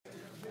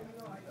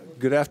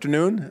Good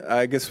afternoon.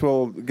 I guess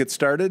we'll get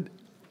started.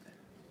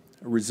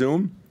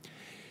 Resume.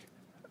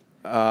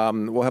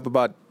 We'll have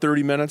about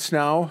 30 minutes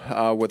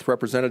now with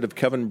Representative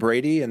Kevin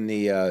Brady, and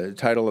the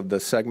title of the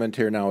segment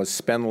here now is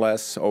Spend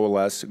Less, Owe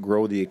Less,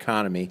 Grow the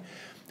Economy.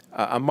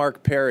 I'm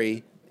Mark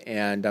Perry,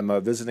 and I'm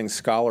a visiting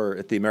scholar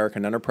at the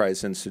American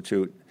Enterprise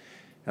Institute,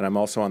 and I'm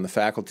also on the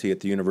faculty at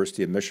the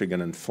University of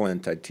Michigan in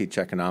Flint. I teach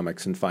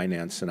economics and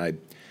finance, and I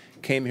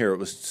came here. It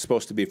was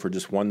supposed to be for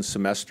just one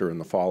semester in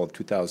the fall of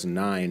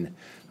 2009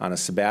 on a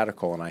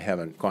sabbatical, and I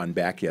haven't gone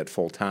back yet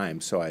full time.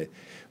 So I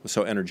was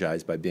so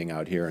energized by being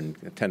out here and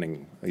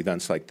attending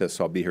events like this.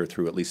 So I'll be here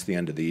through at least the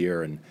end of the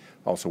year, and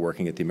also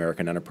working at the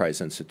American Enterprise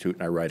Institute,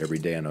 and I write every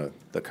day on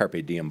the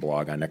Carpe Diem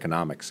blog on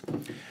economics.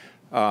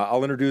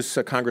 I'll introduce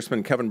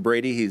Congressman Kevin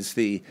Brady. He's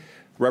the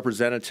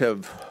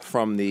representative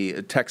from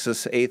the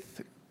Texas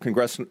 8th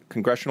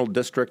Congressional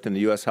District in the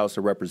U.S. House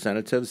of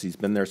Representatives. He's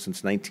been there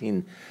since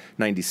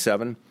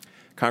 1997.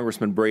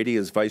 Congressman Brady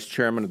is vice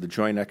chairman of the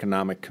Joint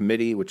Economic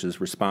Committee, which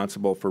is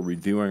responsible for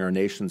reviewing our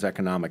nation's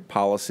economic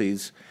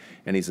policies,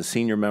 and he's a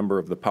senior member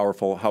of the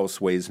powerful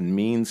House Ways and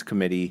Means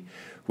Committee,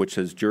 which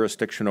has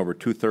jurisdiction over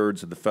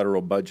two-thirds of the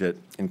federal budget,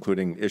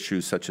 including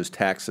issues such as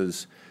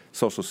taxes,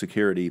 Social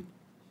Security,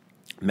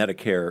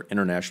 Medicare,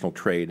 international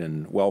trade,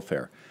 and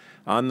welfare.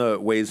 On the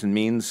Ways and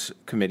Means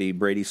Committee,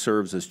 Brady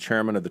serves as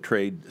chairman of the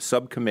Trade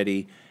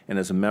Subcommittee and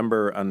as a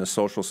member on the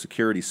Social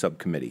Security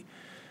Subcommittee.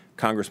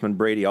 Congressman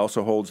Brady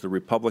also holds the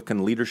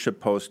Republican leadership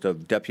post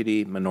of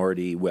Deputy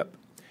Minority Whip.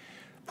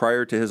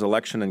 Prior to his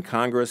election in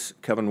Congress,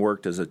 Kevin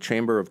worked as a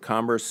Chamber of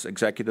Commerce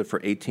executive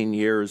for 18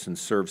 years and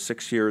served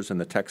 6 years in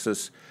the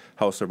Texas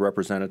House of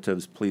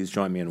Representatives. Please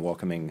join me in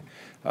welcoming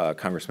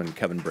Congressman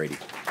Kevin Brady.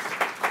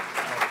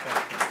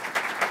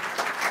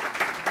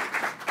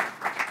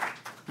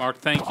 Mark,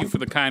 thank you for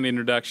the kind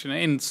introduction,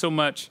 and so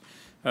much.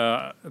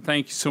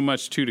 Thank you so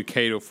much to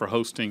Cato for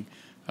hosting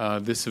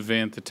this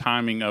event. The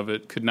timing of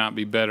it could not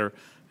be better,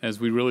 as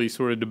we really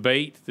sort of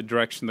debate the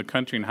direction of the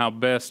country and how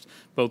best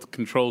both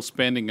control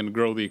spending and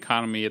grow the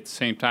economy at the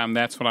same time.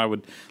 That's what I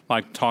would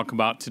like to talk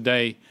about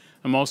today.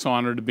 I'm also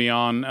honored to be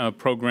on a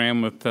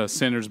program with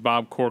Senators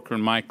Bob Corker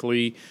and Mike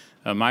Lee,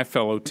 my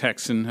fellow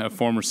Texan,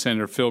 former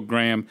Senator Phil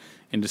Gramm,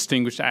 and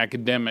distinguished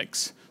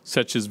academics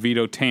such as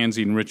Vito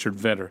Tanzi and Richard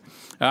Vedder.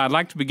 I'd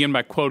like to begin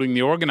by quoting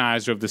the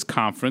organizer of this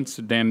conference,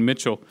 Dan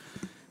Mitchell,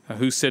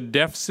 who said,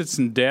 "Deficits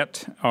and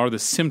debt are the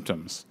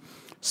symptoms.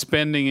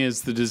 Spending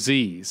is the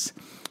disease.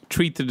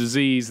 Treat the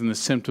disease and the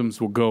symptoms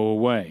will go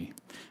away."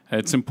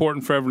 It's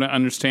important for everyone to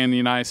understand the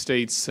United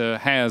States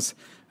has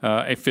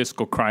a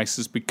fiscal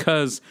crisis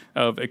because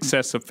of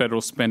excessive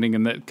federal spending,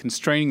 and that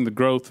constraining the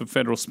growth of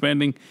federal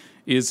spending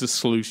is a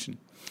solution.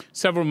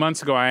 Several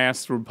months ago, I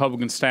asked the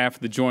Republican staff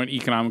of the Joint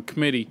Economic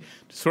Committee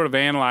to sort of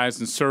analyze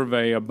and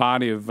survey a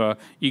body of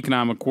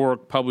economic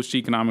work, published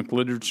economic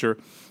literature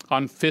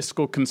on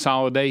fiscal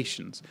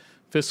consolidations.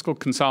 Fiscal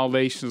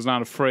consolidation is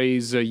not a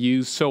phrase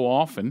used so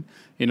often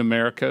in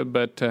America,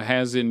 but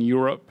has in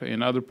Europe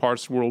and other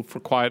parts of the world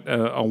for quite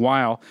a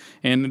while.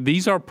 And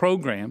these are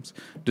programs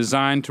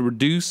designed to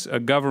reduce a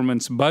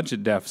government's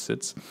budget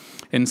deficits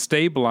and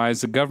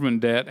stabilize the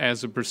government debt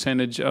as a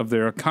percentage of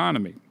their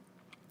economy.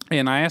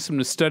 And I asked them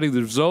to study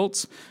the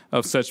results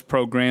of such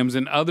programs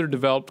in other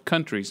developed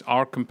countries,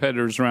 our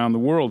competitors around the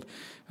world,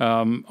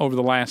 over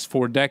the last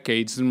 4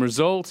 decades. And the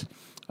result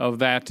of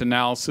that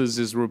analysis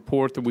is a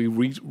report that we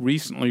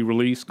recently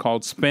released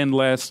called Spend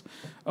Less,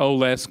 Owe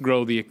Less,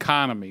 Grow the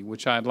Economy,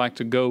 which I'd like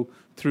to go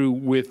through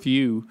with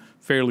you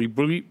fairly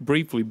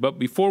briefly. But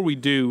before we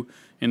do,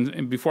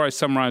 and before I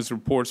summarize the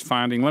report's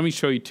finding, let me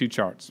show you 2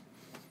 charts.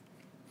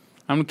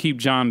 I'm going to keep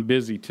John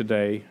busy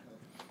today,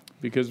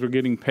 because we're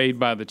getting paid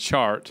by the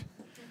chart.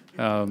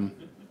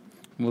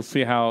 We'll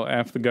see how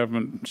after the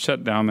government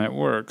shutdown that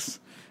works.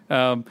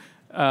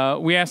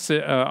 We asked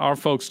our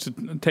folks to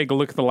take a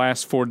look at the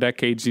last 4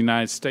 decades in the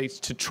United States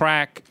to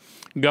track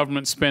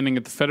government spending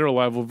at the federal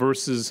level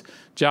versus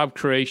job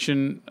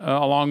creation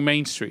along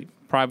Main Street,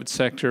 private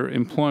sector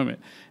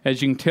employment.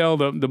 As you can tell,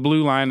 the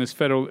blue line is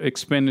federal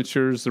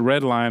expenditures, the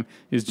red line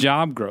is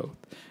job growth.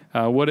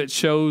 What it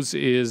shows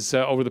is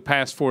over the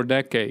past 4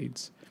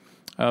 decades,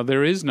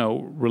 there is no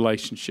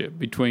relationship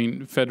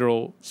between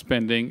federal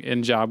spending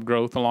and job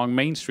growth along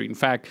Main Street. In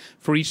fact,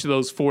 for each of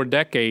those 4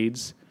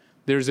 decades,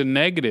 there's a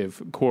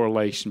negative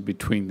correlation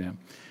between them.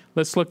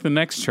 Let's look at the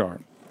next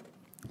chart.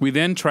 We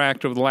then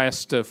tracked over the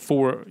last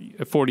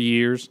 40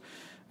 years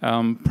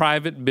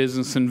private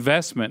business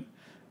investment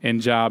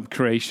and job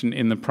creation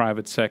in the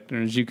private sector.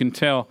 And as you can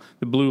tell,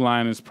 the blue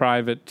line is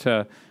private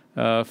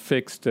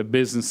fixed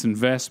business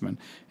investment.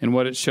 And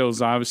what it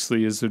shows,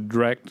 obviously, is a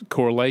direct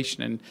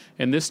correlation.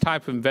 And this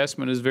type of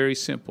investment is very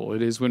simple.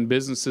 It is when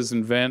businesses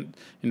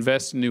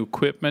invest in new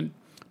equipment,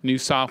 new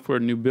software,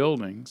 new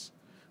buildings.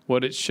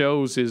 What it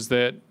shows is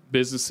that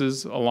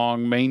businesses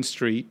along Main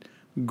Street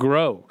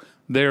grow.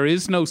 There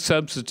is no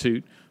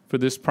substitute for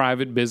this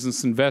private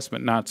business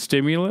investment, not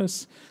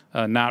stimulus,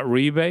 not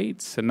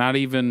rebates, and not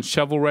even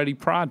shovel-ready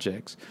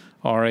projects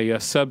are a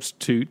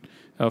substitute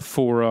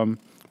for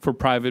for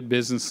private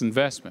business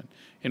investment.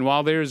 And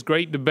while there is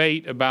great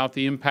debate about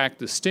the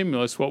impact of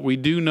stimulus, what we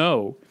do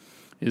know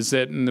is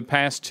that in the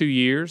past 2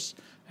 years,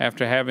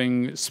 after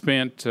having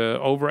spent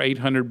over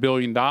 $800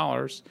 billion,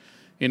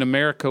 in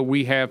America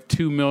we have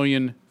 2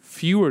 million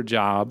fewer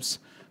jobs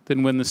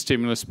than when the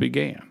stimulus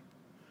began.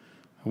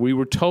 We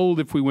were told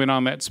if we went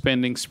on that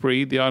spending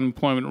spree, the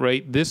unemployment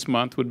rate this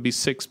month would be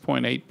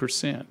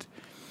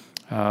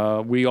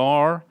 6.8%. We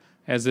are,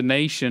 as a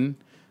nation,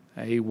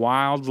 a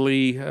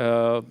wildly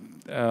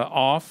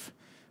off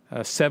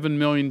 7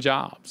 million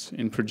jobs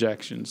in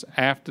projections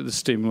after the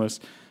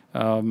stimulus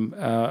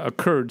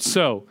occurred.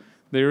 So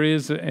there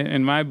is,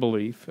 in my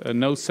belief,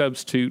 no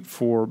substitute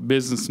for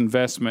business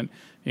investment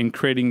in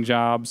creating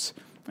jobs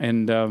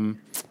and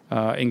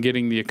in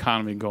getting the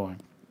economy going.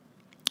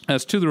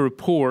 As to the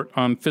report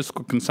on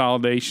fiscal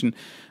consolidation,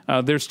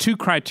 there's two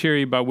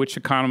criteria by which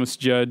economists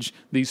judge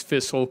these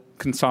fiscal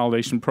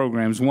consolidation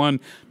programs. One,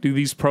 do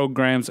these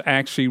programs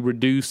actually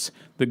reduce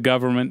the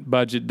government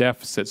budget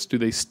deficits? Do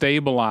they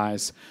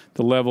stabilize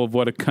the level of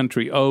what a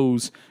country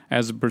owes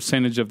as a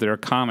percentage of their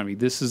economy?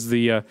 This is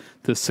the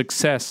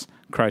success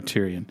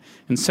criterion.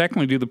 And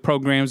secondly, do the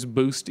programs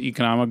boost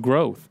economic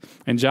growth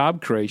and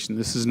job creation?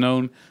 This is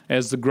known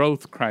as the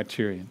growth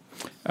criterion.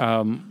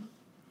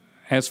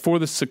 As for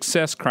the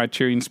success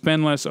criterion,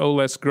 spend less, owe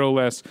less, grow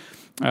less,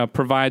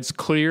 provides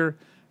clear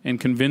and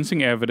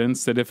convincing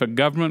evidence that if a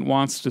government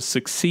wants to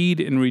succeed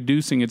in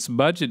reducing its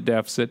budget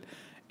deficit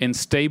and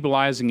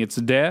stabilizing its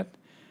debt,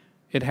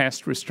 it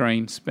has to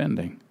restrain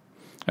spending.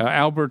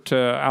 Albert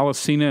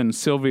Alesina and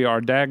Sylvia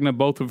Ardagna,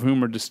 both of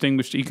whom are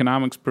distinguished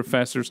economics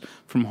professors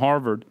from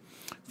Harvard,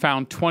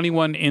 found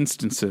 21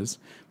 instances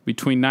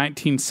between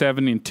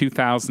 1970 and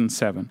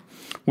 2007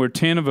 where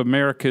 10 of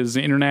America's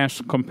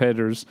international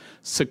competitors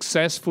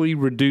successfully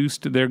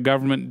reduced their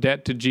government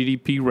debt to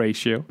GDP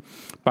ratio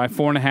by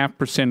 4.5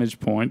 percentage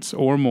points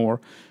or more,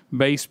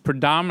 based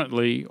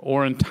predominantly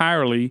or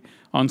entirely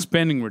on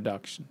spending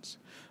reductions.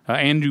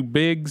 Andrew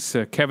Biggs,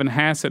 Kevin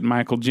Hassett,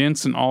 Michael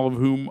Jensen, all of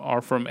whom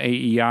are from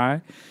AEI,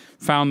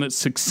 found that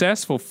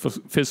successful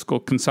fiscal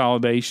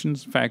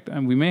consolidations, in fact,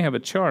 we may have a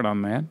chart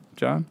on that,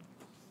 John.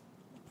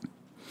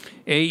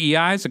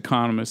 AEI's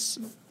economists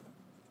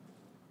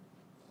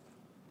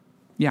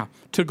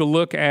took a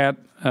look at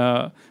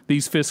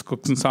these fiscal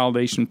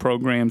consolidation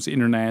programs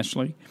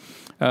internationally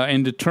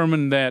and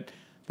determined that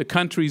the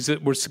countries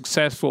that were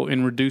successful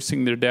in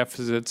reducing their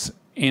deficits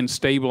and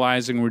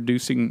stabilizing,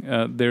 reducing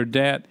their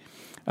debt,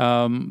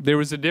 there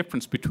was a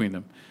difference between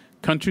them.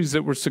 Countries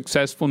that were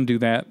successful in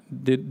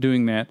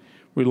doing that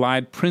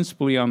relied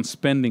principally on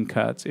spending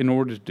cuts in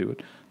order to do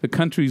it. The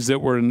countries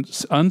that were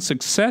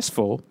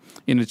unsuccessful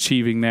in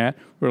achieving that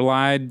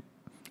relied,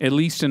 at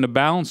least in a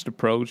balanced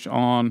approach,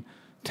 on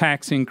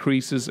tax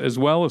increases as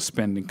well as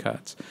spending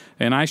cuts.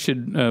 And I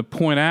should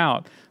point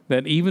out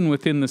that even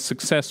within the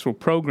successful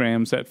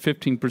programs, that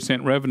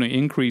 15% revenue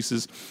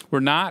increases were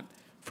not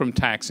from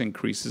tax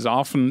increases.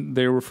 Often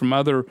they were from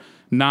other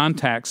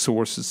non-tax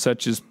sources,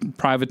 such as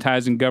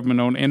privatizing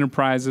government-owned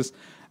enterprises,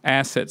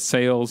 asset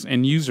sales,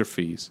 and user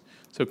fees.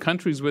 So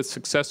countries with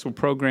successful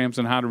programs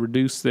on how to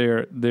reduce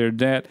their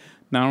debt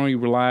not only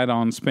relied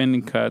on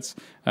spending cuts,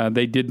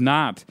 they did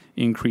not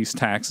increase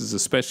taxes,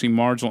 especially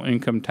marginal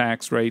income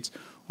tax rates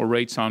or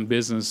rates on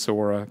business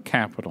or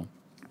capital.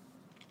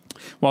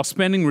 While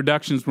spending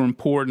reductions were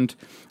important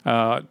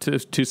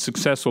to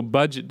successful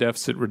budget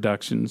deficit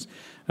reductions,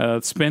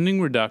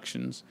 spending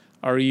reductions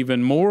are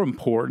even more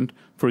important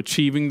for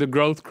achieving the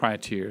growth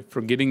criteria, for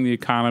getting the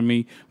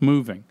economy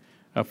moving.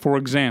 For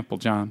example,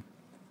 John.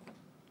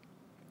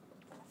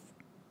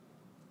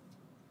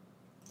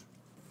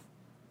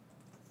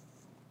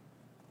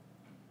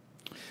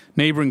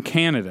 Neighboring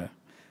Canada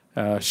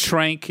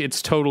shrank its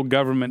total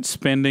government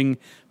spending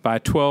by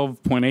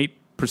 12.8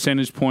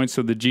 percentage points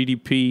of the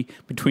GDP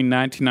between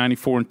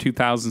 1994 and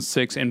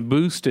 2006 and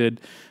boosted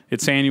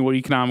its annual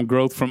economic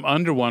growth from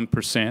under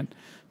 1%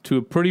 to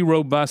a pretty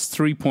robust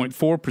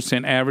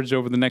 3.4% average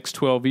over the next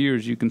 12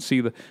 years. You can see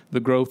the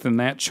growth in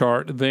that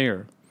chart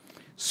there.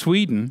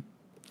 Sweden,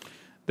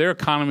 their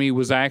economy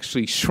was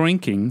actually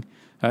shrinking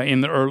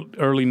in the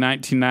early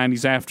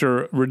 1990s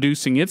after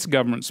reducing its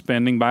government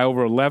spending by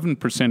over 11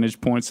 percentage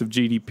points of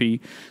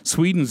GDP.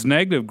 Sweden's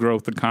negative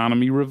growth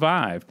economy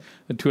revived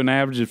to an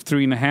average of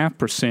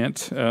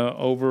 3.5%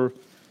 over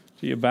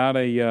about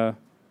a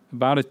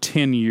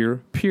 10-year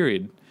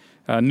period.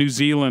 New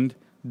Zealand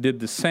did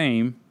the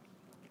same.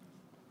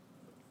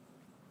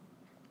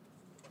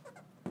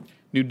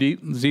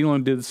 New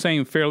Zealand did the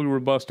same. Fairly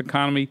robust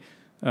economy.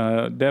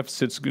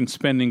 Deficits and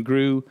spending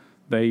grew.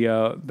 They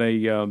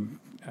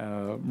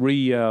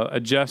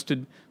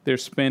readjusted their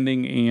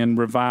spending and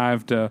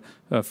revived a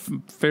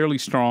fairly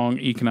strong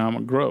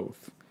economic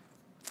growth.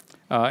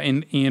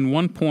 And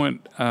one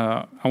point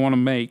I want to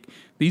make,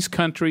 these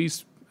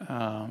countries,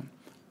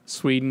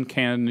 Sweden,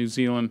 Canada, New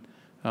Zealand,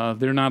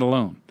 they're not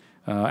alone.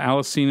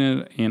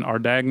 Alesina and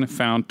Ardagna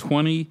found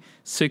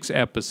 26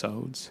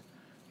 episodes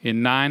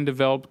in 9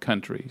 developed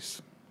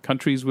countries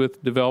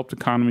with developed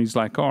economies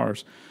like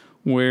ours,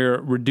 where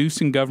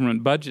reducing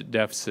government budget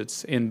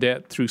deficits and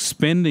debt through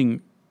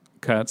spending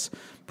cuts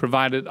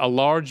provided a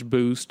large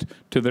boost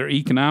to their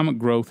economic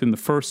growth in the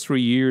first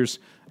 3 years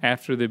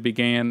after they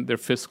began their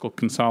fiscal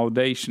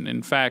consolidation.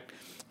 In fact,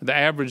 the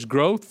average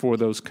growth for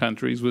those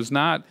countries was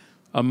not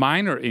a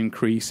minor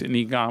increase in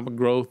economic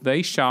growth.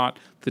 They shot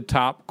the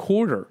top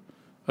quarter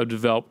of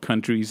developed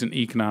countries in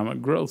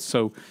economic growth.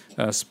 So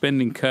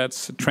spending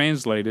cuts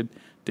translated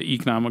to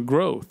economic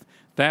growth.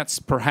 That's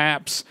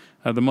perhaps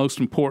the most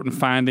important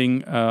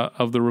finding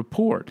of the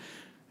report.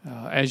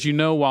 As you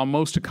know, while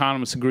most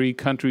economists agree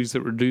countries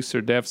that reduce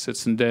their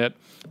deficits and debt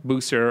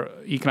boost their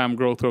economic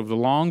growth over the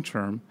long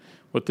term,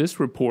 what this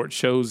report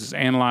shows is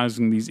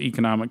analyzing these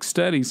economic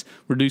studies,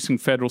 reducing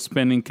federal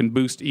spending can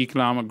boost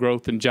economic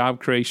growth and job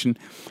creation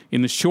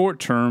in the short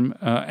term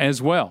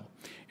as well.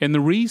 And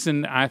the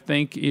reason, I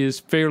think, is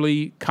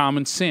fairly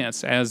common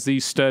sense, as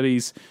these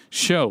studies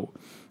show.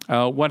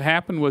 What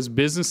happened was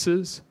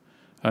businesses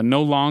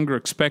no longer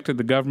expected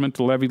the government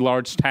to levy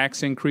large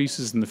tax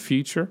increases in the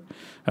future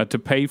to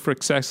pay for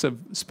excessive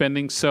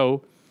spending,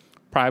 so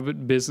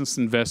private business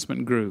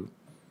investment grew.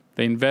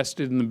 They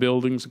invested in the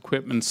buildings,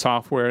 equipment,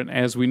 software, and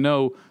as we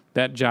know,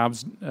 that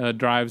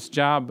drives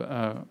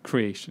job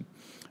creation.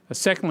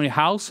 Secondly,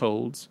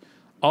 households,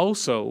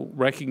 also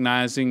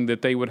recognizing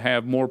that they would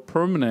have more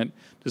permanent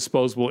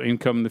disposable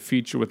income in the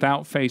future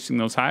without facing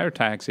those higher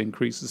tax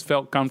increases,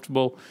 felt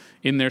comfortable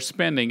in their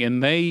spending,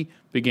 and they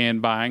began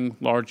buying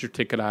larger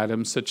ticket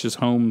items such as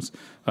homes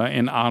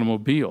and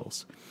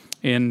automobiles.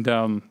 And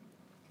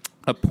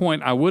a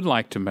point I would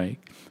like to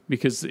make,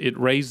 because it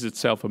raised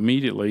itself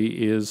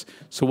immediately, is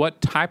so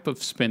what type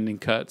of spending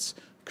cuts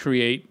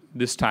create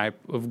this type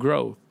of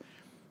growth?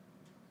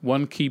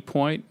 One key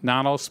point,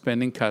 not all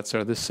spending cuts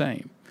are the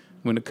same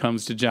when it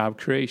comes to job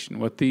creation.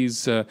 What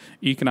these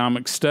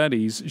economic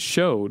studies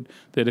showed,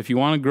 that if you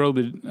want to grow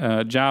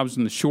the jobs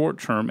in the short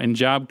term and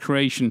job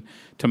creation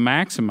to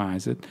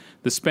maximize it,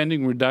 the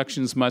spending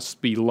reductions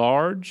must be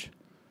large,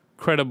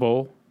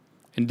 credible,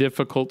 and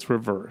difficult to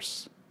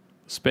reverse.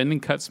 Spending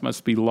cuts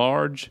must be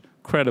large,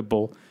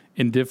 credible,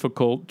 and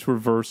difficult to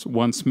reverse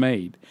once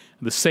made.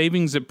 The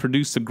savings that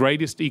produce the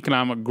greatest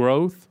economic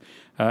growth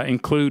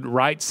include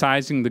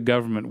right-sizing the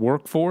government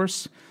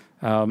workforce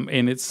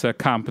and its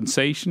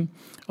compensation,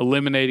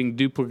 eliminating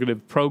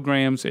duplicative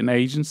programs and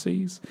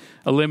agencies,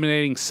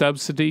 eliminating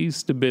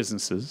subsidies to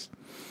businesses,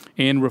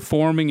 and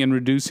reforming and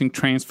reducing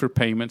transfer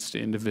payments to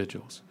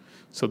individuals.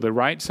 So they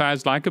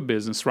right-sized like a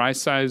business,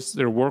 right-sized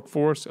their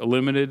workforce,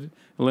 eliminated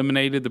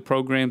the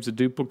programs that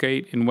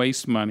duplicate and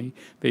waste money.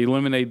 They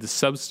eliminated the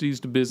subsidies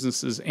to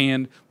businesses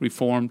and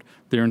reformed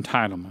their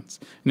entitlements.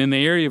 And in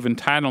the area of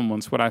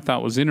entitlements, what I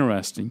thought was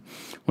interesting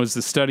was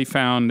the study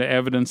found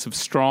evidence of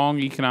strong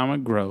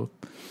economic growth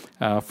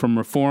from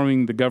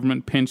reforming the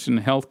government pension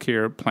and health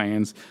care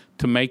plans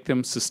to make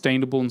them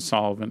sustainable and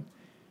solvent,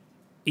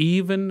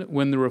 even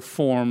when the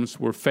reforms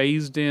were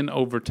phased in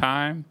over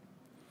time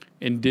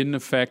and didn't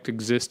affect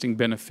existing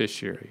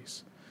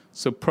beneficiaries.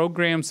 So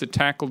programs that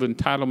tackled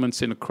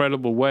entitlements in a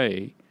credible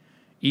way,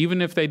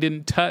 even if they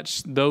didn't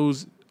touch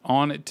those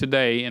on it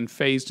today and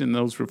phased in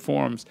those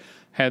reforms,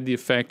 had the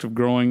effect of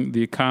growing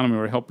the economy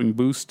or helping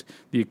boost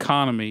the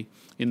economy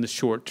in the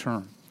short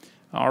term.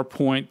 Our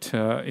point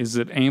is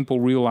that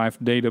ample real-life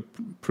data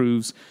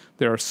proves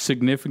there are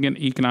significant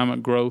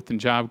economic growth and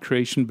job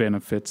creation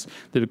benefits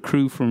that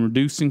accrue from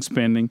reducing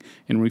spending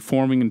and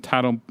reforming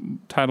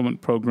entitlement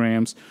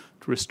programs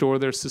to restore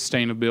their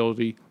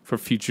sustainability for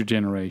future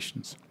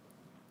generations.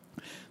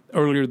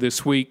 Earlier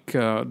this week,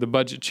 the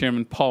Budget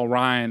Chairman, Paul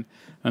Ryan,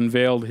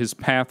 unveiled his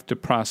Path to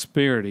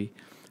Prosperity,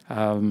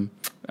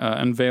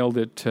 unveiled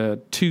it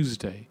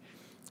Tuesday.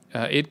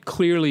 It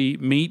clearly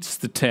meets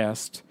the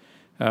test,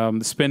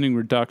 the spending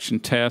reduction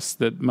test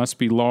that must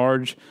be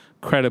large,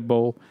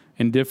 credible,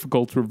 and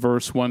difficult to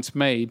reverse once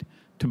made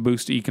to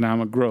boost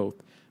economic growth.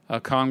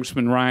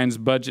 Congressman Ryan's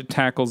budget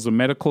tackles the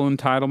medical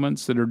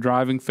entitlements that are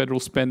driving federal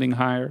spending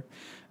higher.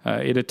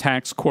 It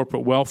attacks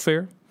corporate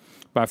welfare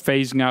by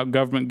phasing out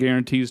government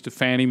guarantees to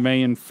Fannie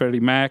Mae and Freddie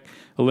Mac,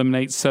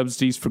 eliminates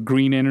subsidies for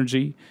green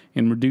energy,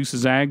 and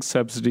reduces ag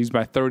subsidies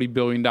by $30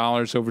 billion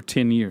over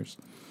 10 years.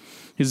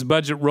 His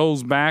budget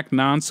rolls back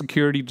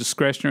non-security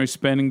discretionary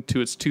spending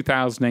to its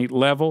 2008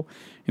 level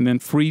and then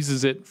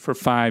freezes it for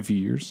 5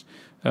 years.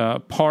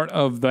 Part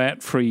of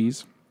that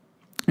freeze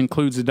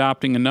includes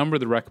adopting a number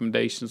of the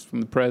recommendations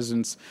from the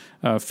President's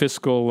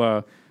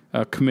Fiscal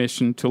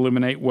Commission to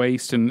eliminate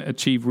waste and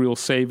achieve real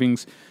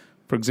savings,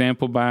 for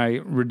example, by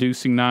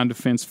reducing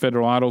non-defense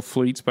federal auto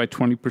fleets by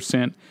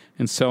 20%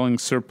 and selling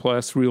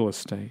surplus real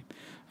estate.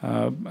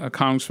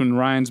 Congressman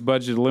Ryan's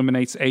budget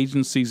eliminates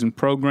agencies and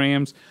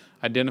programs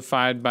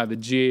identified by the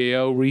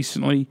GAO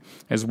recently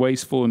as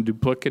wasteful and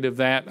duplicative.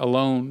 That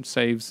alone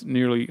saves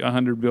nearly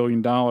 $100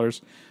 billion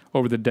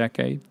over the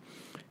decade.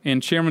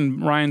 And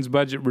Chairman Ryan's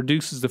budget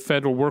reduces the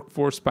federal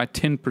workforce by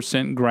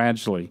 10%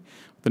 gradually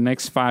the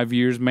next 5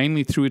 years,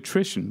 mainly through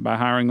attrition, by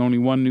hiring only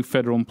one new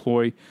federal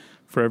employee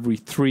for every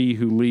 3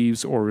 who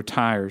leaves or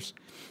retires.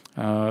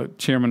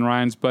 Chairman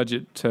Ryan's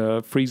budget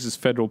freezes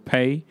federal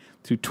pay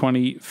through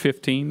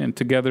 2015, and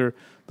together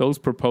those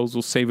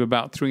proposals save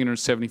about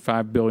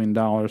 $375 billion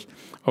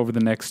over the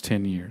next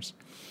 10 years.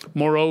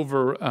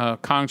 Moreover,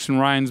 Congressman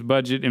Ryan's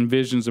budget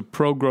envisions a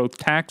pro-growth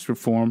tax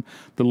reform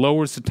that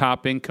lowers the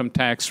top income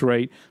tax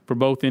rate for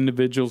both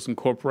individuals and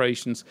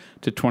corporations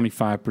to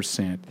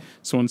 25%.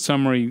 So in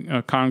summary,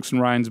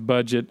 Congressman Ryan's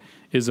budget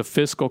is a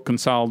fiscal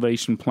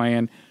consolidation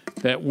plan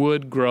that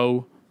would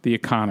grow the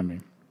economy.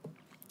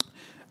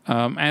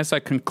 As I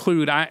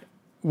conclude,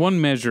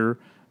 one measure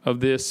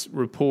of this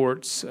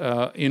report's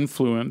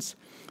influence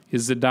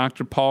is that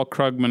Dr. Paul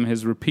Krugman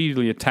has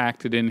repeatedly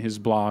attacked it in his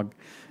blog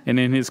and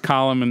in his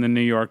column in the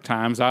New York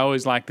Times. I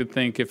always like to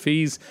think if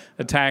he's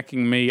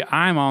attacking me,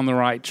 I'm on the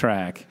right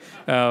track.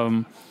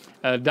 Dr.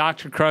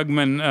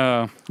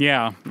 Krugman,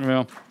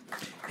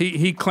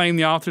 he claimed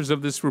the authors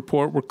of this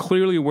report were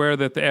clearly aware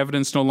that the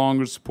evidence no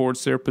longer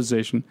supports their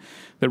position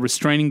that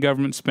restraining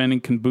government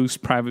spending can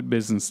boost private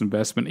business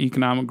investment,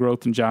 economic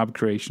growth, and job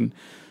creation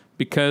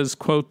because,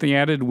 quote, they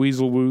added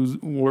weasel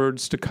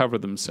words to cover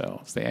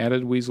themselves. They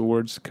added weasel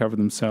words to cover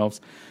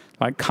themselves,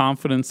 like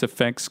confidence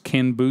effects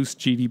can boost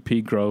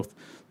GDP growth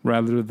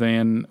rather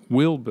than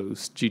will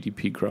boost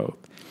GDP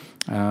growth.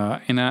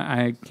 And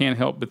I can't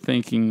help but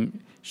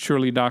thinking,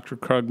 surely Dr.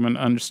 Krugman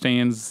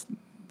understands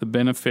the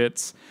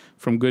benefits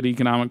from good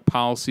economic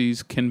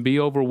policies can be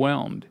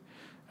overwhelmed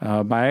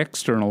by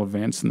external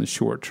events in the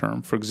short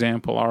term. For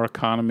example, our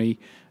economy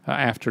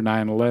after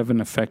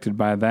 9/11 affected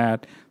by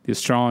that. The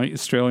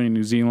Australian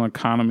New Zealand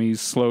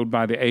economies slowed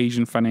by the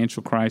Asian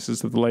financial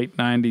crisis of the late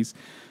 90s.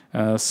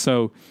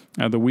 So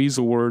the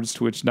weasel words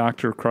to which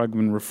Dr.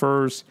 Krugman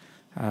refers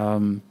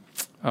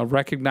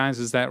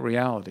recognizes that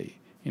reality.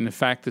 And in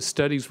fact, the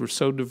studies were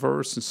so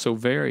diverse and so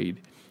varied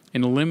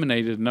and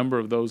eliminated a number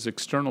of those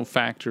external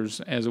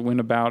factors as it went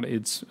about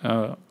its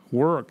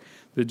work,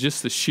 that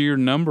just the sheer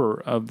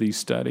number of these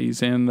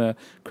studies and the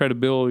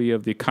credibility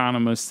of the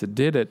economists that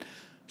did it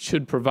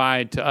should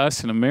provide to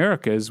us in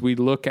America as we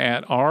look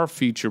at our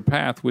future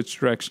path, which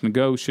direction to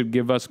go, should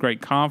give us great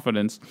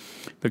confidence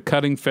that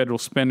cutting federal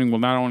spending will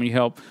not only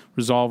help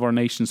resolve our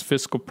nation's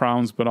fiscal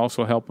problems, but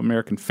also help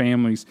American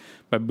families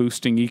by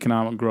boosting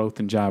economic growth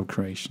and job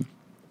creation.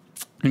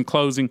 In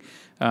closing,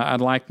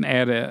 I'd like to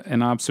add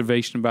an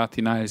observation about the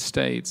United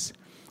States.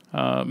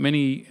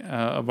 Many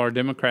of our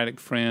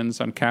Democratic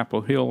friends on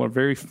Capitol Hill are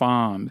very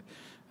fond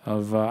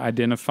of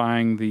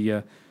identifying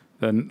the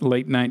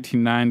late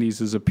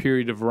 1990s as a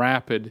period of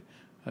rapid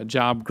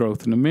job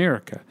growth in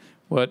America.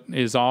 What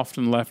is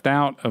often left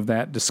out of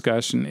that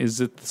discussion is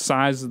that the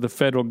size of the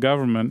federal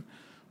government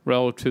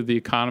relative to the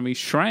economy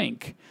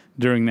shrank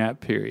during that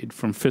period.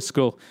 From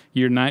fiscal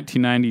year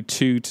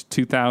 1992 to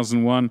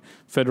 2001,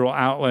 federal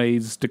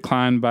outlays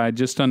declined by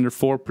just under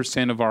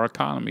 4% of our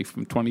economy,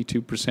 from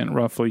 22%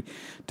 roughly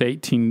to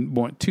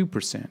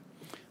 18.2%.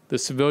 The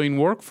civilian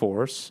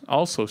workforce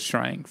also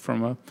shrank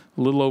from a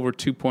little over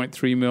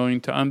 2.3 million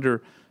to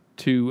under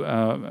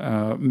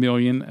 2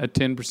 million, a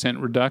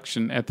 10%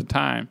 reduction at the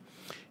time.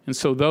 And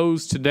so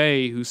those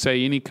today who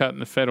say any cut in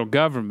the federal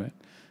government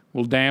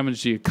will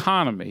damage the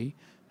economy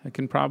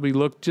can probably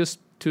look just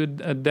to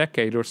a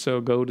decade or so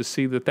ago to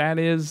see that that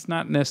is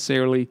not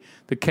necessarily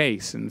the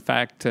case. In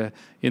fact,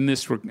 in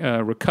this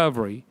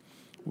recovery,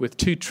 with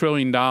 $2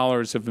 trillion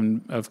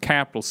of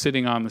capital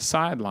sitting on the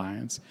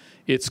sidelines,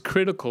 it's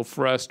critical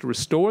for us to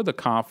restore the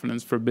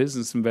confidence for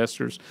business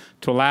investors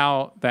to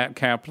allow that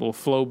capital to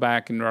flow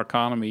back into our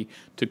economy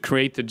to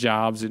create the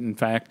jobs that, in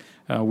fact,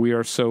 we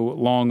are so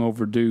long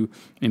overdue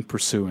in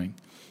pursuing.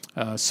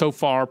 So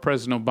far,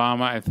 President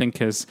Obama, I think,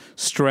 has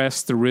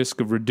stressed the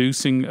risk of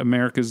reducing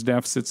America's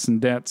deficits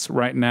and debts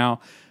right now,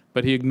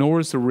 but he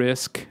ignores the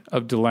risk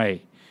of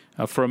delay.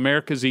 For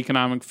America's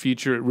economic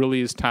future, it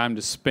really is time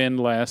to spend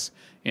less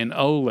and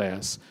owe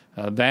less.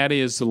 That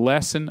is the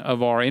lesson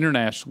of our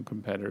international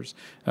competitors.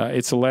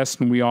 It's a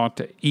lesson we ought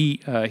to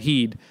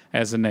heed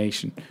as a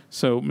nation.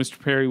 So, Mr.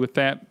 Perry, with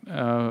that,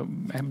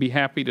 I'd be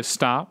happy to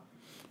stop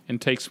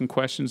and take some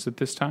questions at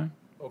this time.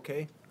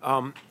 Okay.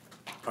 All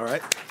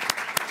right.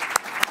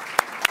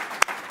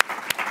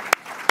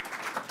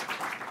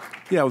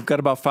 Yeah, we've got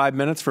about 5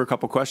 minutes for a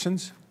couple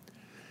questions.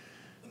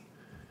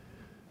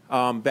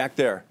 Back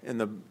there in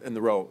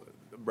the row,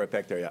 right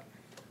back there, yeah.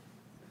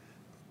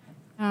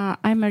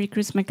 I'm Mary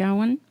Chris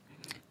McGowan.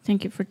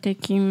 Thank you for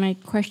taking my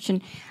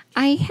question.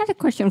 I had a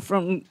question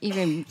from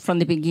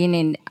the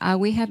beginning.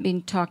 We have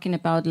been talking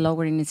about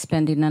lowering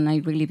spending, and I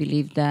really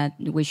believe that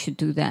we should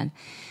do that.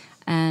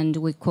 And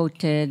we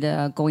quoted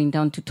going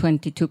down to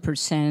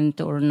 22%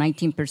 or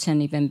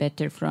 19%, even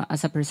better,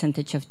 as a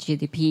percentage of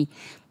GDP.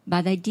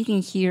 But I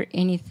didn't hear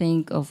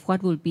anything of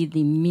what would be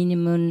the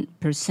minimum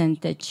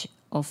percentage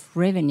of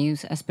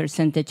revenues as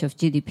percentage of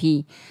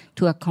GDP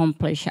to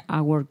accomplish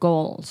our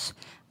goals.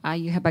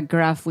 You have a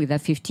graph with a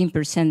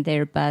 15%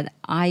 there, but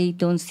I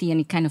don't see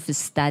any kind of a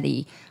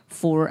study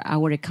for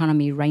our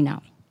economy right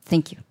now.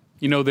 Thank you.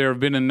 You know, there have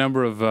been a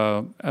number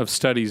of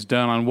studies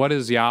done on what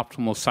is the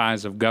optimal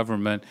size of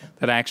government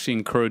that actually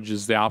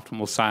encourages the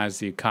optimal size of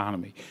the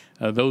economy.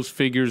 Those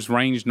figures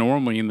range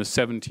normally in the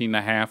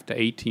 17.5% to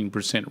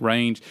 18%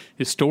 range.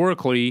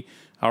 Historically,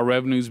 our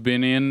revenue's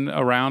been in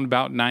around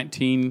about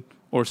 19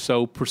 or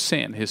so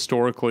percent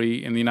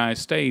historically in the United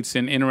States.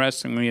 And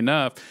interestingly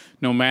enough,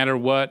 no matter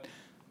what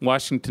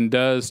Washington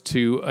does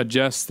to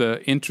adjust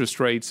the interest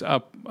rates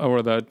up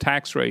or the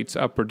tax rates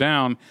up or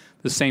down,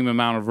 the same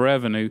amount of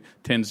revenue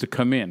tends to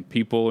come in.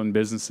 People and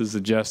businesses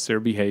adjust their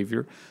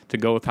behavior to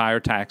go with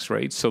higher tax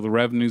rates, so the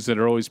revenues that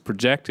are always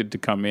projected to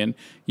come in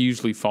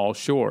usually fall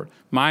short.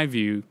 My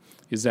view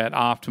is that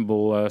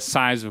optimal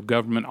size of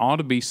government ought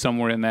to be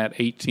somewhere in that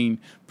 18%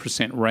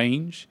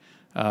 range.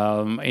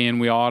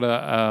 And we ought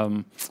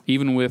to,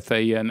 even with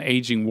an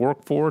aging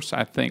workforce,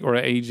 I think, or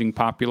an aging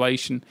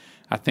population,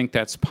 I think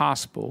that's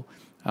possible.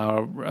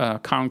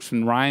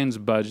 Congressman Ryan's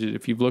budget,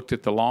 if you've looked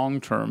at the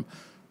long term,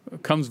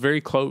 comes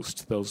very close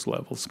to those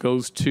levels,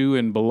 goes to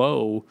and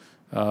below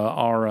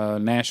our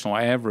national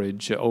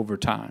average over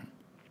time.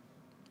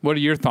 What are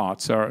your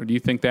thoughts? Do you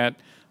think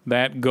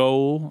that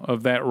goal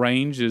of that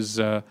range is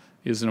an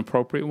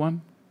appropriate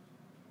one?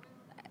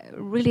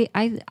 Really,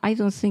 I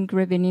don't think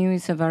revenue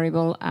is a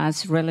variable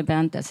as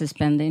relevant as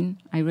spending.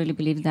 I really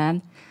believe that.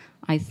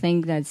 I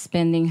think that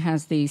spending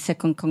has the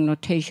second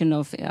connotation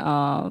of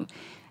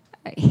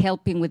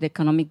helping with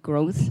economic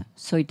growth.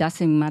 So it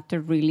doesn't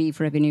matter really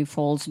if revenue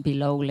falls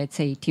below, let's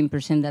say,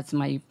 18%. That's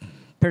my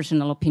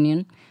personal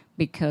opinion.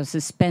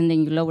 Because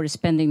lower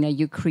spending, that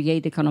you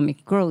create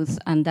economic growth,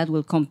 and that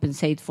will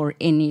compensate for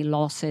any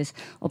losses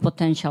or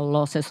potential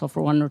losses of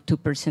 1 or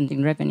 2%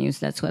 in revenues.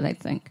 That's what I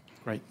think.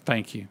 Great.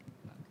 Thank you.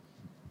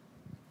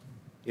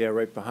 Yeah,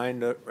 right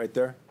behind, right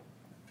there.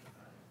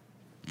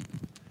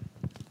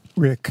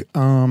 Rick,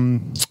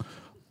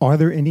 are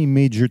there any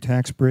major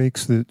tax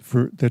breaks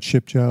that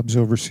ship jobs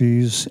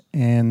overseas?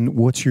 And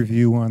what's your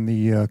view on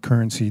the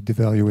currency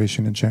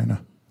devaluation in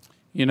China?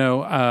 You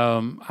know,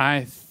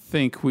 I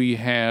think we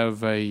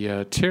have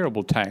a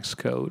terrible tax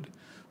code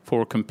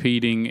for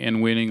competing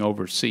and winning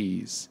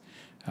overseas.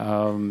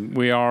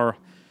 We are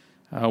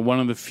one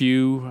of the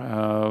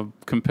few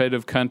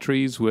competitive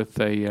countries with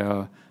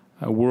a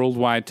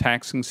worldwide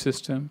taxing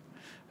system.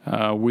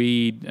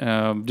 We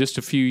just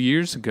a few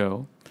years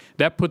ago,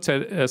 that puts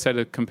us at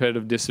a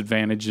competitive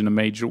disadvantage in a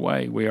major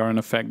way. We are in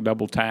effect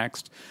double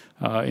taxed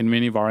in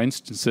many of our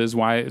instances.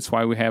 It's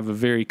why we have a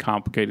very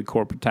complicated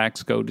corporate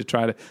tax code to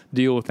try to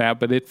deal with that,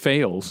 but it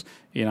fails,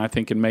 I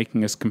think, in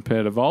making us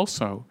competitive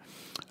also.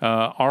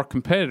 Our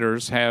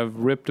competitors have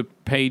ripped a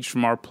page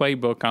from our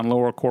playbook on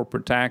lower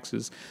corporate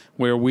taxes,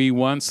 where we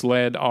once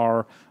led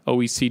our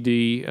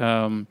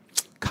OECD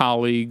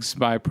colleagues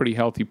by a pretty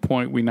healthy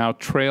point. We now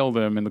trail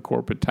them in the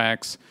corporate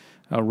tax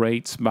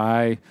rates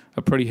by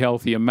a pretty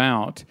healthy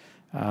amount.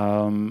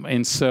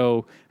 And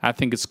so I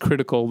think it's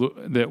critical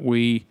that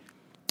we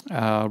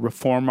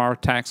reform our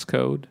tax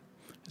code,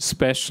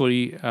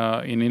 especially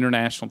in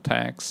international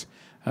tax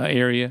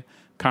area.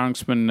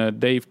 Congressman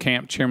Dave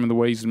Camp, chairman of the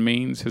Ways and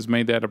Means, has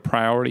made that a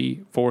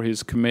priority for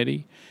his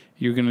committee.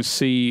 You're going to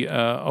see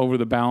over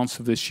the balance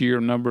of this year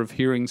a number of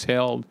hearings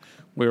held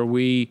where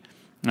we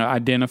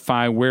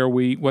identify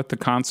what the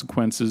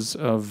consequences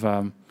of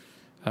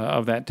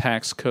that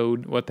tax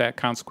code, what that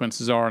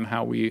consequences are, and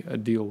how we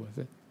deal with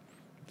it.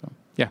 So,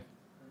 yeah.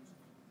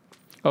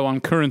 Oh, on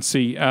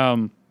currency,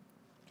 I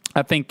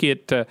think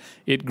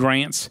it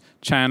grants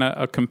China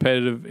a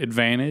competitive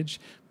advantage,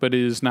 but it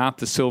is not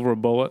the silver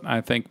bullet I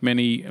think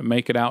many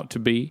make it out to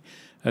be.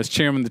 As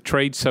chairman of the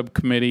Trade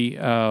Subcommittee,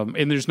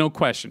 and there's no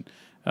question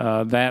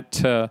that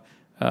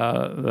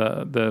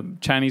the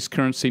Chinese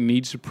currency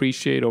needs to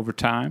appreciate over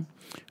time.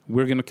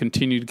 We're going to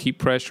continue to keep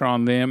pressure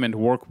on them and to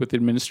work with the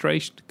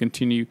administration to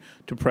continue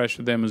to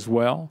pressure them as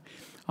well.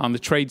 On the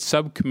Trade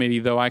Subcommittee,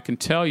 though, I can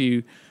tell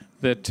you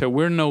that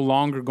we're no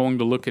longer going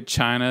to look at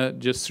China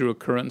just through a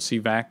currency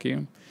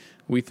vacuum.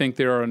 We think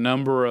there are a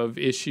number of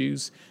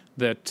issues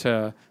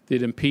that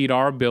impede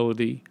our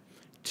ability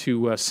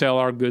to sell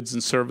our goods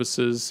and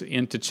services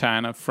into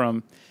China,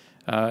 from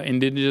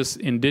indigenous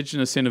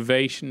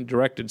innovation,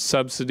 directed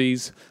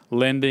subsidies,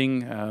 lending,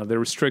 the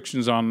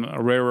restrictions on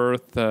rare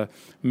earth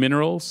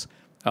minerals,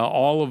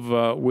 all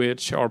of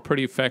which are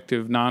pretty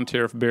effective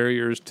non-tariff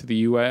barriers to the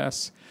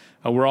U.S.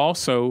 We're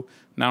also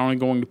not only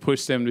going to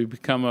push them to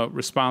become a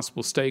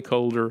responsible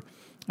stakeholder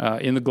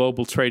in the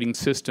global trading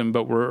system,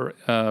 but we're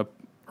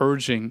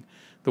urging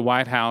the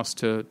White House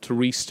to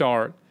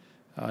restart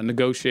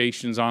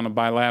negotiations on a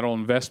bilateral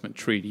investment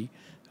treaty,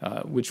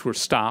 which were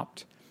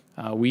stopped.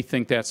 We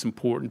think that's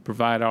important to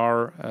provide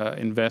our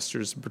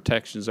investors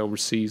protections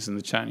overseas in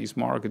the Chinese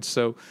market.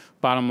 So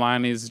bottom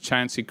line is the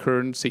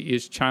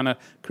China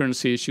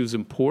currency issue is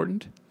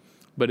important,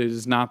 but it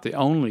is not the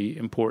only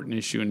important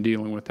issue in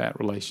dealing with that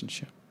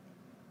relationship.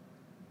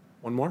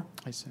 One more?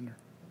 Hi, Senator.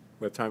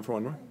 We have time for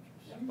one more?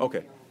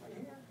 Okay.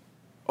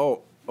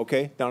 Oh,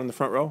 okay. Down in the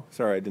front row?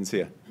 Sorry, I didn't see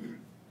you.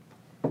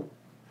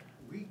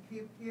 We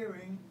keep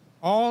hearing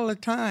all the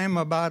time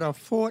about a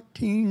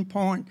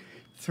 14.5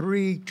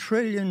 $3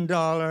 trillion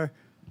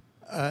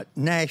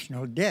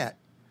national debt.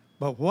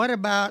 But what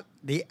about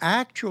the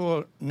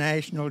actual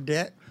national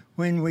debt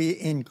when we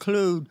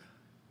include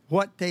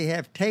what they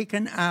have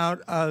taken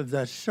out of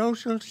the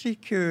Social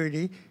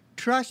Security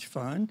Trust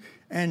Fund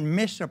and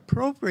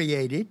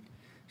misappropriated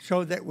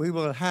so that we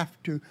will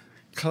have to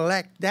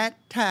collect that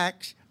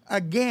tax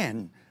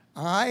again?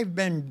 I've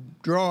been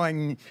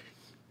drawing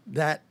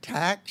that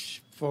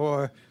tax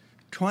for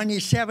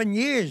 27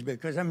 years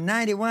because I'm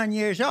 91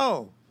 years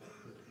old.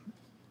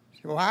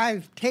 So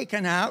I've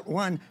taken out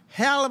one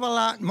hell of a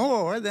lot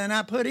more than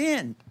I put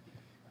in.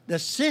 The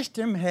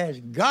system has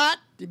got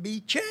to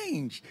be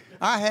changed.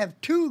 I have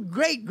 2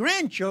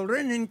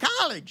 great-grandchildren in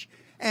college,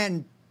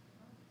 and,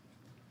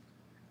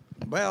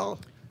 well...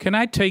 Can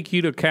I take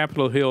you to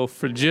Capitol Hill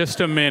for just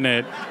a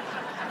minute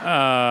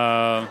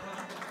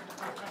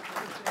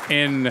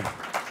and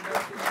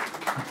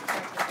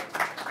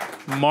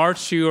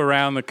march you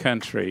around the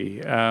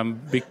country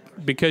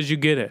because you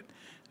get it.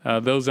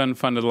 Those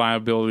unfunded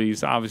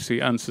liabilities,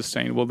 obviously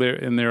unsustainable.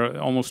 They're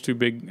almost too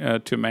big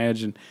to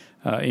imagine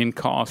in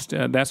cost.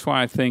 That's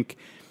why I think...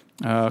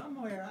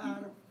 somewhere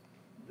out of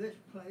this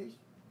place,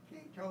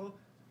 Cato,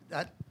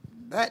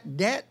 that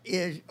debt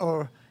is,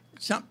 or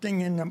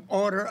something in the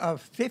order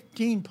of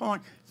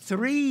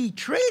 $15.3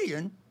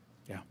 trillion,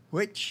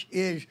 which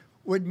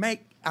would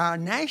make our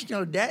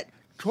national debt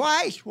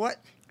twice what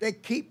they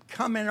keep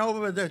coming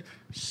over the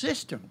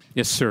system.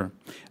 Yes, sir.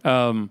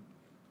 I'm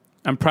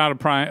proud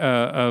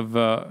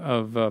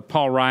of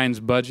Paul Ryan's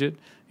budget.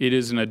 It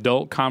is an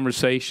adult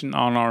conversation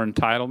on our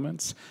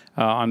entitlements,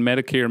 on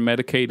Medicare and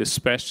Medicaid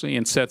especially,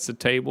 and sets the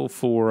table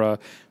for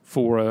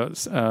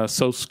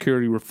Social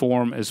Security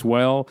reform as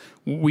well.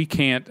 We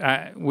can't.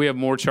 We have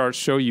more charts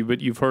to show you,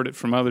 but you've heard it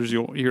from others.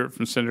 You'll hear it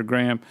from Senator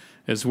Graham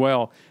as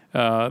well.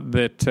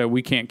 That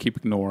we can't keep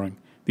ignoring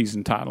these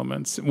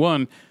entitlements.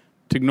 One,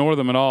 to ignore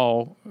them at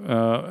all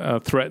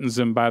threatens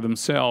them by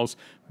themselves.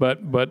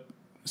 But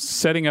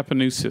setting up a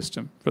new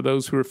system for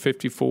those who are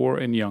 54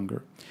 and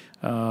younger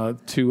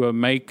to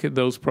make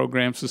those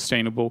programs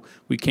sustainable.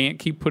 We can't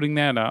keep putting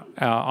that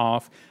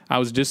off. I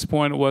was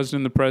disappointed it wasn't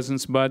in the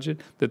president's budget,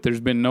 that there's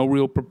been no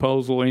real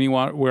proposal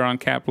anywhere on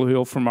Capitol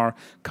Hill from our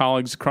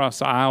colleagues across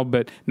the aisle,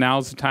 but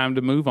now's the time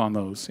to move on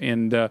those.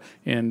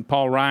 And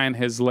Paul Ryan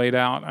has laid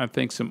out, I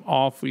think, some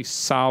awfully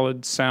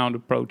solid, sound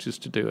approaches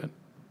to do it.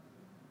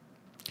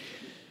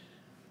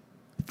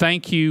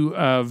 Thank you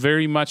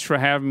very much for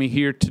having me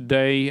here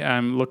today.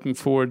 I'm looking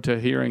forward to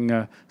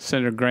hearing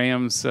Senator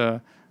Graham's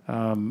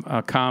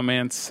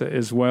comments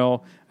as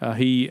well.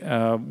 He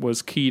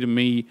was key to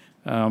me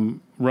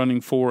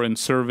running for and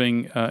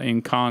serving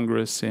in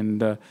Congress,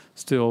 and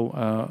still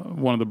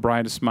one of the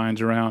brightest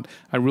minds around.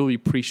 I really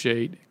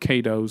appreciate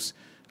Cato's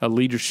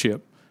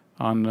leadership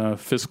on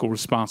fiscal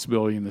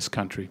responsibility in this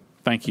country.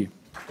 Thank you.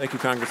 Thank you,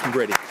 Congressman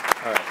Brady.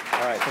 All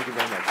right. Thank you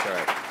very much. All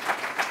right.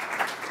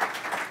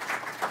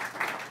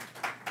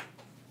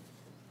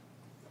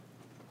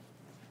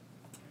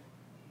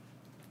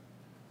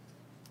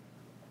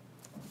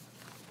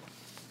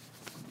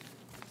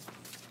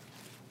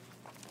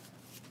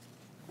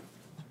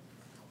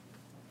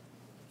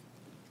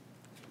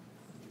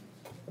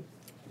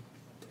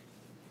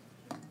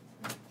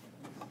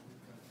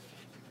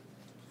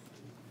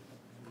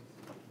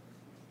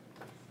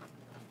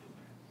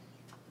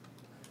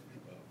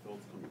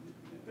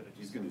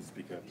 He's going to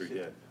speak after.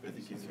 Yeah, I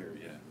think he's here.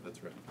 Yeah,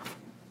 that's right.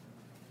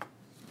 I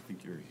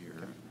think you're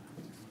here.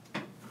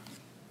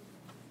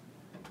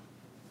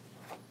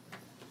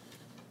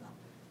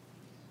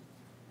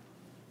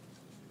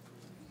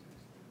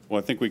 Well,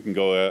 I think we can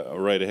go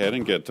right ahead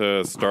and get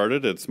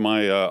started.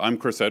 I'm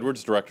Chris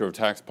Edwards, Director of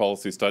Tax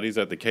Policy Studies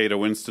at the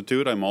Cato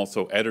Institute. I'm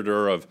also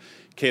editor of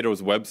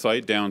Cato's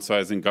website,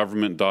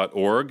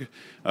 downsizinggovernment.org.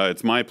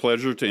 It's my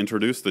pleasure to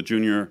introduce the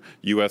junior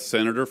U.S.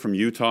 Senator from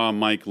Utah,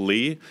 Mike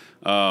Lee.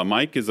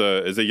 Mike is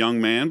a young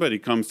man, but he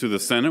comes to the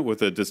Senate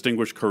with a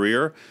distinguished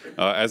career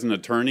as an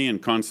attorney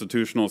and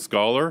constitutional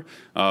scholar,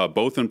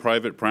 both in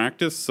private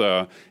practice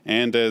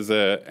and as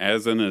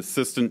an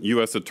assistant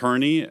U.S.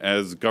 attorney,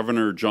 as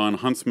Governor John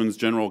Huntsman's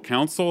general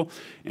counsel,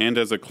 and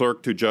as a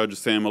clerk to Judge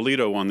Sam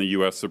Alito on the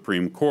U.S.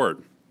 Supreme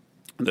Court.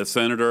 The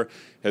senator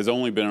has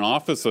only been in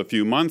office a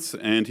few months,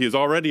 and he is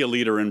already a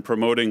leader in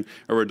promoting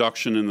a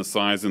reduction in the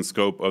size and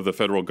scope of the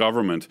federal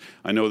government.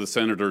 I know the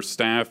senator's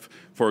staff,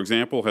 for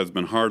example, has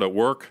been hard at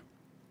work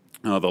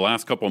the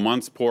last couple of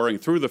months pouring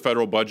through the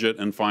federal budget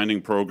and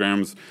finding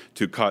programs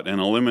to cut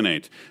and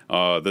eliminate.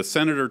 The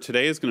senator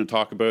today is going to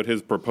talk about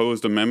his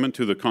proposed amendment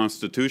to the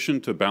Constitution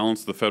to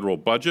balance the federal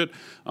budget,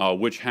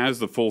 which has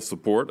the full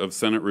support of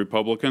Senate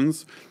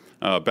Republicans.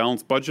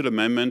 Balanced budget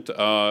amendment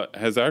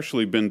has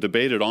actually been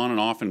debated on and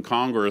off in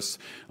Congress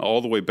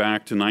all the way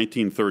back to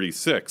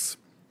 1936.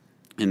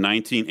 In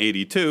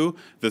 1982,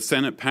 the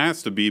Senate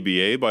passed a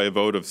BBA by a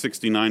vote of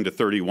 69 to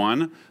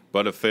 31,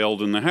 but it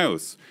failed in the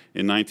House.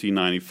 In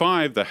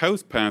 1995, the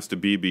House passed a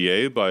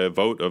BBA by a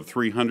vote of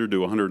 300 to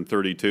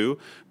 132,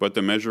 but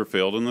the measure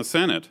failed in the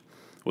Senate.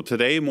 Well,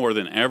 today, more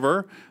than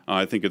ever,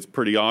 I think it's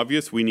pretty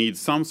obvious we need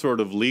some sort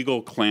of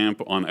legal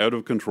clamp on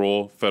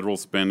out-of-control federal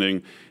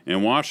spending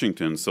in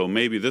Washington. So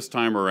maybe this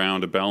time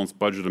around, a balanced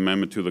budget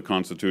amendment to the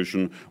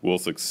Constitution will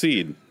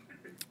succeed.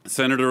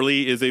 Senator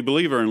Lee is a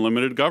believer in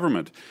limited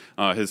government.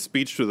 His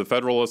speech to the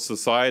Federalist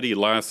Society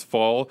last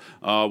fall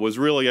was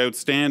really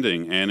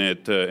outstanding, and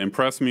it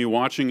impressed me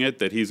watching it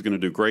that he's going to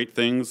do great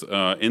things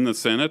in the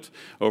Senate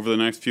over the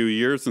next few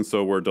years, and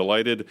so we're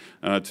delighted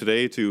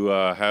today to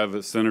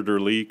have Senator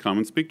Lee come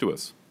and speak to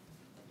us.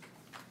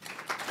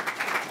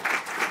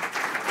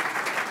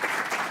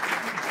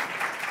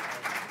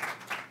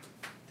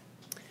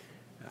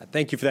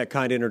 Thank you for that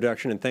kind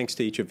introduction, and thanks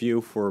to each of you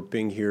for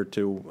being here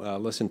to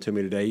listen to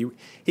me today.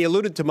 He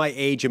alluded to my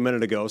age a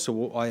minute ago,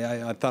 so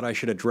I thought I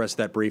should address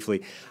that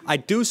briefly. I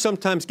do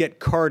sometimes get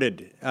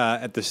carded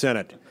at the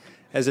Senate.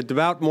 As a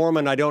devout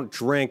Mormon, I don't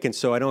drink, and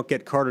so I don't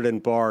get carded in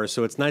bars,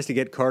 so it's nice to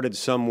get carded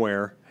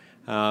somewhere.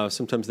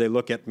 Sometimes they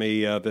look at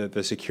me,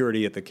 the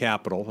security at the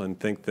Capitol, and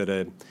think that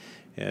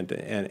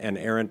an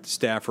errant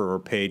staffer or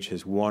page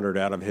has wandered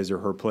out of his or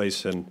her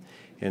place and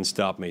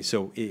stop me.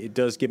 So it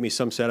does give me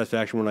some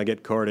satisfaction when I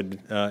get carded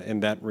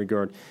in that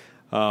regard.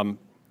 I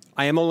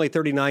am only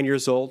 39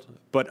 years old,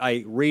 but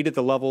I read at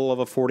the level of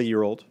a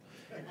 40-year-old.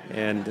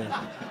 And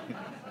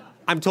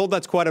I'm told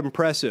that's quite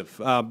impressive.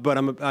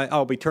 But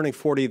I'll be turning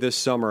 40 this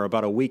summer,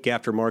 about a week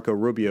after Marco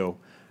Rubio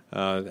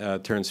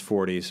turns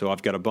 40. So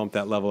I've got to bump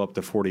that level up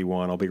to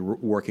 41. I'll be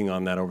working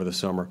on that over the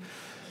summer.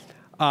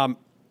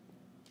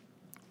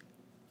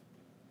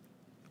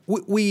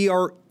 We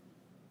are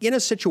in a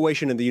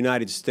situation in the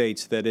United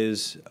States that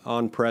is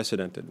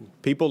unprecedented.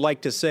 People like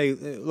to say,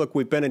 look,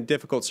 we've been in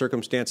difficult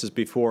circumstances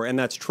before, and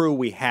that's true,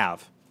 we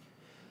have.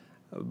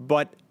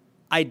 But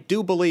I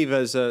do believe,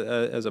 as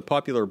a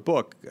popular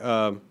book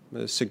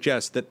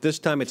suggests, that this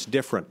time it's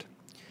different.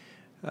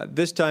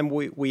 This time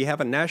we have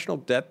a national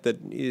debt that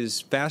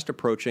is fast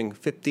approaching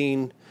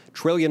 $15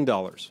 trillion,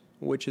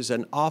 which is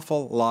an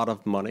awful lot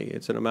of money.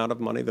 It's an amount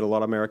of money that a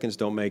lot of Americans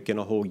don't make in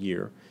a whole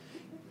year.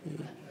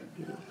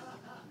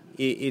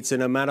 It's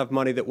an amount of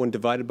money that, when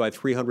divided by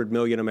 300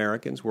 million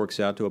Americans,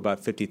 works out to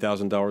about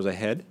 $50,000 a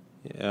head.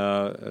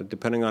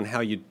 Depending on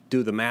how you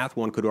do the math,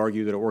 one could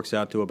argue that it works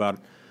out to about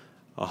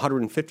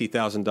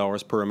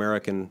 $150,000 per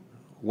American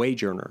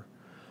wage earner.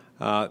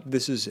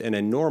 This is an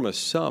enormous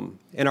sum.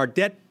 And our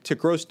debt to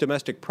gross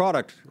domestic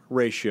product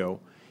ratio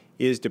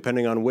is,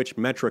 depending on which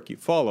metric you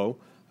follow,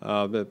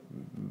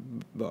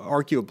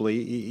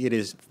 arguably it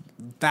is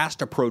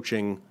fast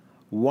approaching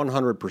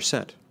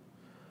 100%.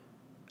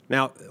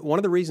 Now, one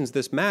of the reasons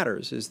this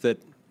matters is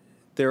that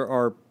there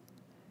are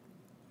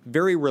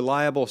very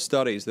reliable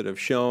studies that have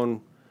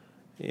shown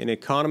in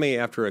economy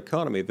after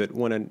economy that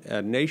when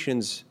a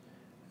nation's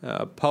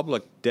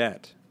public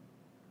debt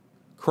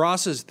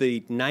crosses the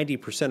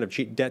 90% of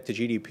debt to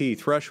GDP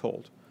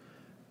threshold,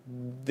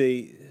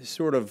 the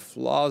sort of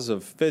laws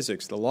of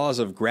physics, the laws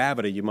of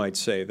gravity, you might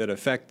say, that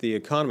affect the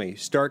economy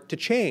start to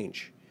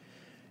change.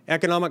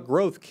 Economic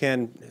growth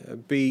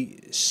can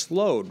be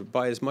slowed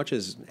by as much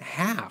as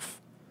half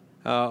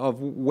of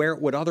where it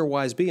would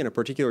otherwise be in a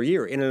particular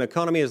year. In an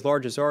economy as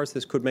large as ours,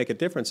 this could make a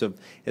difference of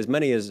as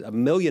many as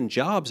 1 million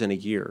jobs in a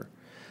year.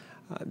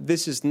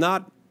 This is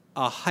not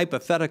a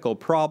hypothetical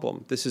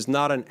problem. This is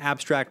not an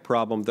abstract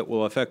problem that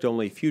will affect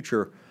only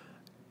future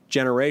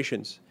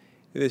generations.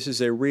 This is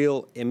a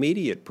real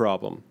immediate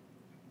problem,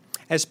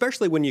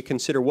 especially when you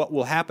consider what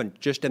will happen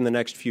just in the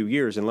next few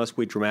years unless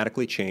we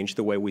dramatically change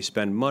the way we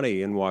spend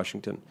money in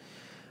Washington.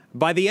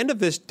 By the end of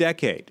this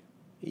decade,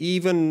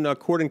 even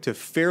according to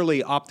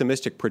fairly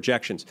optimistic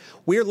projections,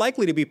 we are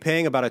likely to be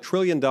paying about $1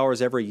 trillion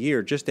every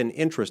year just in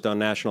interest on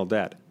national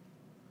debt.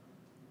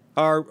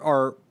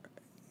 Our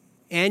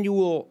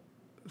annual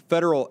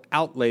federal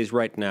outlays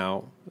right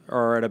now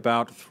are at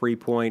about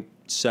 $3.7,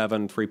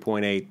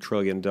 $3.8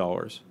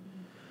 trillion.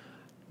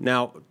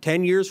 Now,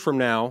 10 years from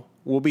now,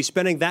 we'll be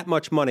spending that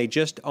much money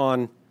just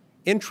on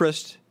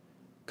interest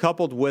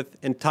coupled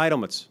with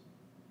entitlements.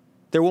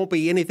 There won't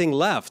be anything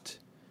left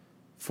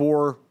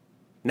for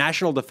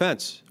national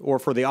defense or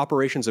for the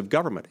operations of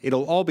government.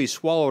 It'll all be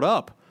swallowed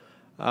up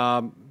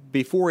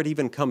before it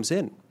even comes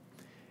in.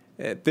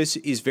 This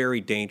is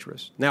very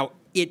dangerous. Now,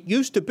 it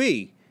used to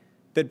be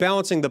that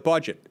balancing the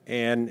budget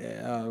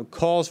and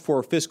calls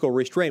for fiscal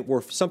restraint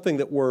were something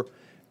that were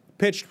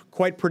pitched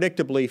quite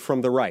predictably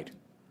from the right.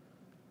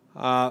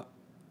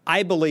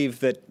 I believe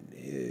that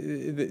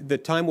the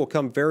time will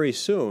come very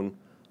soon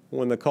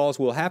when the calls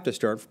will have to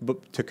start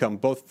to come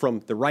both from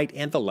the right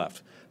and the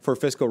left for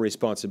fiscal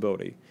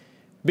responsibility.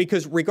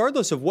 Because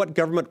regardless of what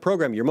government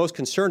program you're most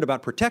concerned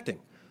about protecting,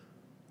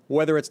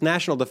 whether it's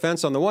national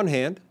defense on the one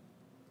hand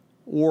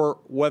or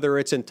whether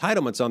it's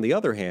entitlements on the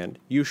other hand,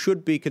 you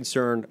should be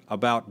concerned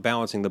about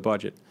balancing the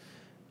budget.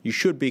 You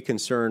should be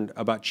concerned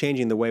about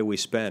changing the way we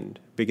spend,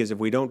 because if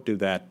we don't do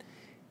that,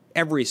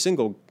 every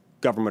single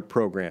government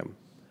program,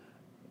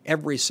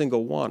 every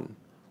single one,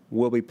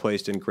 will be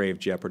placed in grave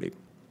jeopardy.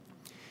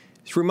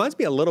 This reminds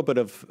me a little bit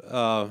of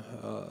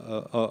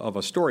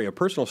a story, a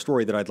personal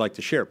story that I'd like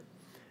to share.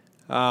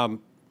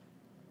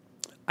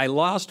 I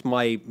lost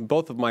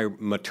both of my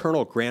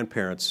maternal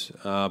grandparents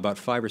about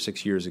 5 or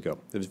 6 years ago.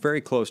 It was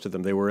very close to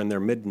them. They were in their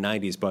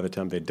mid-90s by the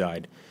time they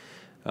died.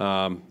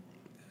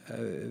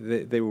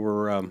 They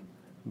were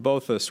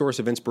both a source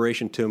of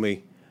inspiration to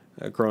me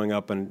growing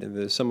up,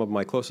 and some of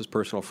my closest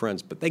personal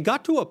friends. But they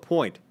got to a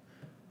point,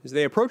 as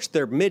they approached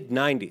their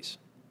mid-90s,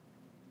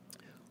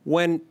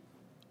 when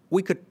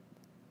we could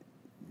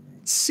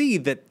see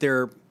that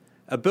their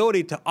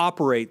ability to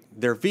operate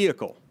their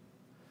vehicle,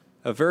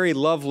 a very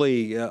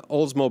lovely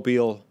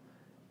Oldsmobile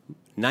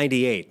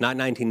 98, not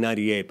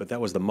 1998, but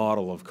that was the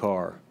model of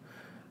car.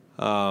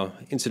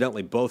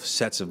 Incidentally, both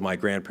sets of my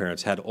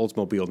grandparents had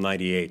Oldsmobile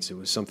 98s. It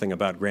was something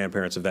about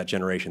grandparents of that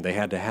generation. They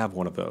had to have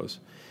one of those.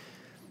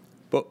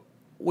 But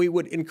we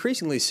would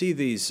increasingly see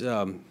these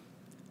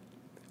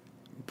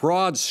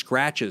broad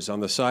scratches on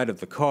the side of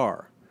the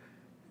car.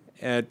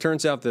 And it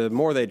turns out the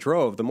more they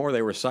drove, the more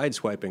they were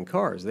sideswiping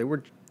cars. They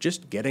were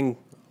just getting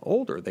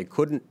older. They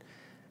couldn't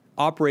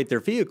operate their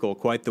vehicle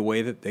quite the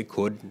way that they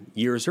could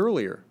years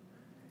earlier.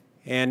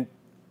 And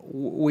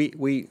we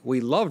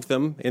loved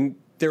them in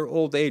their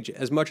old age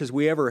as much as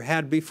we ever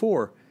had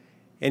before.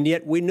 And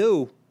yet we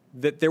knew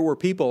that there were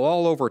people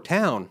all over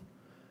town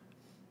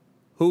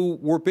who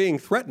were being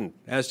threatened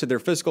as to their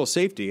physical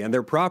safety and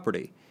their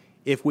property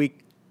if we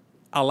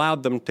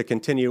allowed them to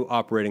continue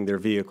operating their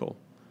vehicle.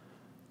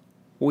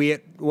 We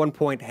at one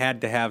point had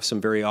to have some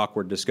very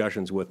awkward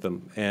discussions with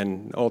them,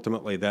 and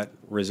ultimately that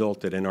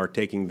resulted in our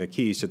taking the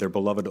keys to their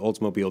beloved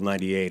Oldsmobile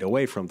 98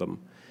 away from them,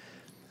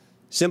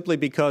 simply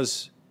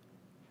because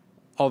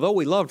although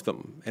we loved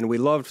them and we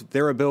loved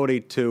their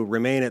ability to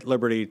remain at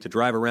liberty to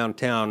drive around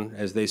town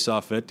as they saw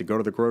fit, to go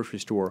to the grocery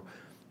store,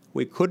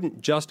 we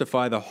couldn't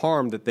justify the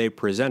harm that they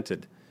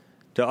presented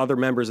to other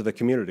members of the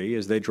community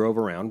as they drove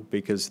around,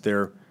 because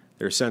their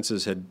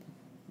senses had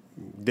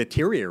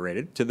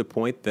deteriorated to the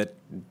point that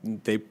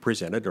they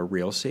presented a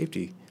real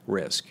safety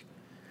risk.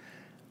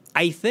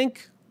 I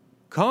think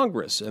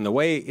Congress and the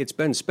way it's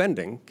been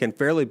spending can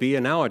fairly be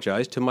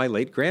analogized to my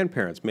late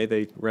grandparents. May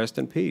they rest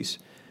in peace.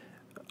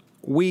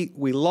 We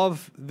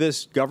love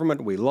this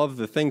government. We love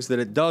the things that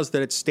it does,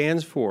 that it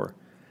stands for.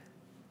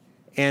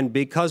 And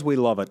because we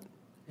love it,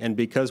 and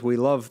because we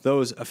love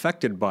those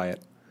affected by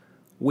it,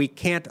 we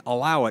can't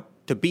allow it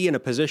to be in a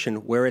position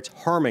where it's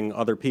harming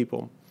other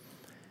people.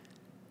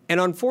 And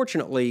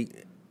unfortunately,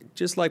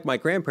 just like my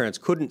grandparents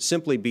couldn't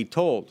simply be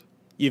told,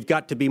 you've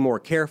got to be more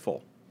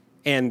careful,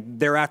 and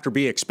thereafter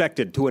be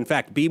expected to, in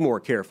fact, be more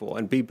careful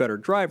and be better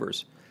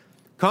drivers,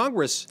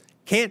 Congress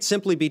can't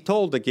simply be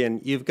told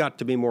again, you've got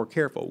to be more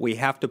careful. We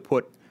have to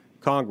put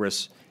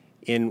Congress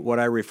in what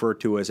I refer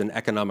to as an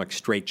economic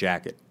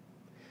straitjacket.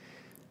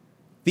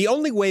 The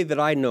only way that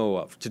I know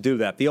of to do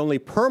that, the only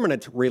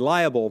permanent,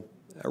 reliable,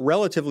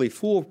 relatively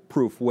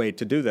foolproof way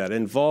to do that,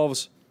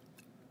 involves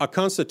a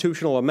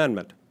constitutional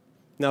amendment.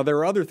 Now, there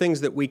are other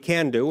things that we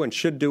can do and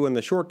should do in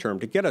the short term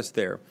to get us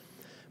there.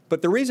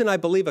 But the reason I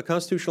believe a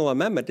constitutional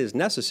amendment is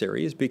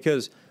necessary is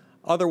because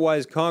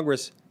otherwise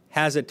Congress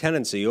has a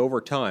tendency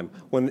over time,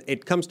 when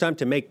it comes time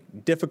to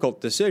make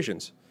difficult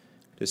decisions,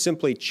 to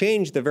simply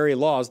change the very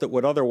laws that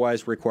would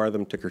otherwise require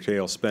them to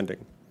curtail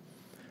spending.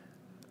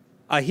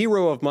 A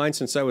hero of mine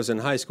since I was in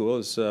high school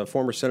is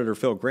former Senator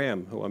Phil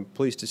Gramm, who I'm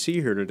pleased to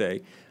see here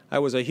today. I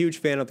was a huge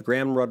fan of the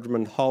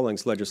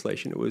Gramm-Rudman-Hollings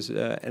legislation. It was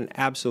an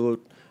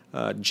absolute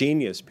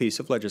genius piece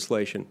of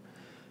legislation.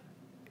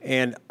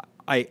 And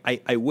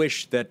I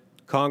wish that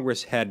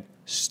Congress had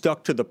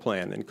stuck to the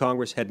plan and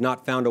Congress had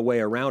not found a way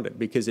around it,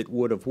 because it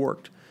would have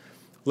worked.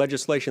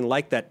 Legislation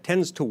like that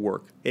tends to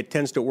work. It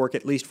tends to work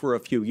at least for a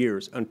few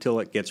years until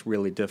it gets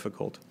really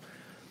difficult.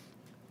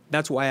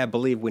 That's why I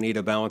believe we need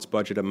a balanced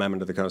budget amendment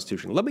to the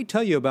Constitution. Let me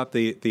tell you about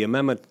the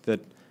amendment that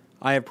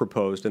I have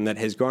proposed and that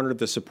has garnered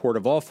the support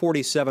of all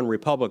 47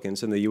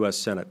 Republicans in the U.S.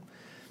 Senate.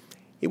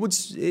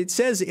 It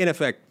says, in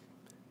effect,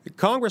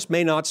 Congress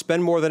may not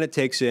spend more than it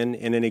takes in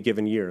any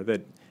given year,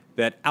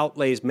 that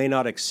outlays may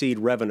not exceed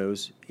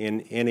revenues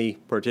in any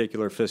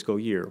particular fiscal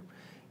year.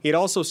 It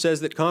also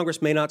says that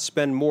Congress may not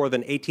spend more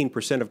than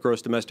 18% of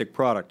gross domestic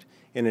product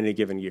in any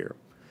given year.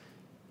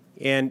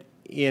 And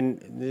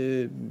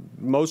in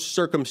most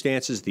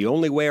circumstances, the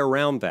only way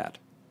around that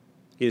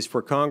is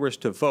for Congress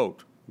to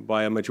vote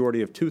by a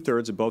majority of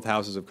 2/3 of both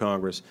houses of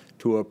Congress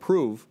to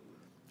approve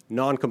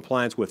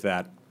noncompliance with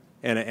that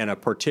and a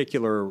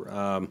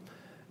particular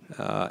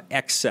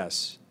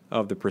excess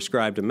of the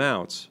prescribed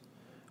amounts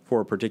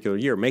for a particular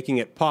year, making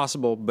it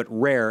possible but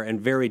rare and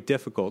very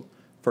difficult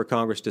for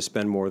Congress to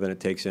spend more than it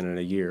takes in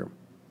a year.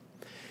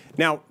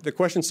 Now, the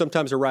question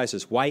sometimes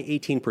arises, why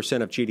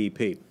 18% of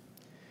GDP?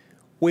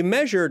 We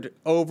measured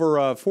over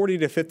a 40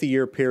 to 50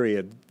 year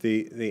period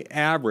the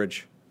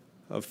average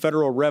of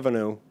federal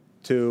revenue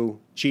to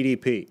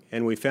GDP,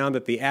 and we found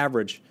that the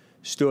average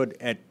stood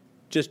at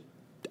just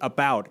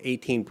about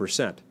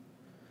 18%.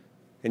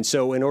 And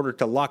so in order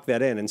to lock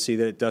that in and see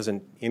that it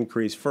doesn't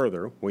increase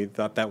further, we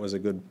thought that was a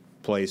good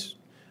place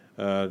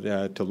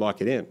to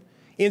lock it in.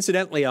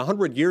 Incidentally,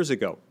 100 years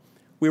ago,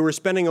 we were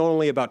spending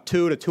only about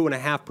 2 to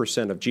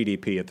 2.5% of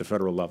GDP at the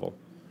federal level.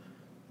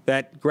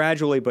 that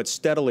gradually but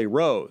steadily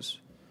rose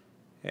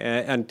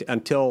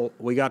until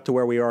we got to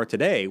where we are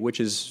today, which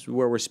is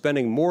where we're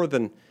spending more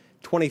than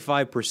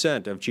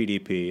 25% of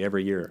GDP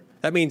every year.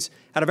 That means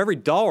out of every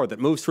dollar that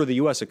moves through the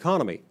U.S.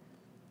 economy,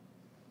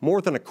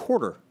 more than a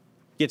quarter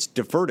gets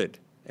diverted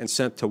and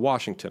sent to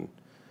Washington,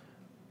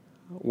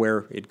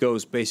 where it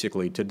goes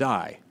basically to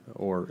die,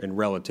 or in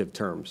relative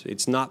terms.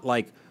 It's not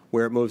like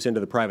where it moves into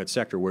the private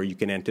sector, where you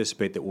can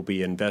anticipate that will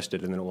be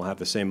invested and then it will have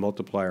the same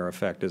multiplier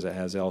effect as it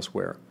has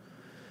elsewhere.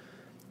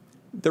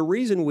 The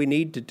reason we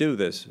need to do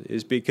this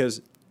is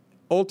because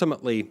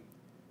ultimately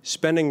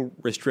spending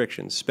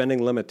restrictions,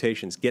 spending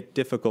limitations get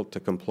difficult to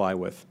comply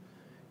with.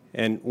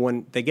 And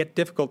when they get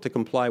difficult to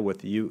comply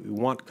with, you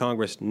want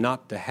Congress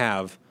not to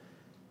have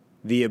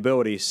the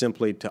ability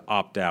simply to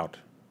opt out.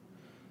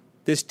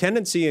 This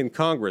tendency in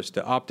Congress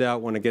to opt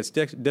out when it gets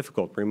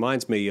difficult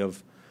reminds me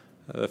of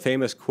the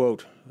famous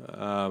quote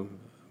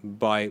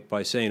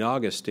by St.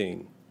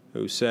 Augustine,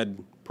 who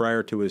said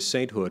prior to his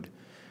sainthood,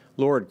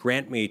 "Lord,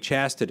 grant me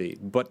chastity,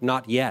 but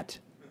not yet.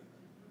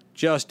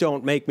 Just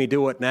don't make me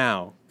do it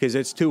now, because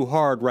it's too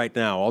hard right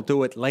now. I'll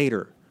do it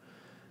later."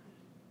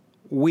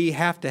 We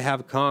have to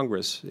have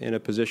Congress in a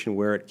position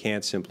where it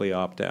can't simply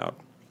opt out.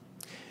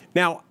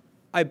 Now,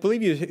 I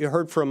believe you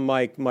heard from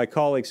my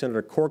colleague,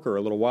 Senator Corker,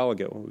 a little while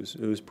ago,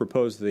 who's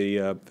proposed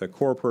the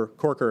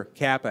Corker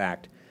Cap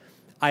Act.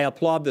 I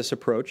applaud this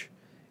approach,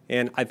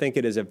 and I think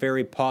it is a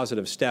very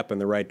positive step in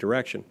the right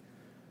direction.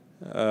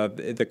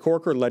 The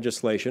Corker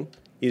legislation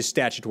is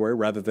statutory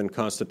rather than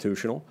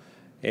constitutional,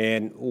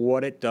 and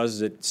what it does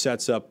is it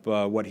sets up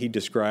what he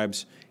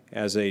describes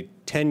as a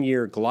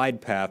 10-year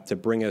glide path to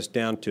bring us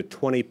down to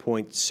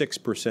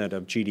 20.6%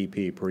 of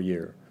GDP per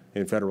year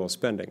in federal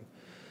spending.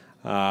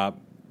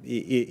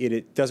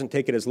 It doesn't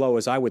take it as low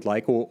as I would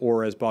like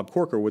or as Bob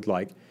Corker would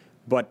like,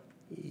 but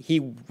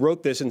he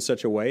wrote this in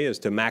such a way as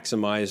to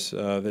maximize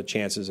the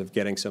chances of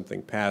getting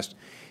something passed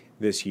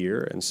this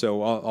year. And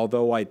so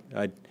although it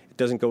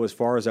doesn't go as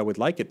far as I would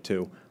like it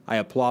to, I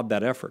applaud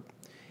that effort.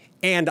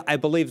 And I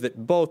believe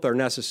that both are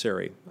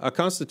necessary. A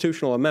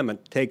constitutional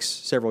amendment takes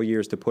several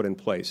years to put in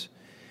place.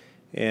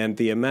 And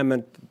the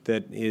amendment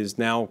that is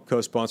now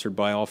co-sponsored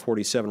by all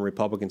 47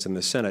 Republicans in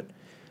the Senate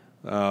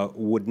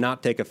would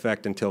not take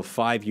effect until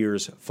 5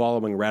 years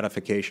following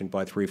ratification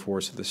by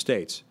 3/4 of the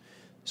states.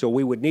 So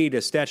we would need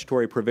a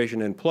statutory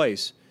provision in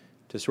place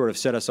to sort of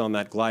set us on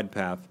that glide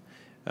path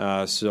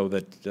so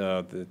that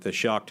the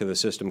shock to the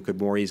system could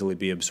more easily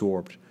be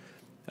absorbed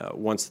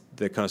once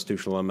the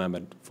constitutional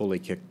amendment fully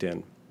kicked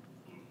in.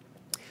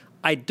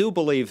 I do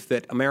believe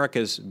that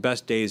America's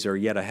best days are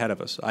yet ahead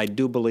of us. I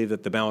do believe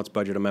that the Balanced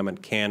Budget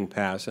Amendment can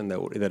pass and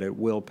that it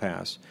will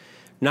pass,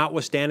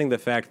 notwithstanding the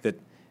fact that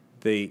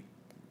the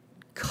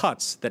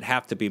cuts that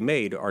have to be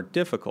made are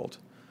difficult.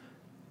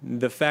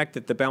 The fact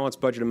that the Balanced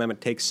Budget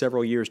Amendment takes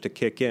several years to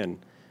kick in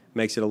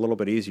makes it a little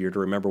bit easier to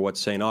remember what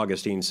St.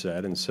 Augustine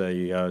said and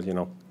say,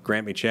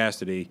 grant me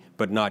chastity,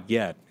 but not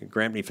yet.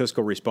 Grant me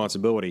fiscal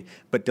responsibility,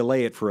 but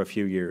delay it for a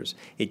few years.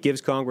 It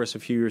gives Congress a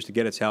few years to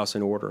get its house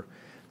in order.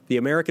 The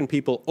American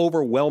people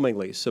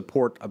overwhelmingly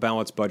support a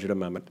balanced budget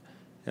amendment,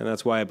 and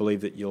that's why I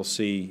believe that you'll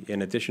see,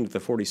 in addition to the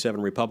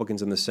 47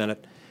 Republicans in the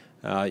Senate,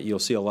 you'll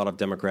see a lot of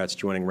Democrats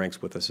joining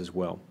ranks with us as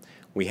well.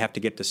 We have to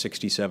get to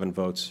 67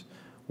 votes.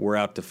 We're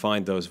out to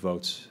find those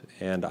votes,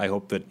 and I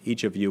hope that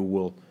each of you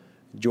will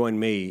join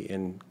me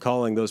in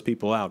calling those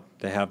people out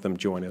to have them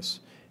join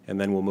us,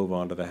 and then we'll move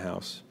on to the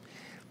House.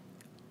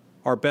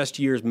 Our best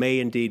years may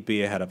indeed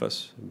be ahead of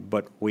us,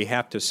 but we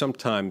have to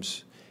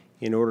sometimes,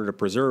 in order to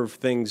preserve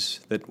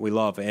things that we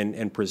love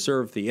and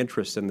preserve the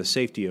interests and the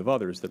safety of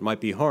others that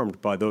might be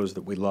harmed by those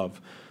that we love,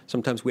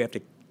 sometimes we have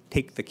to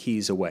take the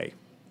keys away.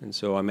 And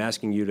so I'm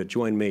asking you to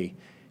join me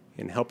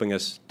in helping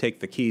us take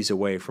the keys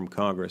away from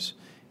Congress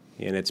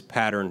in its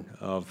pattern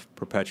of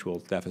perpetual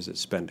deficit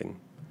spending.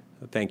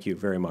 Thank you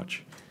very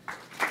much.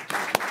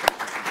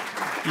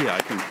 Yeah,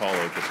 I can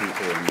follow the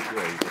people.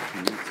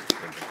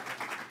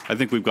 I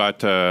think we've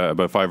got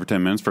about 5 or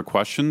 10 minutes for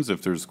questions.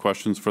 If there's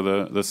questions for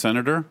the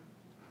senator,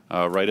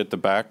 right at the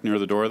back near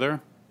the door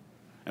there.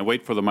 And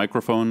wait for the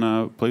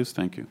microphone, please.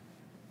 Thank you.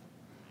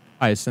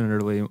 Hi,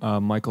 Senator Lee.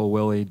 Michael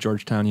Willey,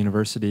 Georgetown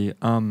University.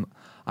 On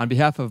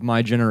behalf of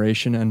my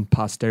generation and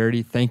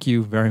posterity, thank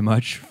you very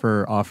much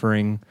for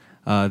offering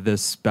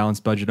this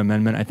balanced budget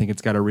amendment. I think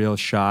it's got a real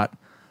shot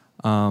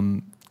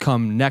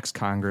come next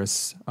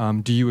Congress.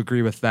 Do you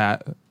agree with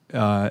that?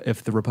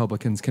 If the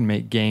Republicans can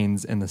make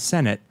gains in the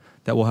Senate,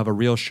 that we'll have a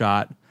real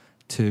shot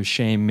to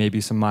shame maybe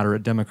some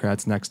moderate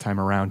Democrats next time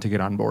around to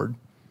get on board?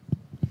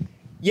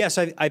 Yes,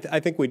 I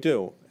think we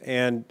do.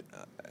 And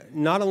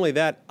not only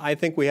that, I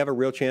think we have a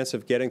real chance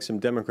of getting some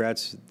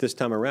Democrats this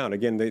time around.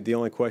 Again, the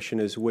only question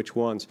is which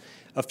ones.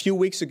 A few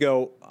weeks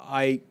ago,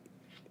 I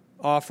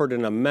offered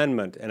an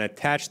amendment and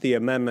attached the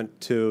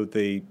amendment to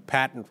the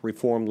patent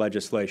reform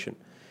legislation.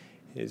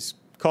 It's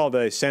called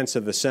a Sense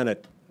of the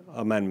Senate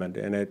amendment,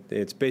 and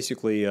it's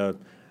basically a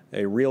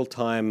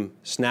real-time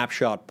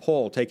snapshot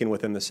poll taken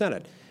within the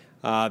Senate.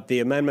 The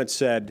amendment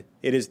said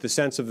it is the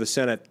sense of the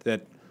Senate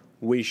that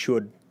we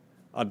should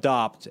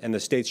adopt and the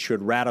states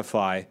should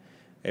ratify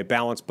a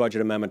balanced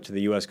budget amendment to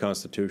the U.S.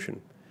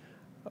 Constitution.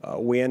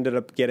 We ended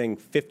up getting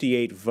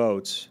 58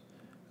 votes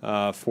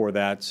for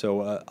that,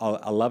 so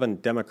 11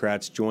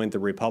 Democrats joined the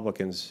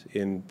Republicans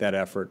in that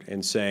effort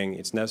in saying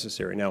it's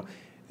necessary. Now, in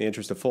the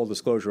interest of full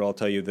disclosure, I'll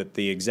tell you that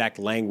the exact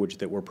language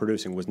that we're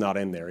producing was not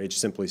in there. It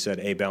simply said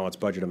a balanced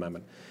budget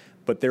amendment.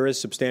 But there is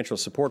substantial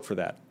support for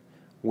that.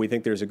 We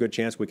think there's a good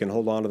chance we can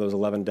hold on to those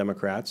 11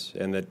 Democrats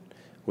and that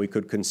we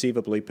could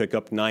conceivably pick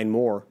up 9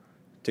 more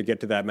to get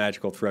to that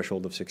magical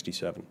threshold of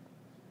 67.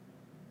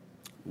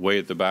 Way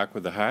at the back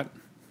with the hat.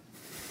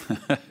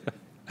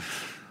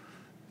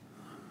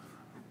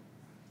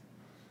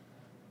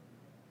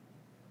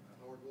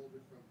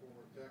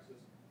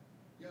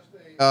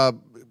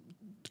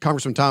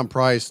 Congressman Tom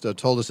Price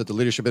told us at the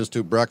Leadership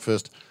Institute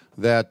breakfast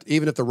that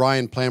even if the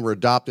Ryan plan were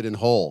adopted in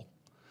whole,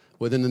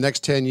 within the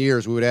next 10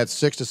 years, we would add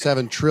 $6 to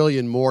 $7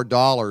 trillion more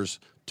dollars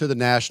to the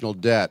national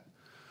debt.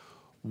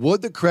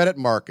 Would the credit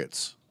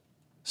markets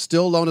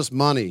still loan us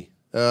money,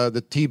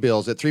 the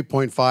T-bills, at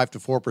 3.5 to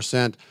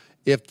 4%,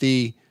 if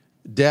the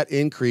debt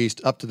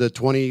increased up to the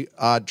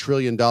 $20-odd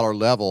trillion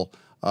level?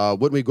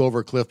 Wouldn't we go over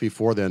a cliff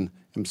before then?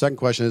 And the second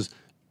question is,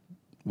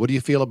 what do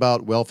you feel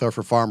about welfare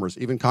for farmers?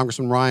 Even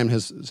Congressman Ryan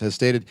has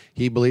stated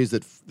he believes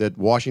that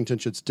Washington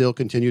should still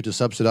continue to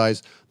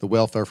subsidize the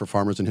welfare for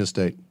farmers in his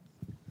state.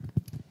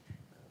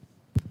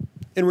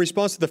 In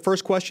response to the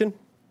first question,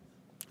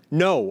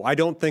 no, I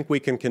don't think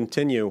we can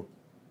continue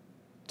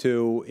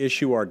to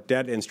issue our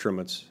debt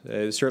instruments,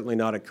 certainly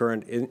not at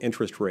current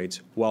interest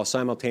rates, while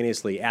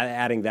simultaneously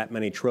adding that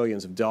many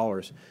trillions of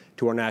dollars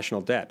to our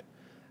national debt.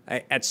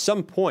 At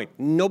some point,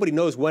 nobody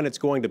knows when it's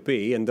going to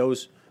be, and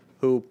those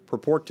who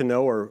purport to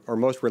know are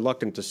most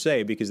reluctant to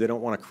say because they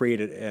don't want to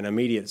create an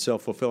immediate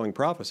self-fulfilling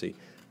prophecy.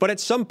 But at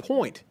some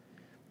point,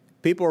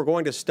 people are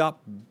going to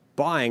stop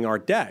buying our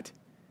debt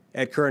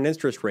at current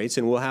interest rates,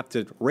 and we'll have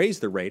to raise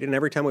the rate. And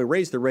every time we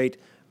raise the rate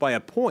by a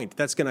point,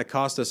 that's going to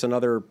cost us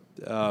another,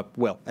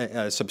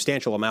 a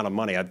substantial amount of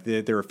money.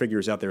 There are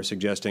figures out there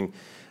suggesting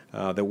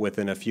that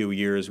within a few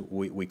years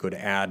we could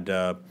add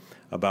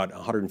about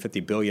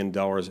 $150 billion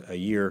a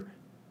year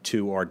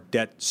to our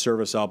debt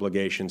service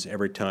obligations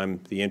every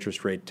time the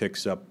interest rate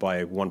ticks up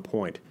by 1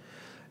 point.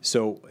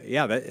 So,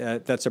 yeah,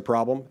 that's a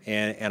problem,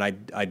 and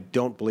I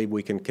don't believe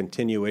we can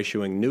continue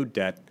issuing new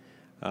debt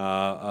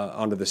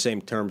under the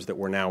same terms that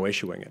we're now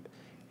issuing it.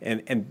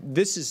 And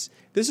this is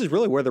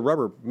really where the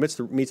rubber meets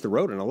the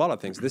road in a lot of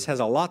things. This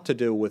has a lot to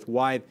do with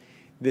why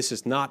this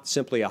is not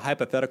simply a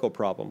hypothetical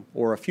problem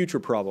or a future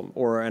problem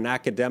or an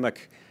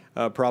academic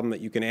problem that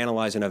you can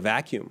analyze in a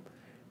vacuum.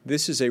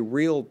 This is a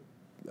real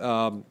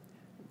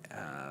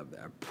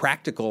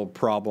practical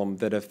problem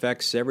that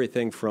affects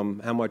everything from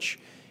how much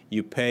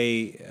you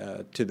pay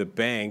to the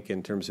bank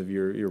in terms of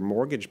your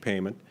mortgage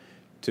payment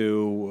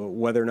to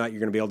whether or not you're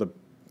going to be able to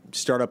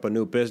start up a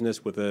new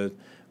business with a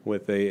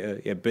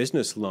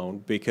business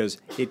loan, because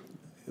it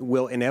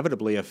will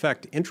inevitably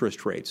affect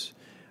interest rates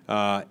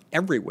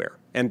everywhere,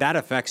 and that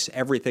affects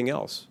everything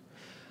else.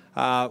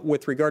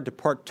 With regard to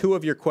part 2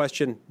 of your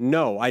question,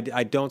 no, I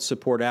don't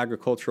support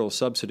agricultural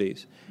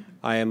subsidies.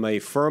 I am a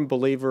firm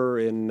believer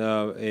in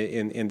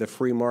the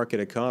free market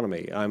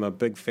economy. I'm a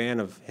big fan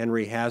of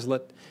Henry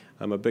Hazlitt.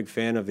 I'm a big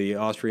fan of the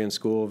Austrian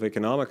School of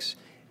Economics,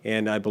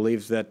 and I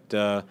believe that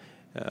the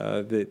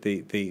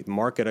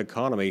market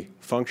economy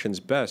functions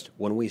best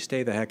when we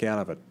stay the heck out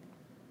of it.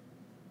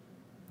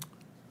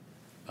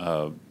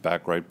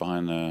 Back right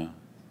behind the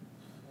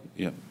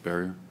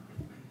barrier.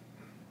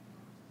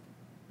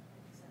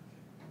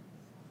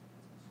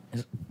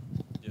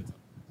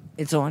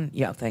 It's on?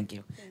 Yeah, thank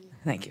you.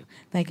 Thank you.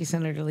 Thank you,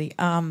 Senator Lee.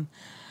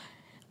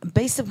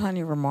 Based upon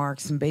your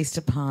remarks and based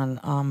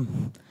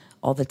upon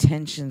all the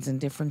tensions and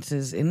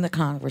differences in the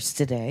Congress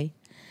today,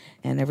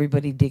 and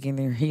everybody digging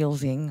their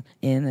heels in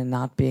and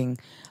not being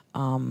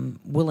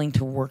willing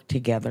to work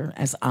together,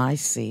 as I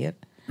see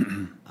it,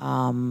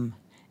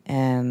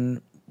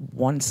 and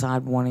one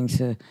side wanting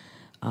to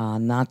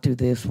not do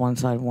this, one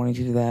side wanting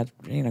to do that,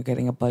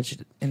 getting a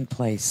budget in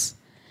place.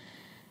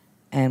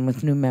 And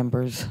with new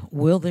members,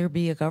 will there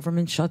be a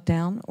government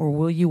shutdown, or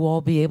will you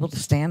all be able to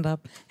stand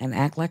up and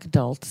act like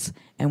adults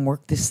and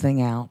work this thing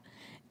out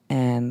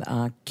and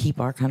keep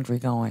our country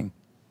going?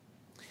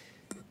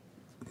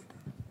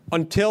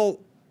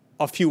 Until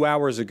a few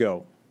hours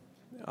ago,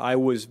 I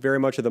was very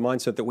much of the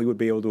mindset that we would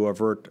be able to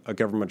avert a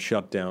government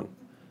shutdown.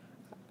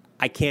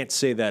 I can't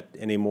say that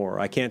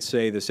anymore. I can't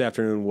say this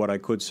afternoon what I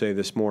could say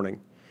this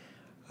morning.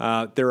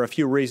 There are a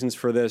few reasons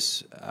for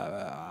this,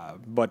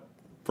 but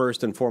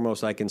first and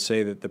foremost, I can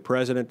say that the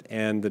President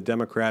and the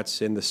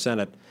Democrats in the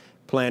Senate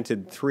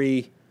planted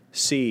 3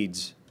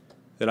 seeds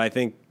that I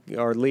think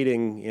are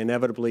leading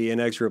inevitably,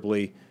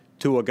 inexorably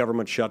to a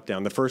government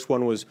shutdown. The first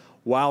one was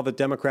while the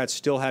Democrats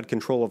still had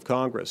control of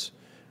Congress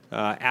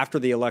after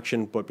the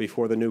election, but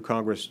before the new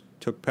Congress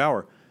took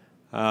power,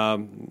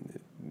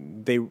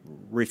 they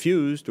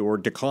refused or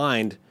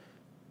declined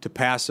to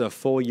pass a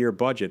full-year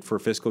budget for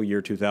fiscal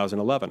year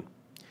 2011.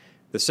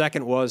 The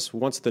second was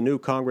once the new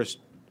Congress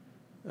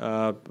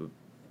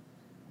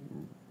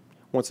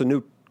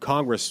new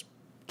Congress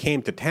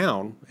came to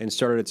town and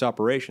started its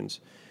operations,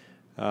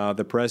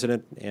 the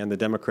president and the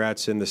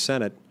Democrats in the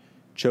Senate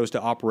chose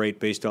to operate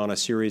based on a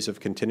series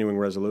of continuing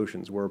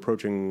resolutions. We're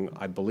approaching,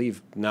 I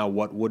believe, now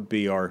what would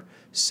be our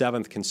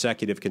 7th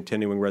consecutive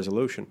continuing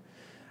resolution.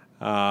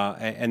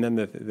 And then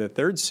the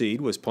third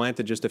seed was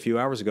planted just a few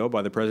hours ago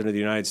by the President of the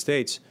United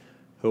States,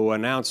 who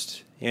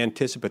announced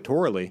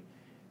anticipatorily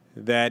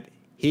that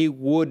he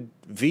would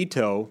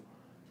veto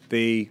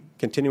the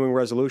continuing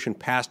resolution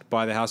passed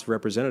by the House of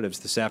Representatives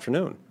this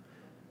afternoon.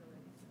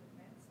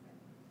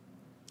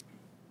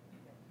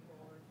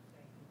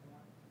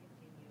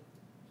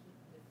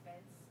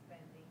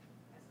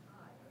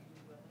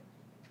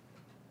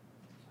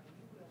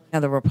 Now,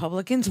 the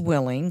Republicans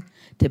willing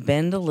to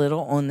bend a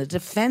little on the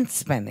defense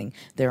spending.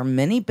 There are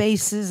many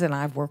bases, and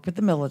I've worked with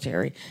the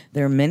military,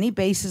 there are many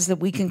bases that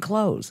we can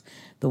close.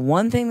 The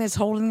one thing that's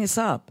holding this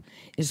up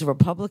is the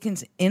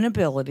Republicans'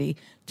 inability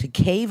to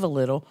cave a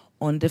little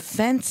on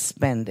defense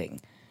spending.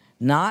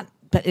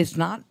 But it's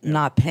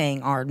not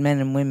paying our men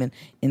and women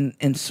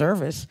in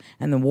service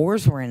and the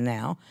wars we're in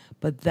now.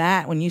 But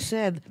that, when you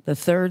said the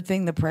third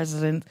thing the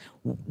president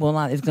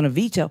is going to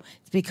veto,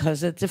 it's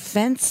because of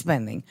defense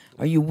spending.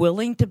 Are you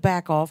willing to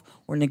back off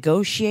or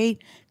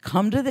negotiate,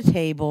 come to the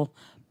table,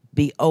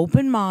 be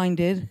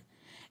open-minded,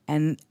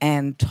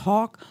 and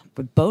talk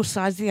with both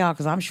sides of the aisle,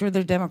 because I'm sure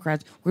they're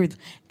Democrats,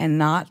 and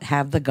not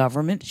have the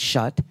government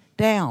shut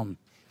down?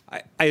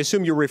 I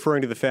assume you're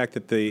referring to the fact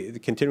that the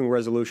continuing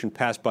resolution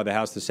passed by the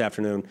House this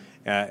afternoon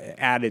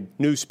added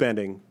new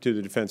spending to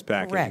the defense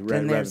package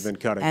rather than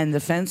cutting. And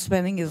defense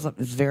spending is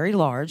very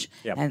large,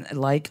 Yep. and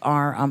like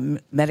our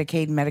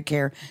Medicaid,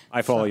 Medicare.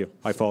 I follow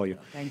you.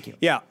 Thank you.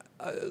 Yeah.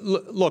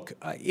 Look,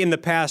 in the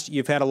past,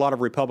 you've had a lot of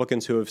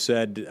Republicans who have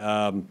said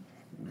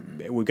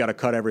we've got to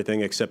cut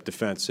everything except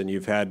defense, and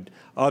you've had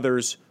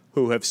others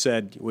who have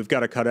said we've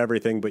got to cut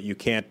everything, but you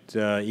can't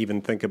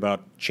even think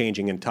about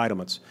changing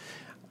entitlements.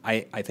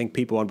 I think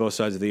people on both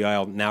sides of the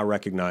aisle now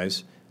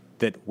recognize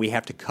that we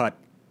have to cut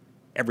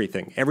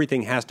everything.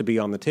 Everything has to be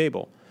on the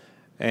table,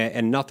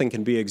 and nothing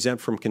can be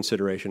exempt from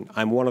consideration.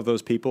 I'm one of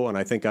those people, and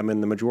I think I'm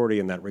in the majority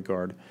in that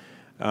regard.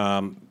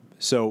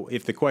 So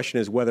if the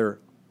question is whether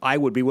I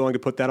would be willing to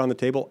put that on the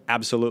table,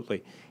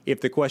 absolutely.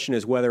 If the question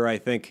is whether I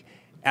think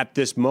at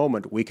this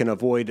moment we can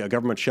avoid a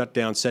government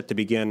shutdown set to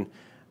begin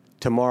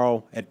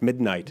tomorrow at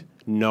midnight,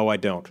 no, I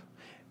don't.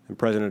 The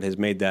president has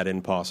made that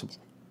impossible.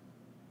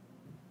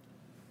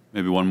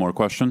 Maybe one more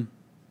question.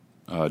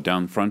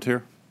 Down front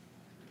here.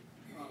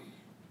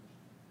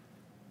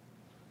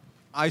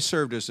 I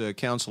served as a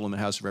counsel in the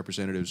House of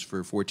Representatives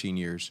for 14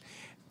 years.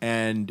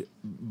 And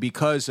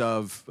because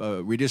of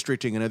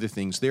redistricting and other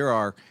things, there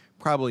are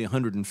probably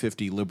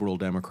 150 liberal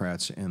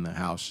Democrats in the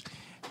House.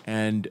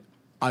 And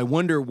I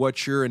wonder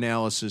what your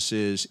analysis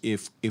is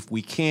if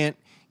we can't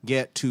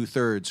get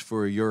 2/3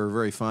 for your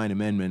very fine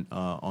amendment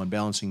on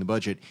balancing the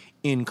budget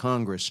in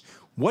Congress.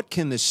 What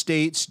can the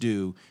states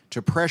do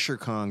to pressure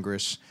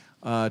Congress,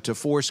 to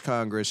force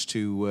Congress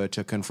to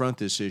confront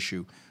this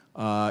issue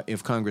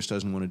if Congress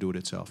doesn't want to do it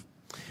itself?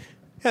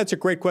 Yeah, that's a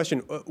great question.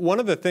 One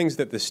of the things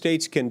that the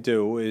states can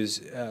do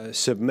is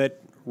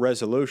submit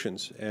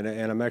resolutions, and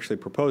I'm actually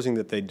proposing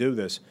that they do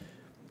this.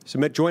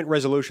 Submit joint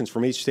resolutions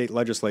from each state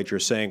legislature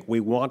saying, we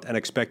want and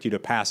expect you to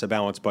pass a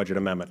balanced budget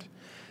amendment.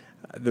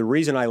 The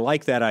reason I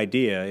like that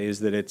idea is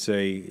that it's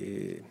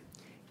a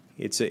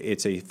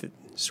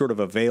sort of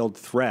a veiled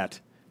threat.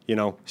 You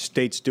know,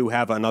 states do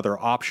have another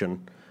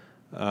option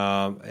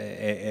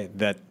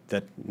that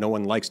no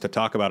one likes to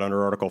talk about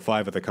under Article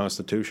 5 of the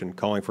Constitution,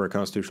 calling for a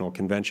constitutional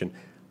convention.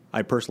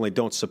 I personally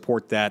don't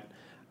support that,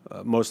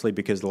 mostly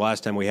because the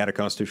last time we had a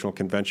constitutional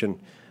convention,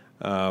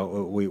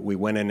 we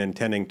went in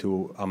intending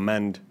to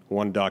amend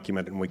one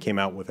document, and we came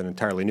out with an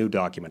entirely new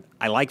document.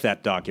 I like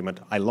that document.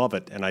 I love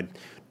it, and I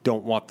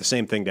don't want the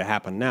same thing to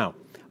happen now.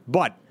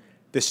 But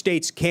the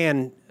states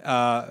can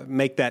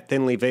make that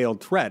thinly veiled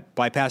threat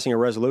by passing a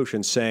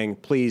resolution saying,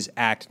 please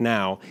act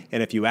now,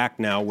 and if you act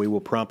now, we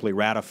will promptly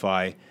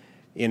ratify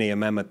any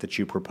amendment that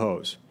you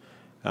propose.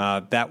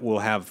 That will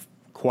have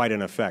quite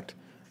an effect.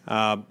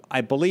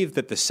 I believe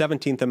that the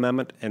 17th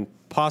Amendment and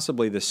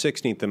possibly the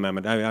 16th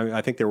Amendment,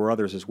 I think there were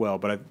others as well,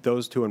 but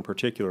those two in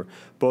particular,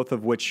 both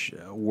of which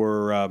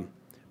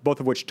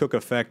took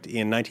effect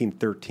in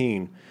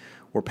 1913,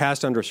 were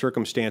passed under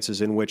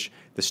circumstances in which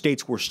the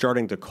states were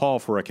starting to call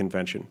for a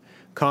convention.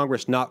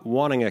 Congress, not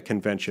wanting a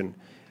convention,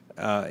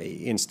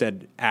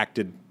 instead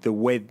acted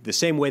the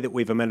same way that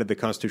we've amended the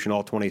Constitution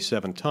all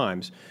 27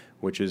 times,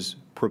 which is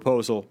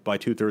proposal by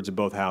 2/3 of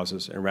both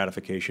houses and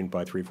ratification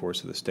by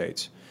 3/4 of the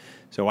states.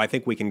 So I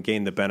think we can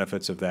gain the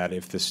benefits of that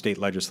if the state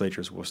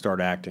legislatures will start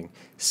acting,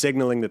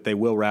 signaling that they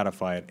will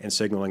ratify it and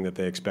signaling that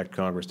they expect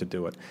Congress to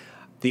do it.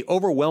 The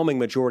overwhelming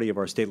majority of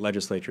our state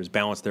legislatures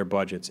balance their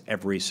budgets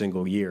every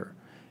single year,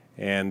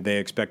 and they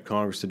expect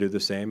Congress to do the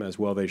same, as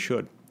well they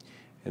should.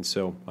 And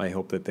so I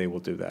hope that they will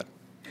do that.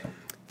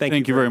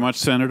 Thank you very much,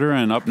 Senator.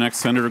 And up next,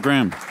 Senator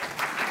Graham.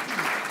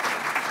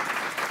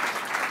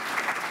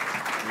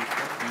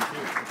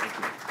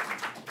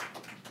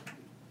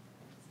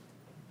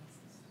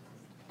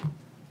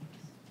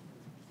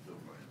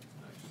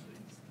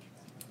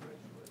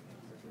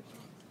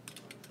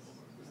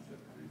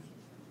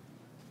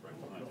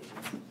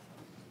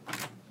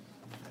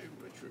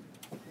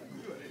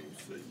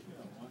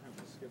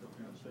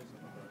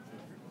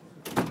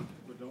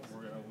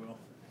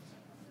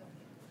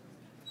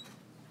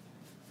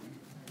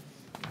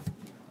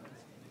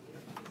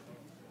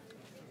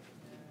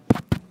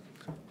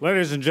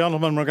 Ladies and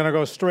gentlemen, we're going to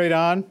go straight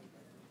on.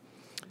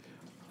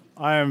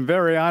 I am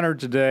very honored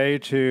today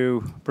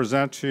to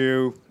present to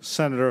you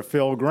Senator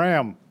Phil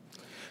Gramm.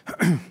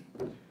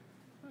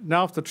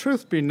 Now, if the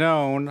truth be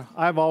known,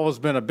 I've always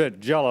been a bit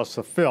jealous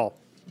of Phil.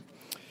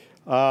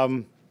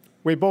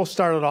 We both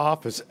started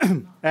off as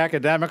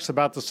academics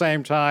about the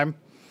same time.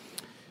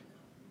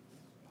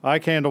 I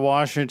came to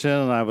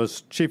Washington and I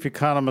was chief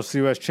economist of the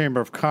U.S.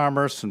 Chamber of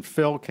Commerce, and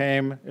Phil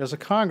came as a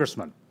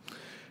congressman.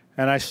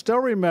 And I still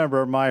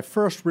remember my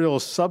first real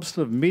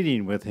substantive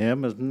meeting with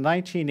him was in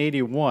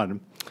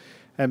 1981.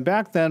 And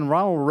back then,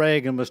 Ronald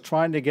Reagan was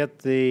trying to get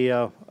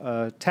the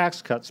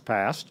tax cuts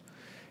passed,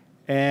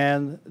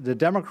 and the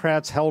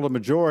Democrats held a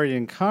majority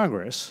in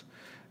Congress.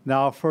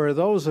 Now, for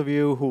those of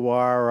you who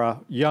are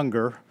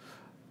younger,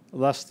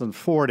 less than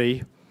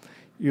 40,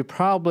 you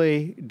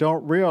probably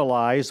don't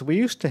realize we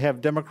used to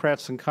have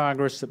Democrats in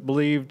Congress that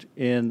believed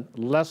in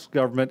less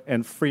government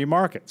and free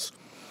markets.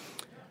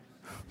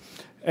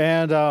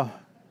 And there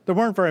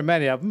weren't very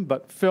many of them,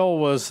 but Phil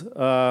was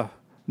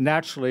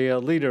naturally a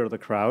leader of the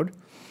crowd.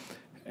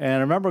 And I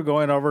remember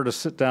going over to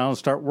sit down and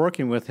start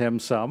working with him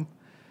some.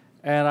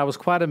 And I was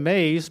quite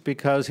amazed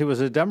because he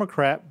was a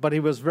Democrat, but he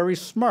was very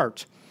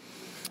smart.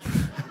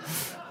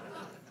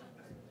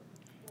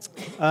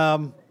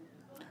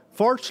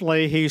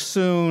 Fortunately, he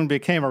soon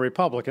became a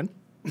Republican,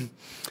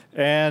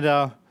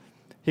 and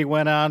he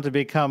went on to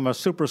become a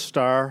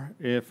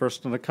superstar,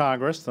 first in the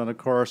Congress, then, of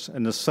course,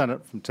 in the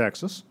Senate from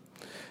Texas,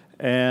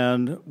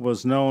 and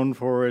was known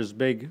for his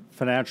big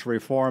financial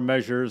reform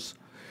measures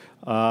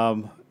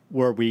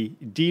where we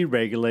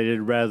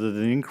deregulated rather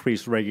than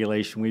increased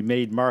regulation. We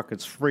made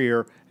markets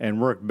freer and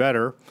work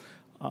better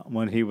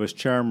when he was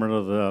chairman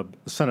of the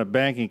Senate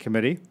Banking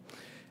Committee.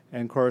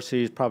 And, of course,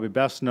 he's probably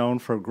best known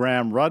for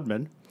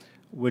Gramm-Rudman,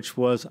 which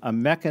was a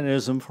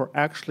mechanism for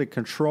actually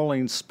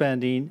controlling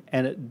spending,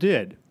 and it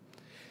did.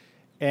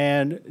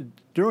 And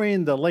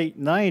during the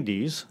late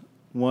 90s,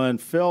 when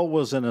Phil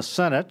was in the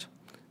Senate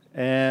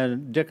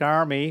and Dick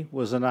Armey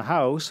was in the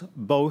House,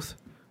 both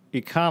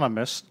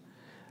economists,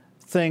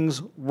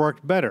 things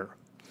worked better.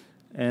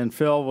 And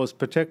Phil was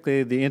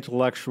particularly the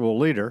intellectual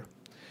leader,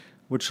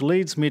 which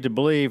leads me to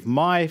believe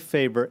my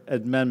favorite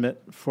amendment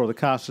for the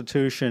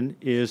Constitution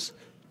is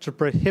to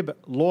prohibit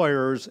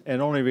lawyers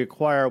and only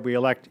require we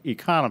elect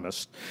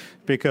economists,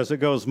 because it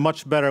goes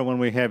much better when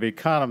we have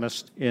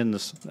economists in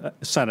the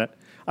Senate.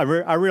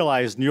 I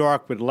realize New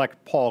York would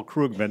elect Paul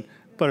Krugman,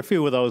 but a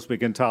few of those we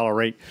can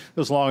tolerate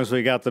as long as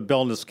we got the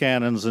Bill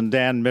Niskannens and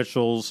Dan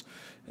Mitchells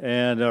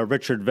and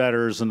Richard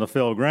Vedders and the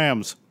Phil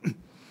Grahams.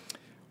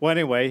 Well,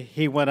 anyway,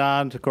 he went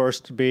on, of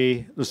course, to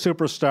be the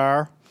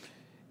superstar.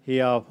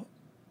 He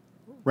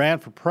ran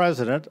for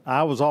president.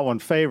 I was all in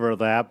favor of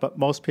that, but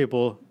most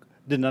people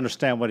didn't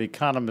understand what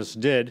economists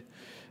did,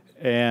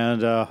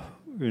 and so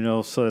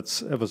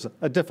it was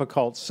a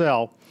difficult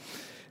sell.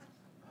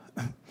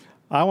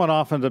 I went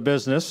off into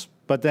business,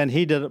 but then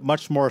he did it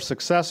much more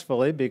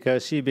successfully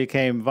because he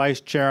became vice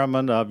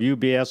chairman of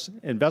UBS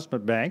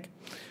Investment Bank,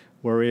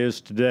 where he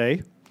is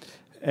today.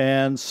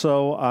 And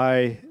so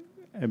I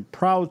am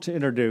proud to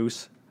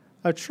introduce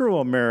a true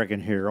American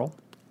hero,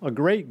 a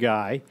great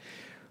guy,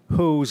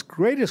 whose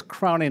greatest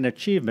crowning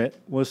achievement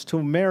was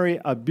to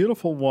marry a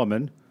beautiful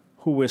woman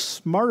who is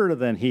smarter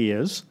than he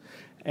is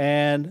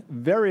and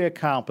very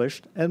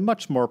accomplished and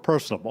much more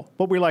personable.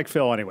 But we like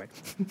Phil anyway.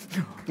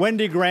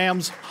 Wendy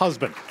Graham's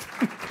husband.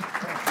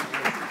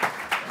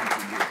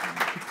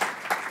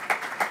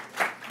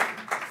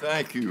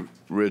 Thank you,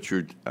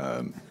 Richard.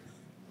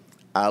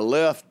 I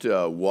left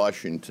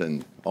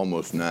Washington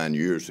almost 9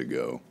 years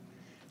ago,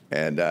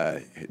 and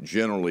I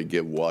generally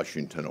give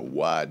Washington a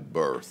wide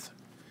berth.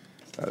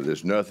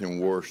 There's nothing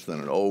worse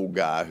than an old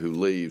guy who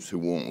leaves who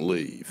won't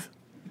leave.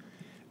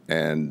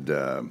 And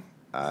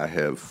I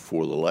have,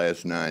 for the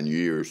last 9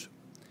 years,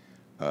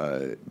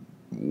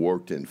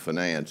 worked in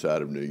finance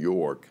out of New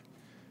York,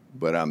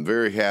 but I'm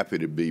very happy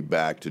to be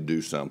back to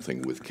do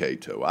something with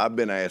Cato. I've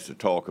been asked to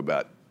talk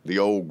about the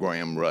old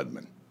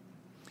Gramm-Rudman.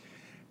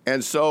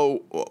 And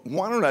so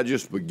why don't I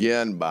just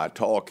begin by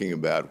talking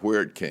about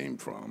where it came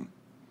from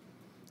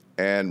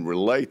and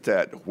relate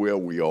that to where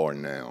we are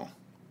now.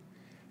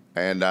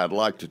 And I'd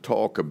like to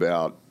talk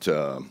about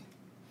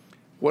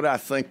what I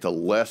think the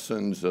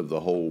lessons of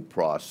the whole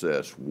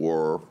process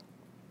were.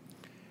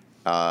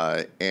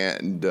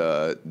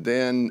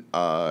 Then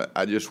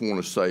I just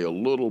want to say a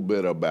little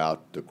bit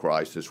about the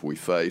crisis we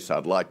face.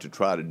 I'd like to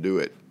try to do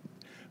it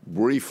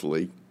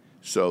briefly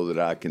so that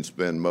I can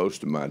spend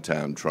most of my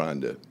time trying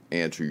to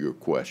answer your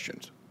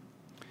questions.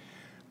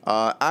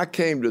 I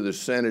came to the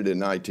Senate in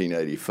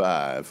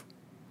 1985,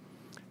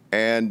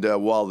 and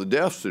while the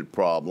deficit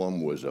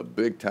problem was a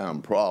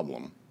big-time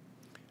problem,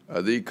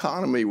 the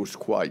economy was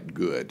quite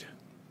good.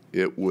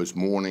 It was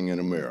morning in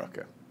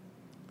America.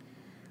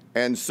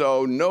 And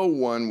so no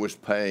one was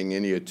paying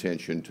any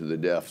attention to the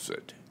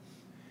deficit.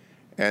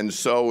 And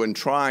so in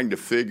trying to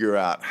figure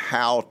out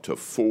how to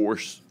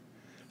force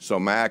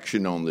some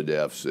action on the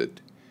deficit,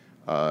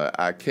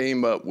 I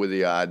came up with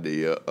the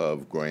idea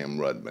of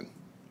Gramm-Rudman.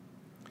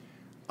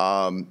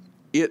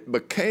 it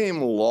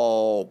became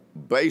law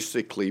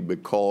basically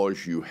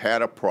because you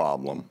had a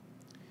problem.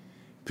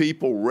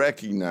 People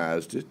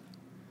recognized it.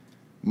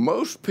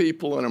 Most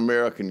people in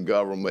American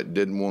government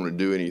didn't want to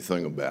do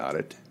anything about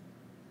it,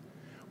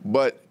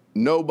 but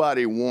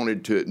nobody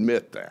wanted to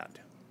admit that.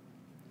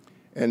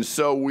 And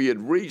so we had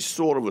reached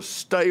sort of a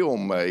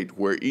stalemate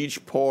where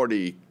each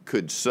party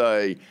could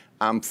say,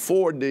 I'm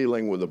for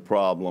dealing with a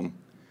problem,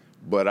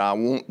 but I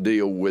won't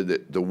deal with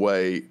it the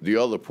way the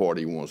other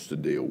party wants to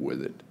deal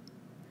with it.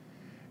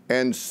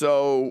 And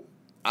so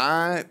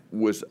I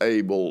was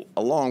able,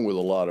 along with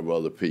a lot of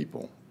other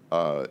people,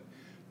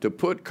 to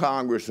put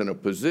Congress in a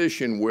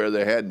position where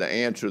they had to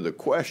answer the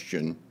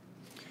question,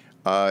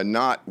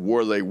 not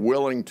were they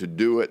willing to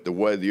do it the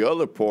way the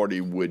other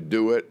party would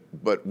do it,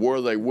 but were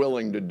they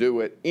willing to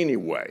do it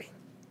anyway?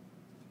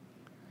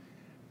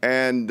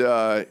 And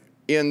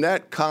in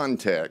that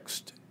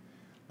context,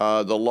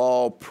 the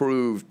law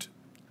proved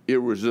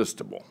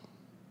irresistible,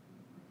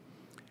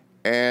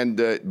 and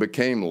it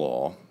became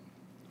law.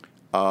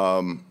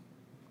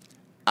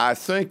 I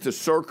think the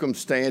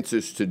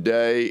circumstances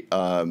today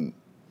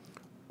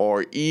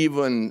are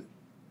even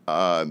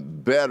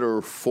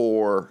better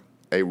for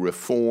a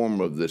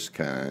reform of this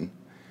kind.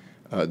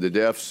 The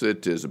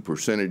deficit as a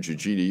percentage of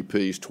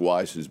GDP is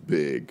twice as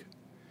big.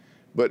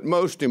 But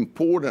most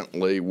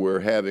importantly, we're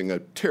having a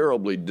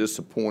terribly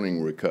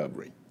disappointing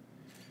recovery.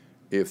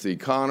 If the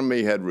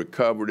economy had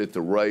recovered at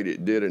the rate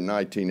it did in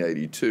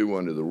 1982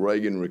 under the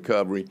Reagan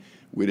recovery,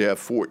 we'd have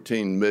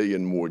 14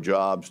 million more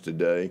jobs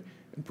today,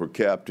 and per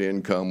capita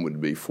income would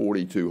be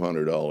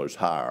 $4,200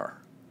 higher.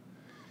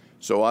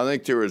 So I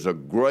think there is a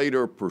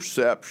greater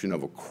perception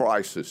of a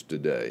crisis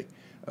today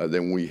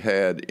than we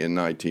had in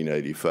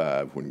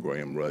 1985 when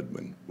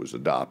Gramm-Rudman was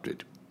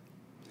adopted.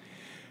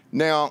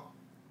 Now,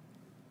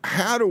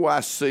 how do I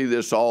see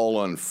this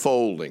all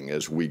unfolding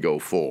as we go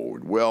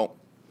forward? Well,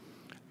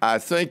 I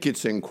think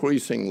it's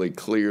increasingly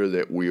clear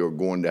that we are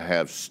going to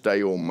have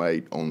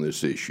stalemate on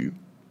this issue.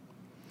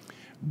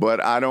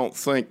 But I don't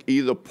think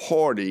either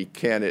party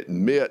can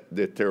admit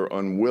that they're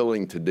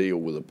unwilling to deal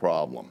with a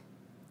problem.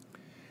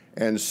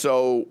 And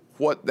so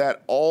what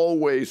that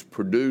always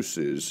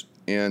produces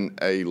in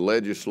a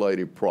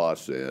legislative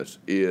process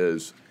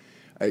is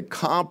a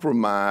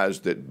compromise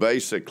that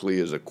basically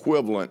is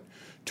equivalent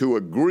to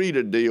agree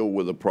to deal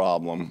with a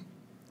problem,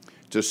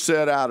 to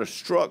set out a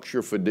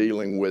structure for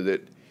dealing with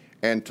it,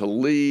 and to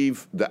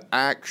leave the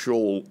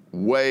actual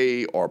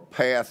way or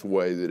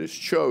pathway that is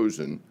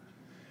chosen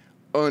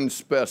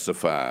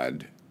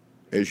unspecified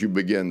as you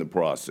begin the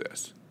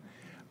process.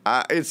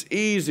 It's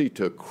easy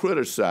to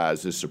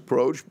criticize this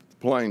approach. The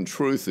plain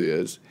truth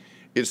is,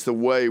 it's the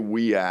way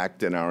we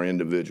act in our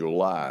individual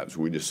lives.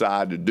 We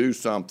decide to do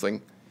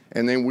something,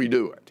 and then we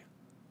do it.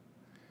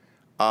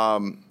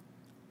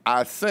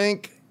 I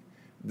think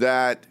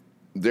that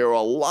there are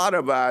a lot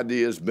of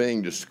ideas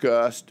being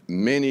discussed,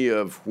 many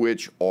of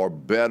which are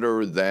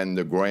better than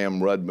the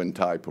Gramm-Rudman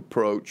type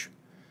approach.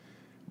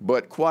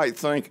 But quite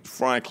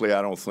frankly,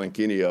 I don't think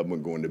any of them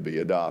are going to be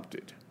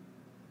adopted.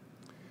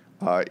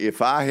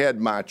 If I had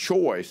my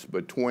choice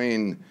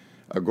between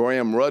a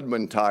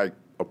Gramm-Rudman type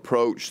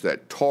approach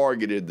that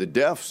targeted the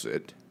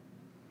deficit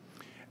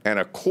and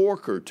a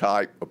Corker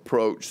type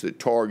approach that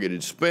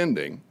targeted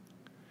spending,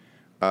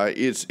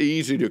 it's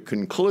easy to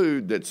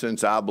conclude that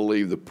since I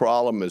believe the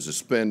problem is a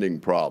spending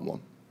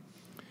problem,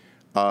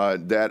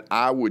 that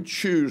I would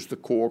choose the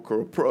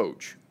Corker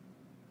approach.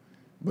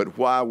 But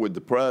why would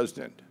the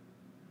president?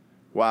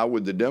 Why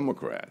would the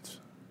Democrats?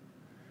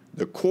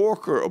 The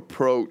Corker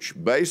approach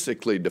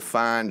basically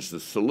defines the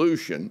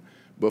solution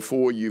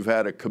before you've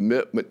had a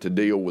commitment to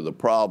deal with a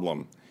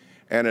problem.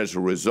 And as a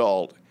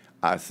result,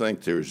 I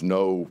think there's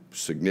no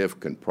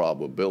significant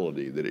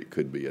probability that it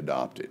could be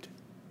adopted.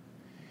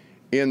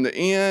 In the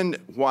end,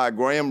 why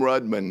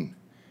Gramm-Rudman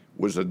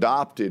was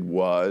adopted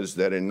was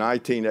that in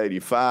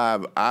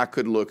 1985, I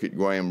could look at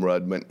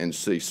Gramm-Rudman and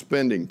see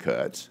spending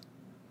cuts.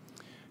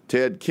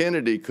 Ted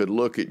Kennedy could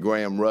look at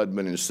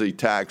Gramm-Rudman and see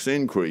tax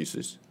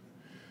increases.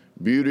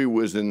 Beauty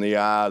was in the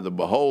eye of the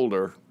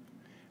beholder,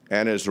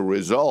 and as a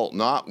result,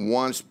 not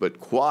once but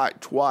quite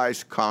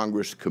twice,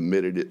 Congress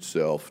committed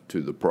itself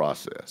to the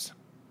process.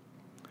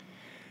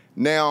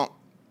 Now,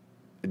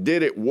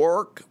 did it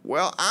work?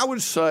 Well, I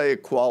would say a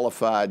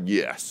qualified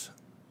yes.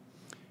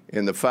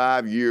 In the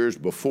 5 years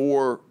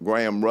before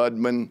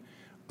Gramm-Rudman,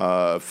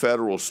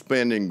 federal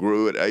spending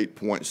grew at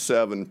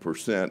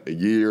 8.7% a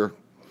year.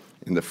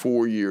 In the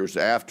 4 years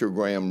after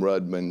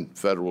Gramm-Rudman,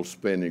 federal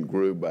spending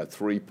grew by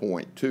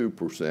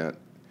 3.2%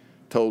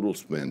 total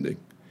spending.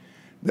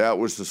 That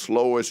was the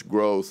slowest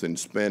growth in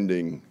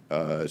spending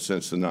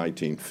since the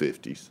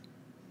 1950s.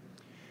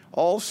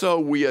 Also,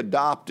 we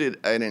adopted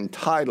an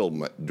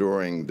entitlement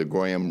during the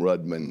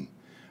Gramm-Rudman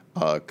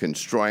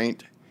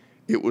constraint.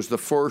 It was the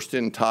first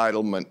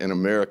entitlement in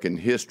American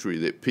history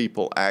that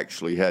people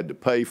actually had to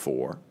pay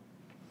for.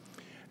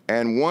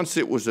 And once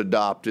it was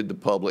adopted, the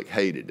public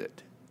hated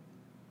it.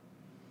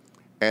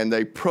 And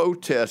they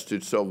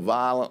protested so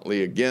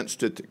violently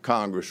against it that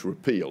Congress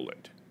repealed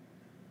it.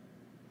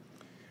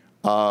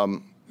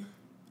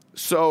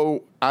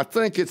 So I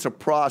think it's a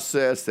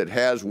process that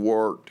has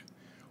worked.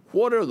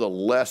 What are the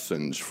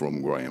lessons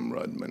from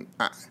Gramm-Rudman?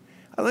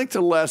 I think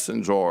the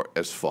lessons are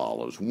as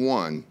follows.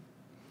 One,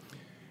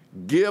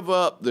 give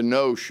up the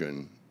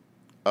notion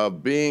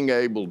of being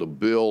able to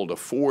build a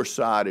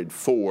four-sided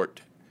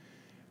fort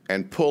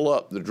and pull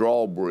up the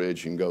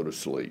drawbridge and go to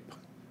sleep.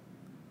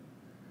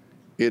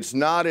 It's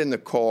not in the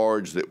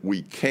cards that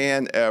we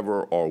can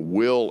ever or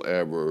will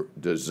ever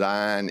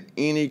design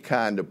any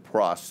kind of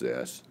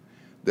process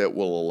that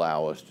will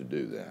allow us to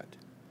do that.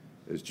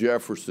 As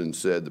Jefferson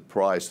said, the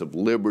price of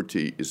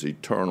liberty is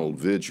eternal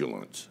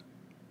vigilance.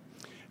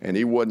 And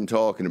he wasn't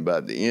talking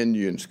about the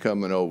Indians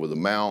coming over the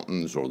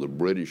mountains or the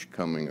British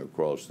coming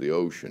across the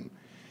ocean.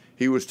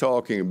 He was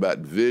talking about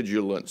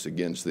vigilance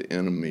against the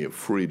enemy of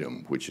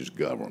freedom, which is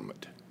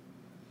government.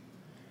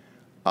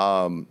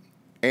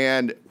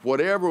 And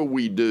whatever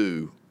we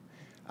do,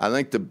 I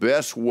think the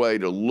best way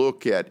to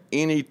look at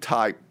any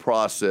type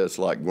process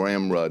like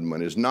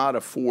Gramm-Rudman is not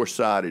a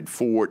four-sided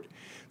fort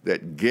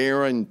that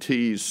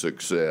guarantees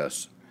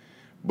success,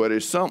 but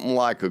it's something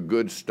like a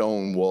good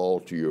stone wall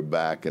to your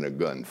back in a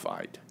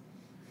gunfight.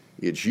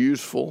 It's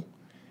useful,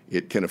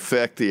 it can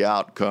affect the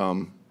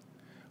outcome,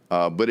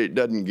 but it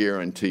doesn't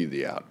guarantee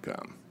the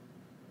outcome.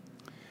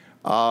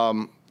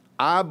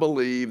 I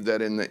believe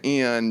that in the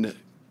end,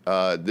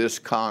 this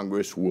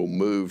Congress will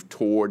move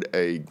toward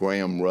a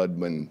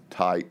Gramm-Rudman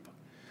type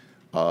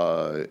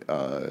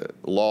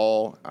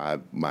law.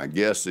 My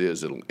guess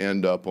is it'll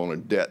end up on a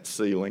debt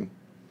ceiling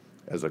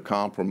as a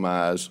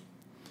compromise.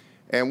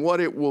 And what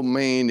it will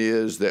mean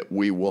is that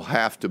we will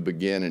have to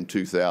begin in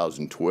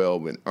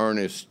 2012 in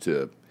earnest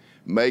to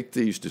make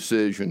these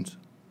decisions.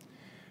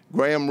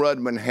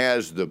 Gramm-Rudman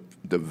has the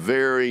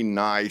very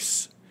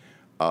nice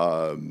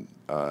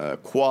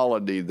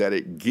quality that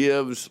it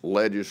gives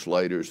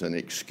legislators an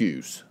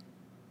excuse.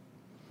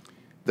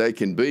 They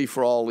can be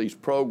for all these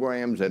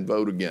programs and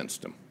vote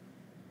against them.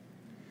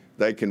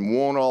 They can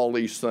want all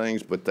these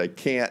things, but they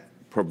can't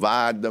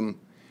provide them,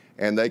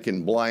 and they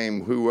can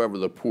blame whoever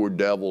the poor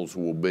devils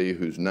will be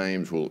whose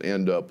names will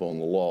end up on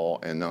the law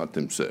and not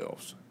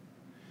themselves.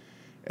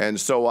 And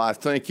so I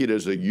think it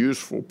is a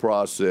useful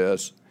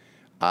process.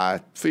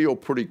 I feel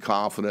pretty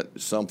confident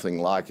that something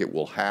like it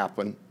will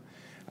happen.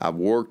 I've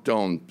worked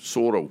on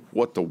sort of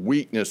what the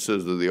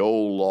weaknesses of the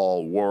old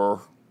law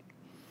were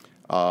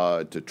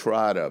to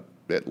try to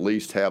at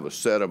least have a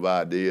set of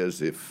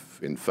ideas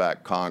if, in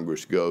fact,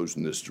 Congress goes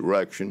in this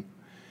direction.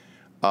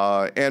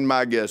 And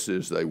my guess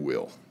is they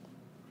will.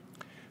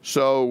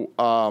 So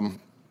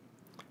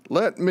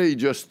let me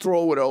just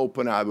throw it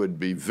open. I would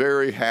be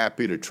very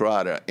happy to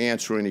try to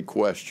answer any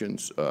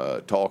questions,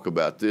 talk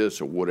about this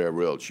or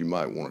whatever else you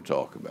might want to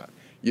talk about.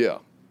 Yeah.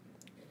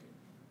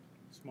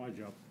 It's my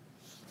job.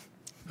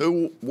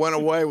 Who went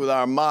away with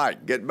our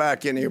mic? Get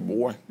back in here,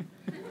 boy.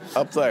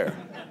 Up there.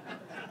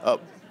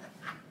 Up.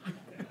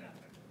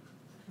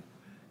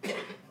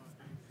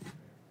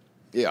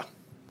 Yeah.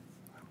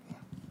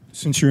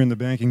 Since you're in the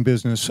banking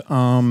business,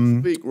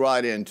 speak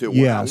right into it.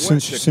 Yeah,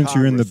 since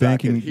you're in the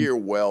banking, I could hear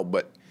well,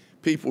 but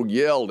people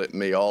yelled at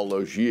me all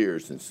those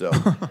years, and so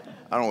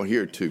I don't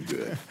hear too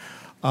good.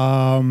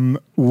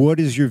 What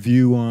is your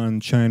view on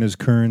China's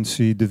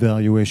currency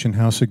devaluation?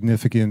 How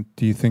significant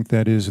do you think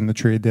that is in the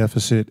trade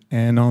deficit?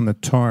 And on the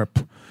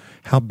TARP,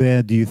 how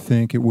bad do you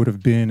think it would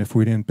have been if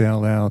we didn't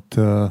bail out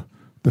the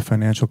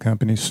financial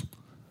companies?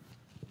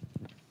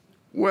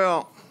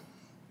 Well,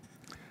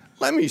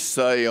 let me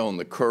say on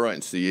the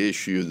currency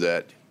issue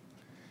that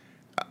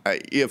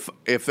if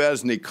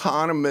as an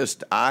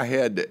economist I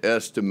had to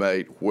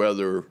estimate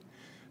whether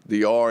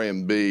the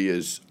RMB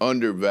is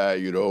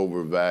undervalued or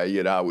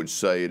overvalued, I would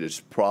say it is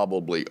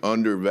probably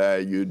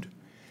undervalued.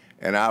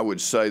 And I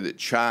would say that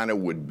China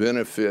would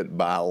benefit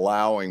by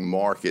allowing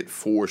market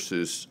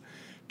forces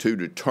to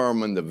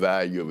determine the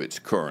value of its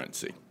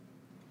currency.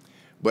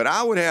 But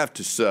I would have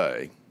to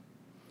say,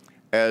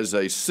 as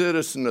a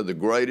citizen of the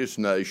greatest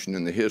nation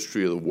in the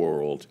history of the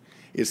world,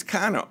 it's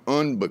kind of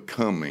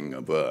unbecoming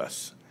of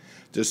us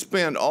to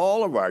spend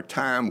all of our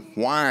time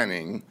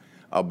whining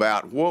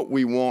about what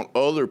we want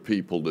other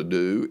people to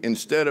do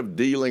instead of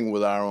dealing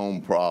with our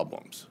own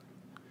problems.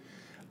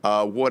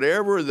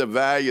 Whatever the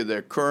value of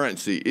their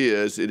currency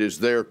is, it is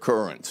their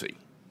currency.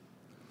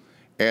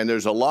 And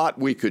there's a lot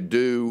we could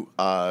do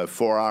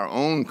for our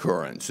own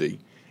currency,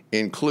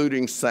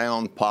 including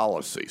sound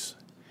policies.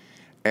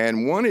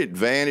 And one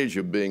advantage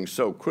of being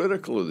so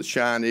critical of the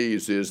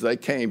Chinese is they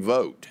can't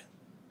vote.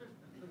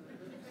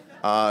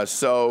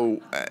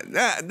 So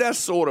that's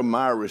sort of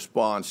my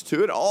response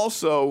to it.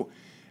 Also,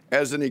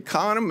 as an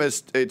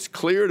economist, it's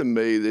clear to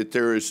me that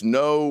there is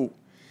no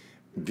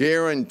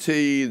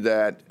guarantee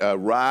that a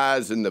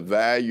rise in the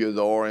value of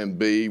the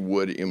RMB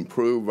would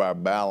improve our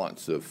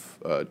balance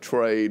of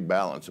trade,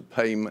 balance of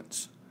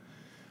payments.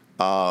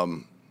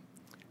 And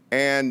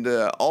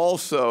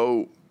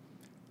also,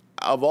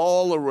 of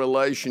all the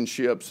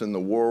relationships in the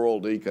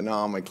world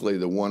economically,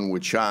 the one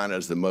with China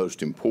is the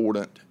most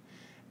important.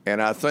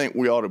 And I think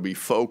we ought to be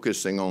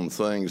focusing on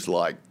things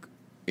like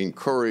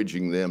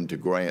encouraging them to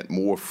grant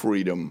more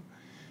freedom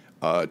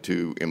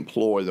to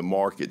employ the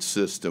market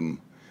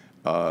system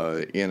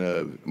in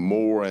a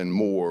more and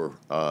more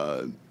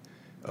a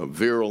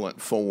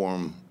virulent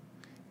form.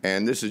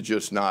 And this is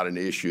just not an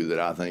issue that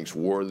I think is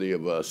worthy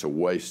of us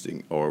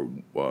wasting,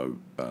 and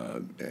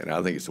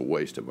I think it's a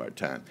waste of our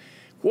time.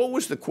 What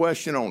was the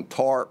question on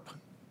TARP?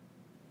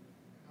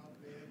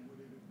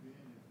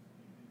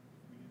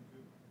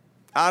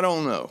 I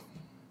don't know.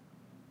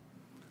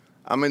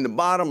 I mean, the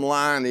bottom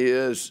line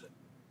is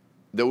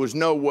there was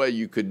no way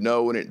you could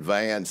know in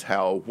advance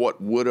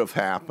what would have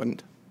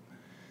happened.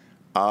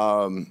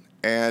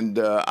 And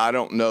I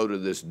don't know to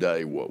this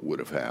day what would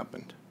have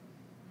happened.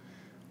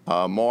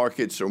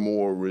 Markets are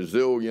more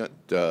resilient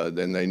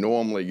than they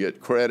normally get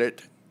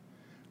credit,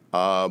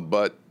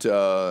 but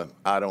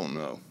I don't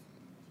know.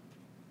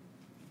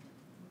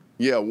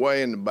 Yeah,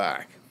 way in the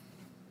back.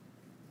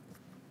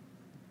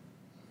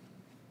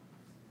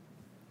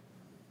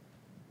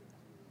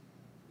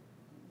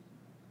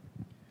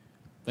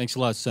 Thanks a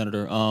lot,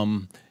 Senator.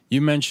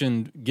 You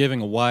mentioned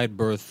giving a wide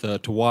berth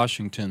to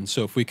Washington,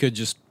 so if we could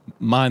just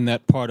mind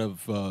that part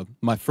of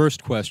my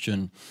first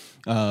question.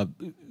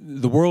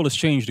 The world has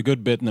changed a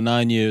good bit in the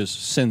 9 years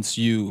since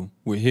you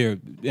were here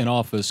in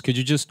office. Could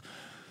you just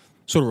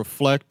sort of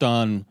reflect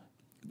on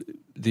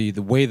the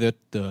way that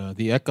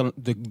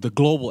the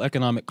global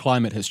economic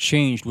climate has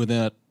changed within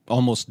that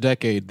almost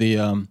decade?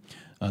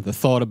 The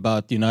thought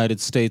about the United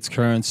States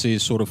currency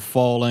sort of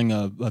falling,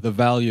 the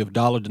value of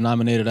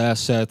dollar-denominated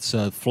assets,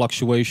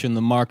 fluctuation in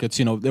the markets.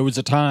 You know, there was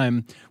a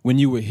time when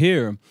you were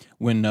here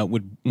when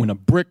a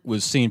brick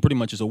was seen pretty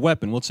much as a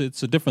weapon. Well,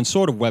 it's a different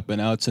sort of weapon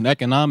now. It's an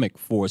economic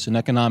force, an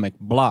economic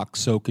bloc.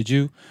 So could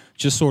you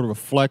just sort of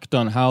reflect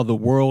on how the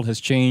world has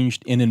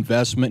changed in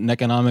investment and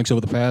economics over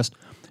the past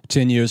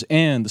 10 years?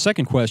 And the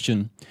second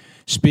question,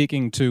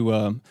 speaking to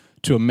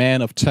a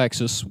man of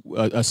Texas,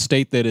 a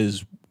state that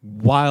is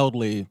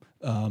wildly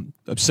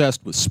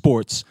obsessed with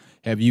sports,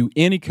 have you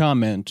any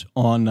comment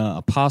on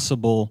a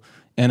possible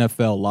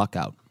NFL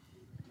lockout?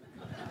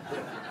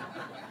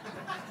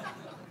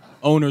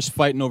 Owners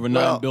fighting over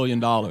 $9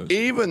 billion.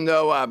 Even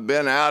though I've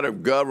been out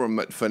of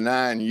government for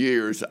 9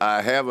 years,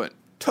 I haven't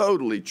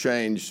totally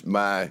changed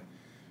my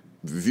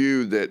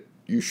view that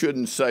you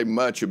shouldn't say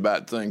much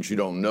about things you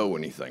don't know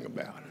anything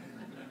about.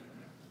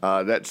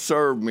 That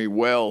served me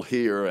well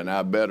here, and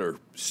I better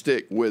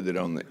stick with it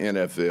on the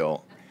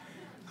NFL.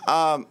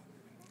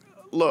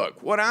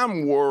 Look, what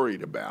I'm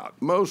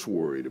most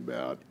worried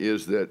about,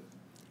 is that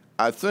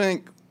I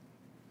think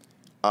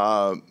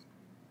the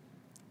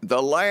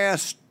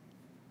last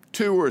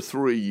 2 or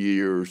 3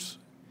 years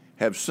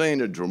have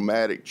seen a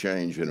dramatic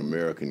change in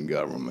American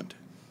government.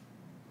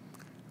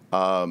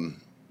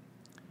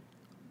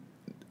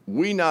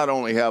 We not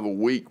only have a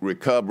weak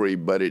recovery,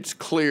 but it's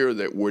clear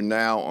that we're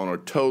now on a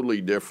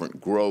totally different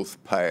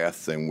growth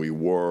path than we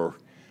were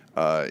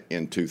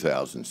in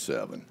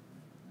 2007.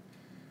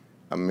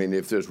 I mean,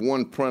 if there's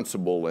one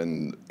principle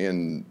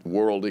in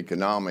world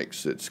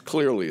economics that's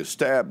clearly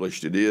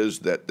established, it is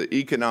that the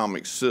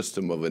economic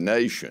system of a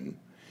nation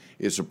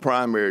is a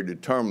primary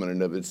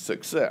determinant of its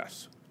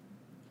success.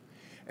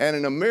 And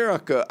in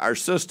America, our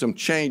system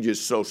changes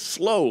so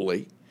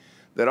slowly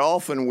that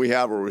often we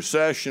have a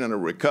recession and a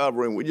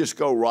recovery, and we just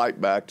go right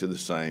back to the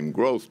same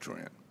growth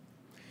trend.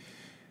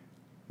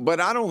 But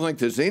I don't think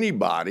there's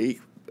anybody,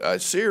 a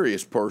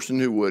serious person,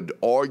 who would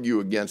argue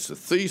against the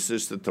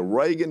thesis that the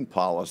Reagan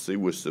policy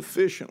was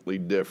sufficiently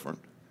different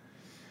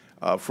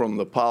from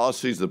the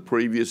policies of the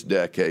previous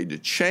decade to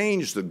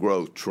change the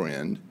growth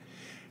trend,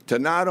 to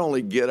not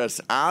only get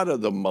us out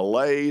of the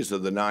malaise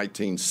of the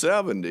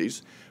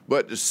 1970s,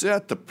 but to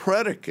set the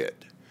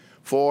predicate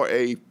for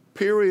a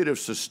period of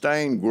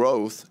sustained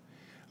growth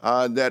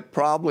that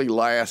probably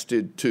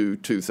lasted to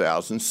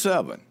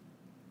 2007.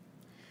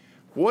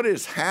 What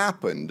has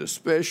happened,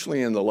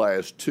 especially in the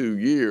last 2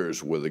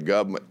 years with the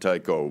government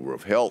takeover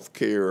of health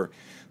care,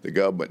 the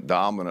government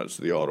dominance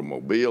of the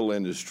automobile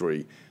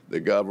industry, the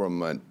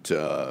government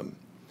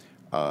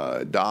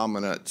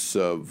dominance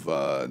of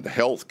the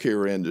health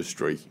care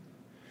industry,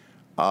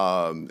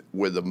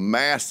 with a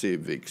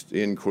massive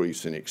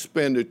increase in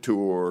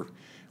expenditure,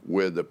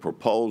 with the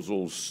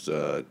proposals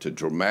to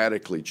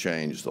dramatically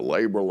change the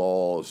labor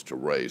laws, to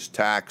raise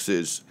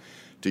taxes,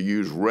 to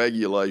use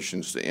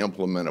regulations to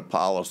implement a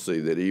policy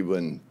that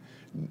even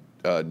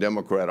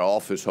Democrat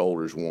office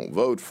holders won't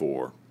vote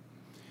for,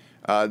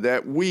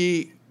 that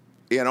we,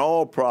 in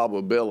all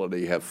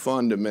probability, have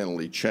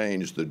fundamentally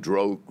changed the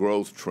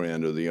growth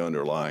trend of the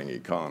underlying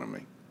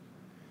economy.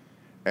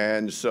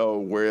 And so,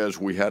 whereas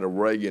we had a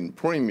Reagan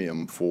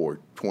premium for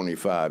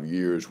 25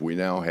 years, we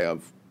now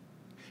have,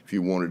 if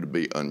you wanted to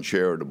be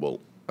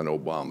uncharitable, an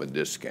Obama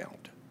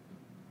discount.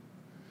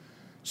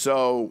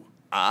 So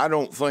I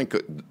don't think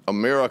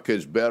America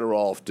is better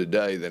off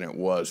today than it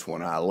was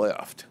when I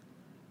left.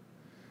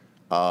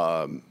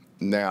 Now,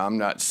 I'm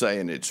not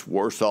saying it's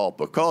worse off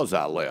because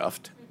I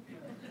left,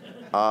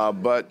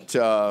 but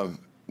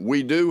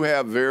we do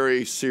have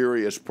very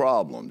serious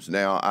problems.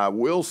 Now, I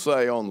will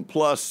say on the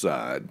plus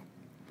side,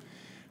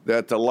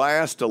 that the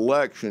last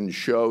election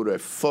showed a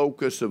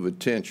focus of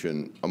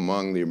attention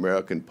among the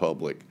American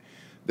public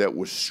that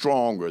was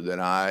stronger than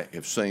I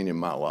have seen in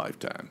my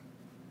lifetime.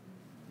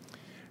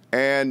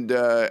 And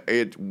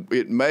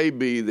it may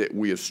be that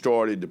we have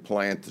started to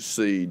plant the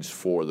seeds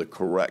for the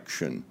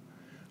correction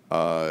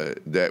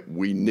that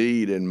we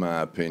need, in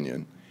my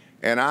opinion.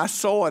 And I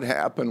saw it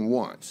happen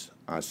once.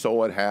 I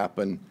saw it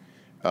happen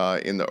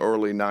in the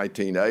early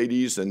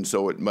 1980s, and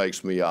so it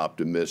makes me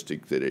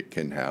optimistic that it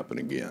can happen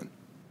again.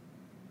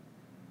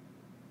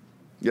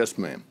 Yes,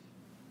 ma'am.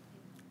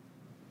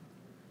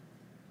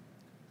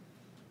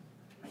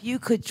 If you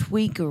could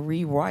tweak or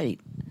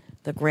rewrite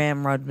the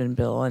Gramm-Rudman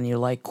bill, and you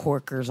like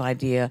Corker's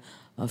idea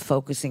of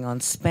focusing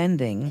on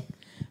spending,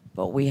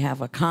 but we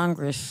have a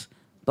Congress,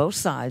 both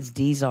sides,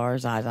 D's,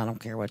 R's, I's, I don't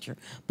care what your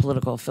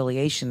political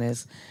affiliation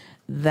is,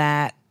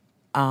 that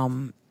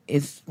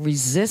is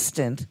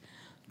resistant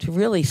to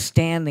really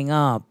standing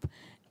up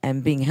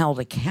and being held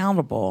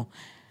accountable.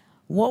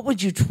 What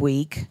would you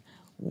tweak?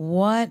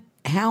 What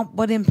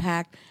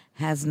impact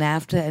has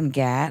NAFTA and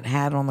GATT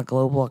had on the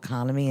global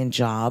economy and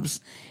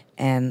jobs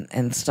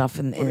and stuff?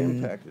 What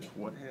impact is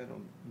what had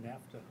on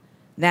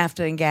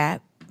NAFTA and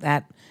GATT,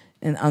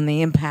 on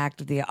the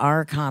impact of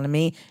our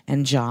economy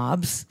and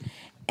jobs?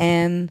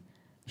 And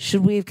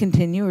should we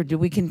continue, or do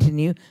we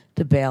continue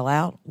to bail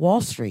out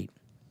Wall Street?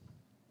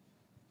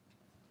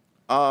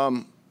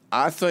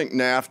 I think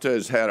NAFTA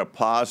has had a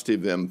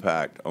positive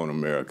impact on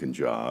American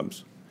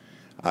jobs.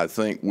 I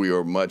think we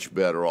are much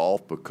better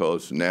off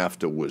because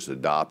NAFTA was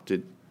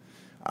adopted.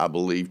 I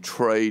believe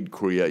trade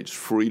creates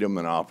freedom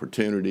and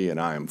opportunity, and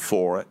I am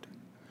for it.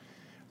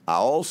 I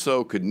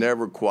also could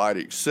never quite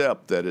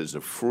accept that as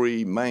a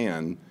free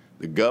man,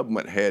 the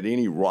government had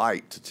any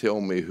right to tell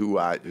me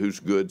whose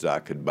goods I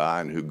could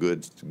buy and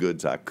whose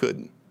goods I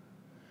couldn't.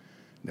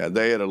 Now,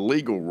 they had a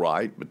legal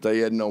right, but they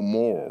had no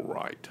moral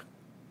right.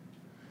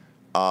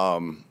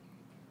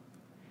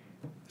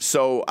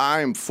 So I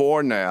am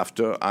for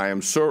NAFTA. I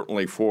am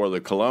certainly for the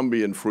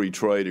Colombian Free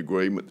Trade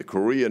Agreement, the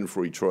Korean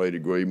Free Trade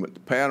Agreement, the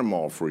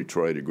Panama Free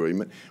Trade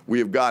Agreement. We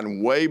have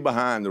gotten way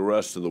behind the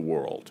rest of the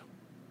world.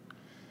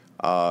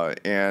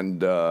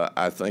 And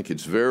I think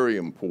it's very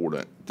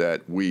important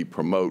that we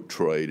promote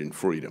trade and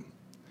freedom.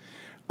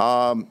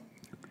 I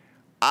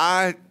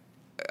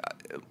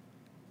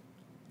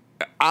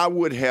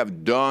would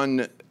have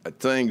done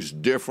things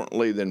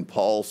differently than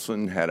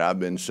Paulson had I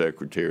been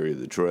Secretary of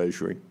the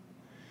Treasury.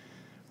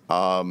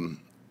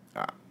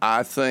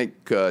 I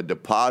think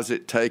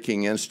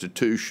deposit-taking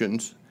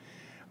institutions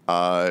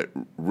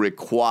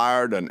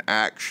required an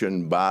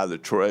action by the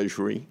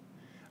Treasury.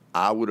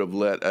 I would have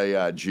let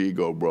AIG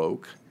go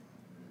broke.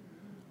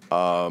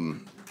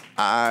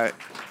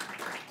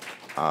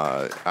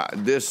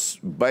 This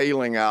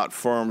bailing out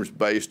firms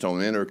based on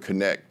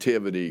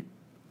interconnectivity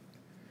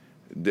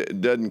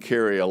doesn't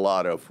carry a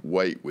lot of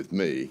weight with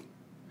me.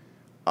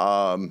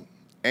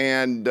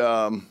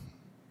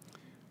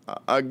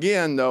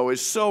 Again, though,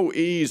 it's so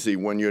easy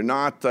when you're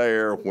not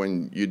there,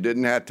 when you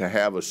didn't have to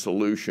have a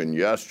solution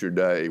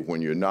yesterday,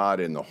 when you're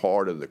not in the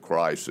heart of the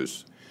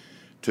crisis,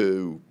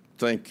 to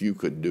think you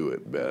could do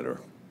it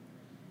better.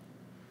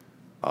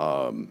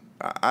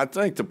 I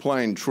think the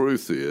plain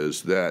truth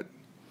is that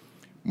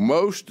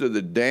most of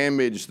the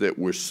damage that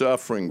we're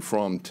suffering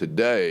from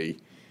today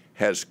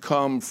has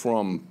come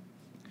from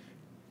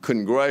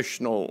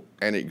congressional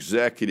and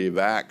executive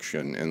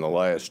action in the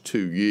last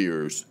 2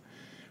 years,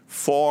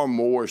 far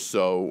more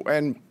so,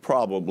 and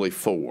probably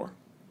 4.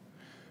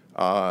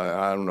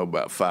 I don't know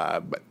about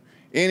 5, but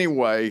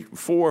anyway,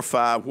 4 or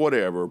 5,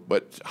 whatever,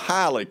 but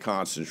highly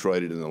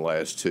concentrated in the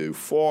last 2,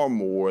 far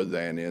more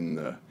than in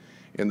the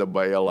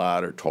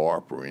bailout or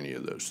TARP or any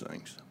of those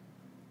things.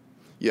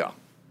 Yeah.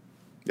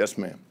 Yes,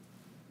 ma'am.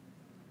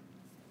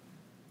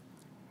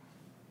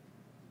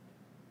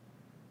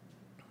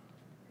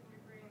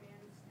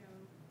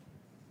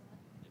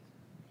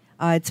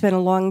 It's been a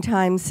long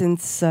time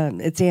since,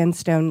 it's Ann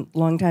Stone,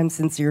 long time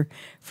since your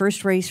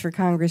first race for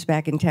Congress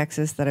back in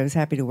Texas that I was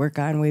happy to work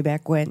on way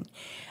back when.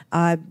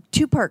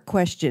 Two-part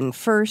question.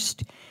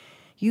 First,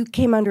 you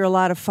came under a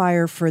lot of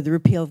fire for the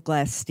repeal of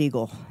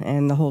Glass-Steagall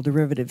and the whole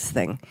derivatives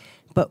thing.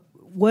 But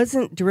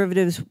wasn't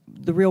derivatives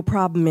the real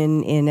problem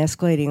in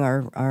escalating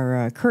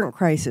our current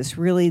crisis,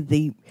 really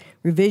the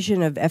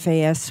revision of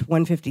FAS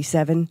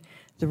 157,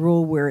 the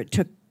rule where it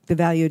took the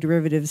value of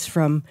derivatives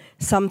from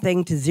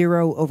something to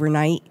zero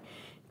overnight?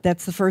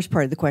 That's the first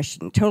part of the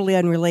question. Totally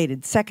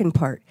unrelated. Second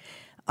part,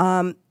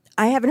 I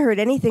haven't heard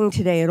anything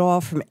today at all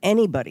from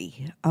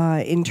anybody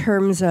in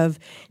terms of,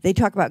 they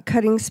talk about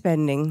cutting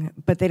spending,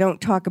 but they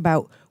don't talk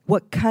about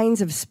what kinds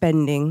of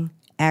spending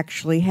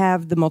actually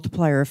have the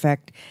multiplier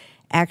effect,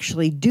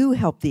 actually do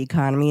help the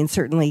economy, and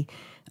certainly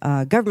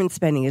government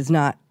spending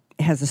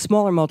has a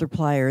smaller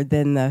multiplier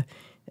than the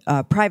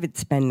private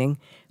spending.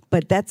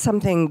 But that's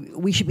something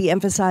we should be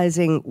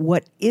emphasizing.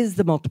 What is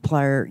the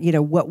multiplier? You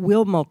know, what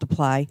will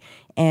multiply,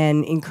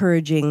 and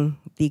encouraging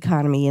the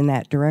economy in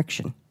that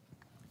direction.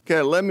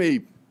 Okay, let me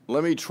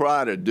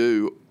try to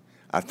do.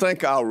 I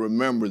think I'll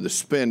remember the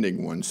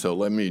spending one. So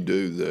let me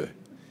do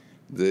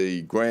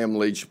the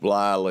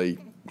Gramm-Leach-Bliley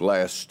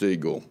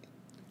Glass-Steagall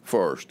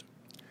first.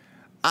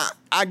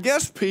 I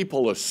guess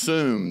people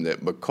assume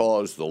that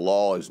because the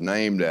law is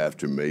named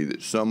after me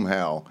that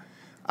somehow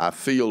I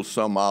feel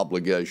some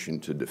obligation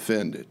to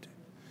defend it.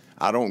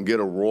 I don't get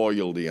a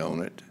royalty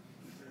on it.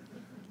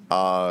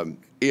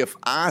 If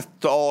I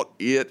thought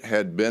it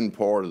had been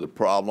part of the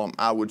problem,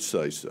 I would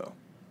say so.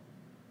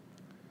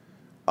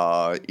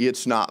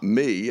 It's not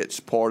me. It's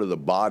part of the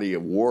body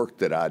of work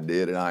that I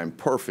did, and I'm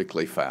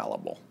perfectly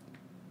fallible.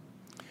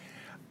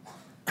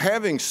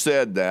 Having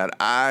said that,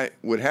 I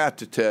would have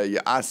to tell you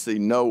I see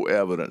no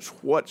evidence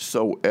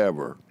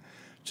whatsoever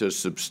to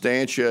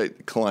substantiate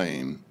the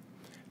claim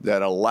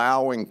that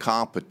allowing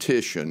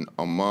competition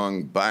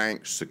among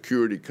banks,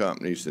 security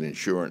companies, and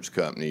insurance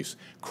companies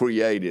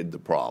created the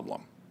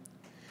problem.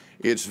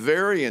 It's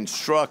very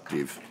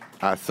instructive,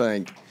 I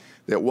think,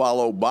 that while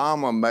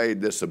Obama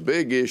made this a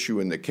big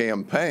issue in the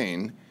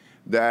campaign,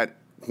 that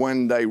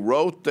when they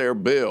wrote their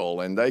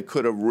bill, and they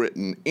could have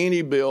written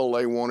any bill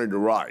they wanted to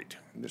write,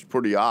 it's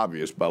pretty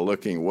obvious by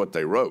looking at what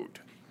they wrote.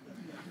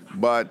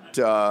 But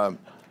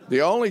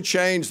the only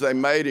change they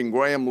made in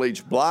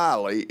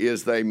Gramm-Leach-Bliley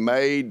is they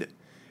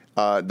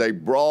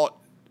brought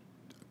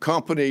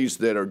companies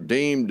that are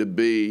deemed to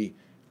be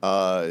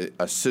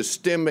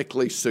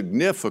systemically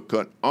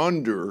significant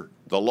under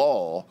the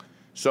law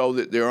so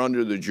that they're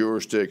under the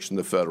jurisdiction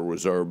of the Federal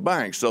Reserve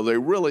Bank. So they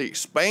really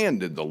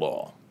expanded the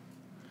law.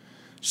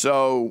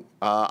 So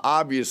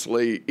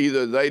obviously,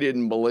 either they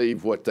didn't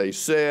believe what they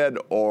said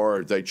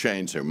or they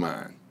changed their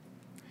mind.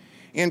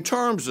 In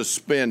terms of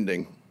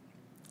spending,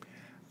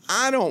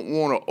 I don't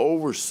want to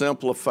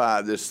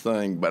oversimplify this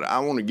thing, but I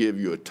want to give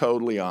you a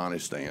totally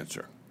honest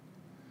answer.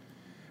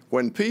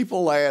 When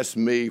people ask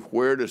me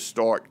where to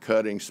start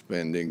cutting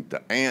spending,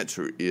 the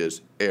answer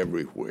is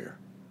everywhere.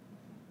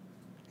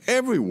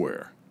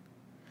 Everywhere.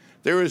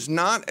 There is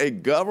not a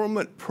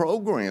government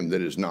program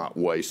that is not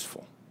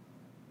wasteful.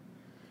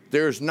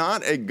 There's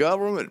not a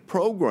government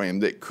program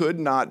that could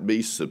not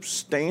be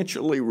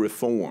substantially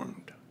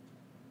reformed.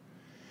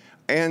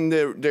 And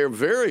there are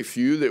very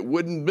few that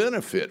wouldn't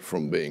benefit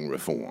from being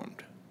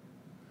reformed.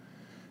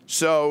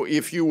 So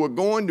if you were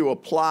going to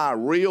apply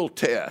real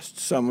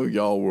tests, some of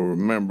y'all will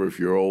remember if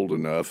you're old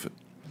enough,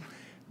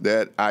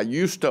 that I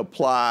used to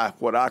apply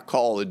what I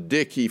call the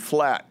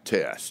Dickey-Flatt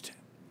test.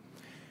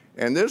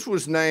 And this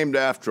was named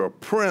after a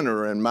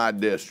printer in my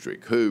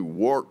district who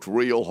worked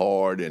real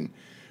hard, and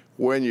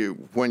when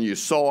you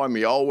saw him,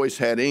 he always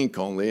had ink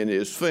on the end of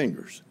his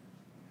fingers.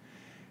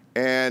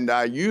 And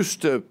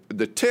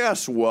the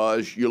test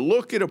was, you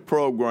look at a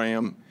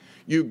program,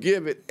 you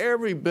give it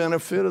every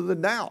benefit of the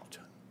doubt.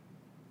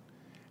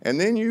 And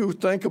then you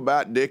think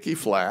about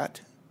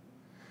Dickey-Flatt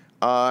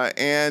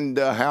and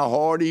how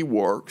hard he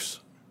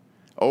works,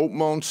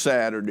 open on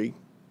Saturday,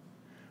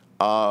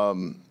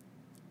 and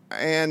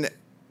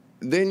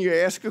then you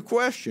ask a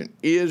question,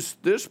 is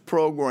this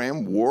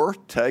program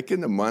worth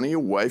taking the money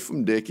away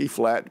from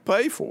Dickey-Flatt to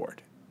pay for it?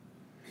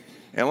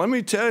 And let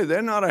me tell you, there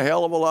are not a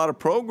hell of a lot of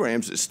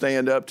programs that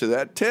stand up to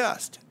that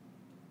test.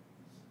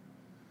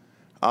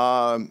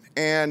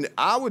 And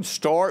I would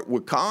start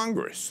with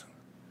Congress.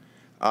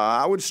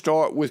 I would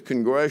start with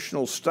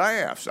congressional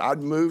staffs. I'd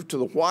move to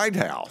the White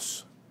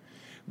House.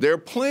 There are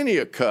plenty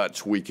of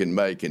cuts we can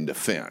make in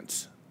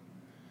defense.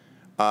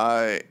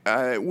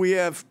 We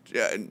have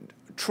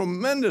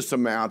tremendous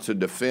amounts of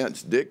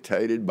defense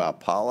dictated by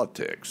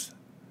politics.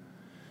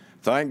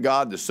 Thank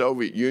God the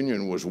Soviet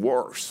Union was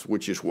worse,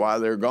 which is why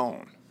they're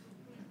gone.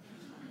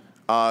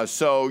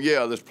 So,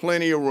 yeah, there's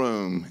plenty of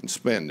room in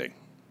spending.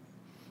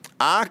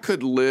 I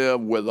could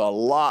live with a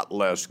lot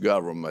less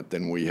government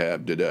than we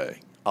have today.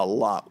 A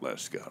lot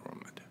less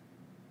government.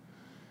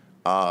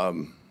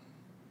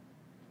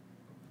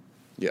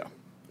 Yeah.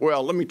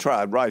 Well, let me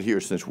try it right here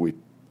since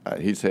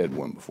he's had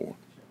one before.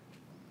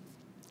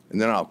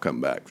 And then I'll come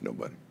back for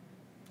nobody.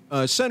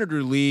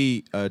 Senator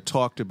Lee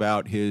talked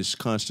about his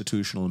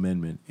constitutional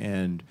amendment,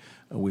 and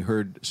we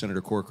heard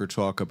Senator Corker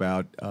talk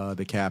about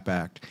the CAP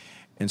Act.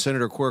 And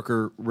Senator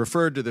Corker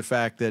referred to the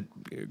fact that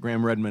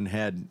Gramm-Rudman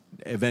had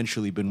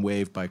eventually been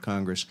waived by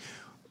Congress.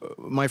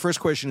 My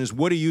first question is,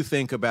 what do you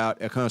think about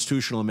a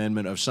constitutional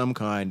amendment of some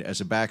kind as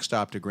a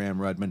backstop to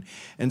Gramm-Rudman?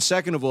 And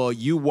second of all,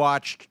 you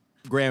watched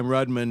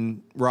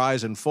Gramm-Rudman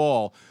rise and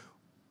fall.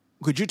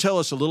 Could you tell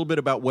us a little bit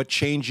about what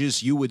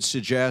changes you would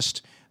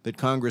suggest that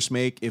Congress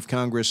make if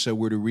Congress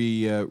were to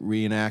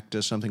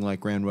reenact something like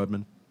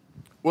Gramm-Rudman?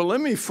 Well, let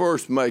me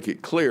first make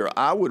it clear.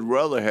 I would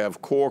rather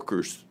have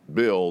Corker's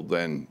bill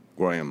than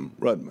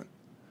Gramm-Rudman.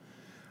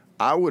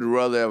 I would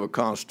rather have a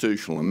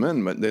constitutional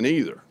amendment than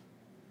either.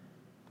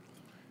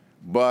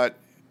 But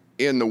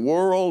in the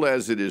world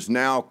as it is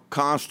now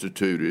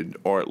constituted,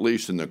 or at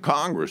least in the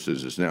Congress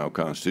as it's now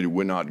constituted,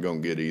 we're not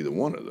going to get either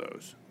one of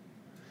those.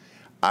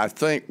 I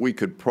think we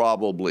could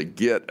probably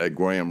get a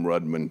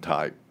Gramm-Rudman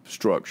type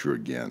structure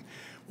again.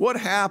 What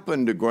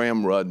happened to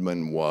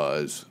Gramm-Rudman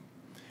was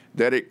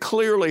that it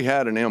clearly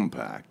had an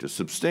impact, a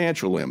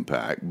substantial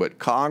impact, but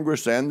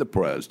Congress and the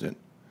President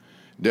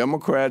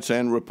Democrats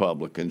and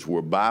Republicans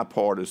were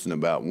bipartisan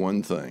about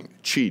one thing: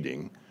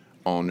 cheating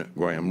on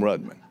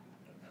Gramm-Rudman.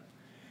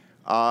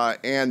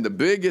 And the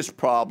biggest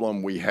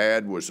problem we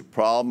had was the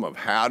problem of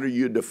how do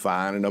you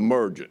define an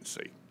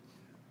emergency?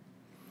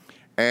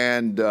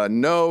 And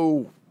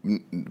no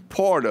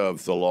part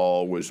of the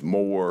law was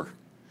more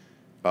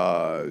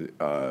fudged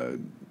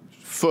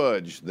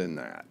than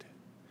that.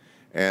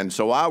 And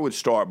so I would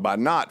start by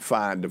not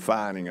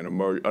defining an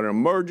emergency. An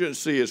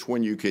emergency is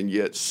when you can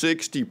get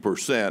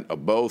 60%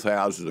 of both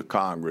houses of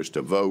Congress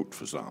to vote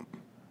for something.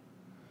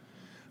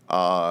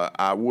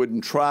 I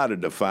wouldn't try to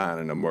define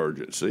an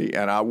emergency,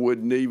 and I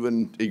wouldn't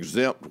even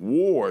exempt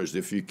wars.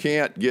 If you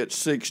can't get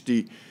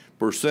 60%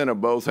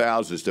 of both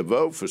houses to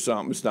vote for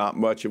something, it's not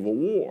much of a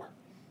war.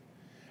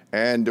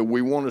 And do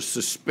we want to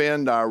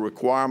suspend our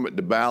requirement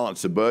to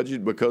balance the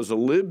budget because of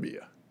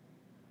Libya?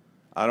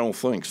 I don't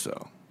think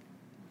so.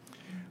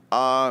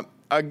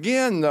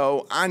 Again,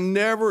 though, I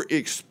never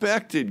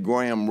expected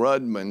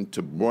Gramm-Rudman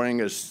to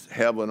bring us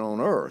heaven on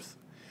earth.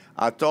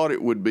 I thought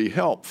it would be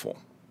helpful.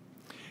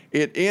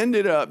 It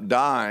ended up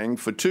dying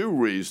for two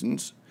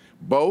reasons,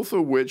 both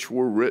of which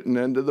were written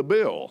into the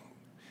bill.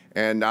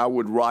 And I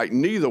would write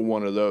neither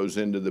one of those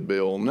into the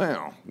bill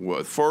now.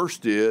 Well,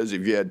 first is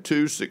if you had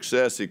two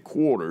successive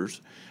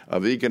quarters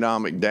of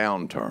economic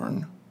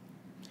downturn,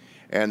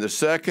 and the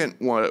second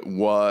one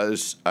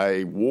was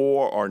a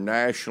war or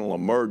national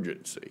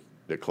emergency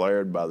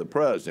declared by the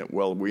president.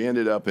 Well, we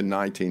ended up in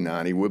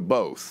 1990 with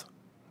both.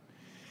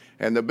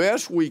 And the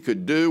best we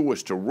could do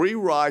was to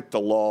rewrite the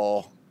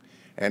law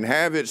and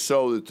have it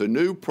so that the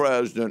new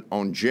president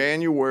on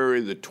January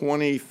the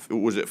 20th,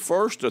 was it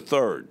 1st or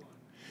 3rd?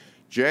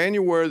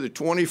 January the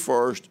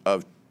 21st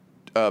of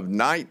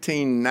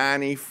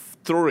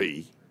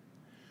 1993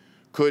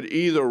 could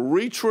either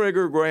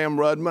re-trigger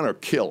Gramm-Rudman or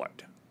kill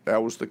it.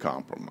 That was the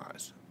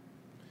compromise.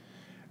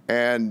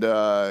 And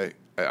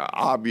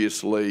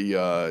obviously,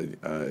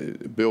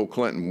 Bill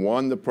Clinton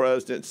won the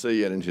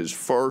presidency, and in his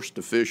first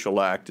official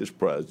act as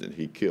president,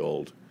 he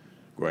killed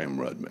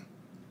Gramm-Rudman.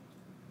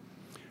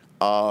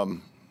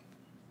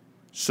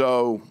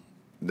 So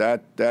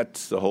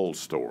that's the whole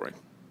story.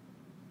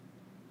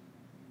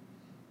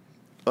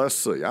 Let's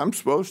see. I'm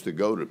supposed to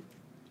go to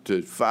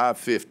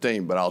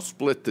 5:15, but I'll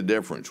split the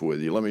difference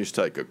with you. Let me just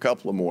take a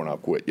couple of more and I'll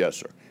quit. Yes,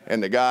 sir.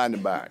 And the guy in the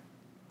back.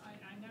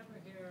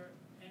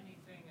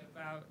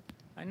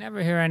 I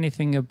never hear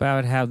anything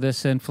about how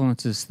this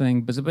influences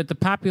things, but the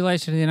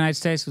population of the United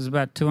States was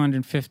about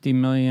 250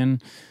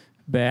 million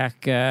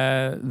back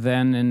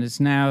then, and it's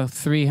now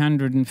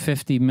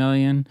 350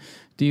 million.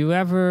 Do you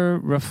ever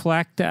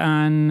reflect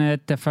on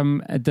it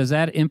does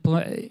that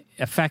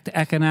affect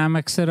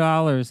economics at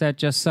all, or is that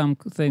just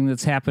something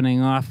that's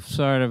happening off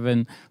sort of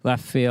in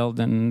left field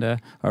and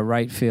or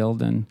right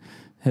field and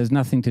has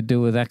nothing to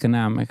do with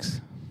economics?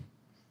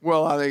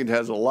 Well, I think it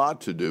has a lot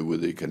to do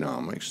with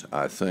economics.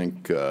 I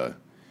think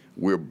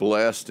we're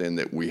blessed in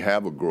that we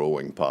have a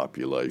growing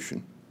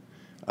population.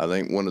 I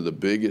think one of the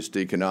biggest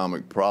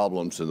economic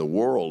problems in the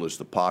world is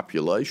the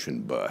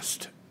population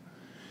bust.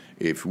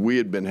 If we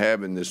had been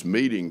having this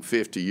meeting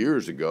 50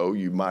 years ago,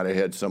 you might have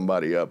had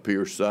somebody up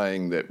here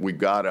saying that we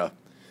got to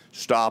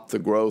stop the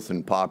growth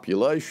in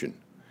population.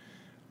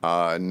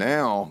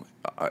 Now,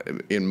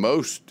 in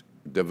most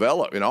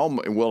developed,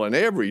 in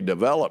every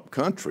developed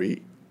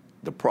country,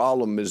 the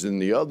problem is in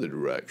the other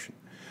direction.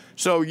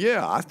 So,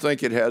 yeah, I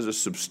think it has a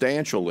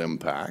substantial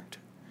impact.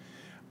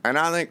 And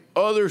I think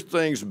other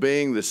things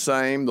being the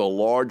same, the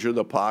larger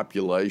the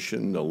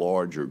population, the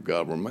larger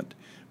government.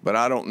 But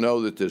I don't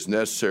know that there's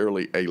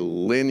necessarily a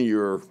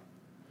linear,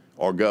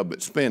 or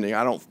government spending,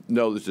 I don't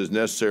know that there's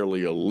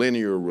necessarily a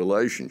linear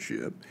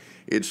relationship.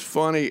 It's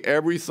funny,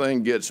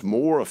 everything gets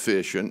more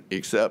efficient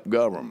except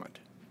government.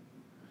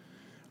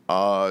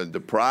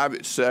 The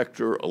private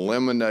sector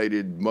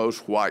eliminated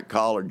most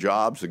white-collar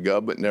jobs. The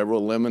government never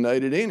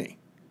eliminated any.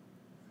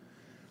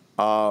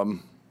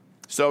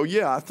 So,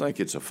 yeah, I think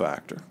it's a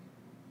factor.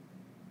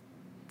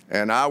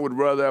 And I would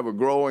rather have a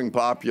growing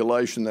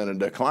population than a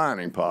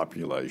declining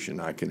population,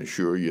 I can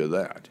assure you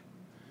that.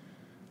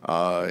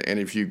 And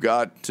if you've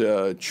got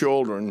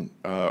children,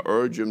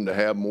 urge them to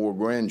have more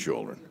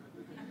grandchildren.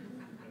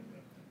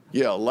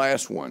 Yeah,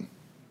 last one.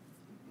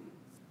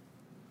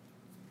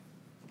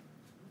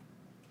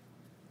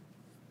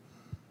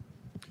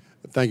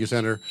 Thank you,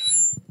 Senator.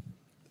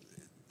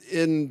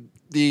 In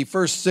the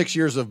first 6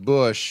 years of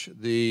Bush,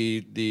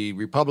 the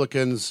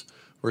Republicans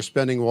were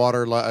spending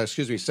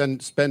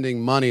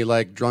spending money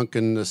like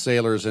drunken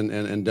sailors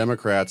and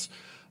Democrats,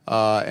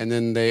 and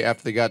then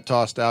after they got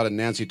tossed out and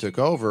Nancy took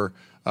over,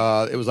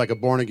 it was like a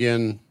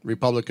born-again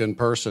Republican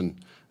person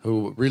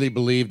who really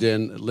believed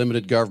in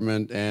limited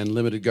government and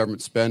limited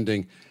government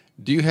spending.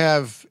 Do you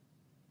have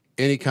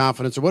any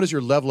confidence, or what is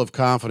your level of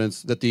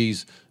confidence that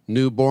these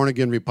new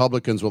born-again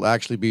Republicans will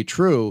actually be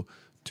true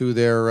to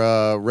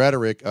their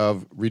rhetoric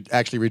of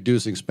actually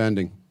reducing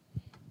spending?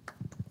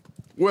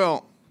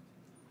 Well,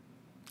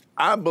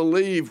 I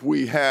believe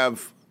we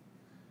have,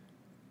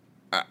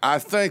 I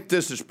think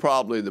this is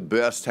probably the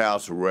best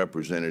House of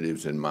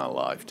Representatives in my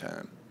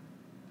lifetime.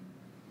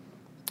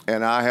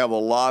 and I have a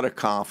lot of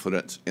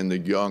confidence in the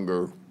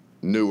younger,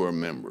 newer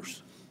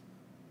members.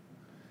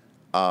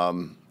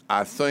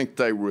 I think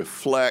they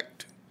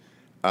reflect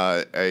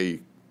a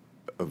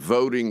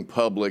voting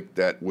public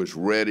that was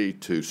ready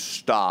to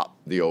stop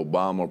the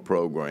Obama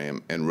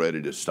program and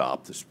ready to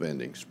stop the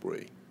spending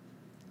spree.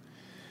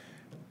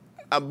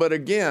 But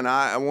again,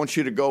 I want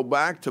you to go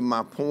back to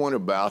my point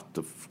about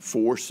the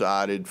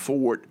four-sided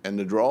fort and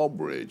the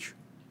drawbridge.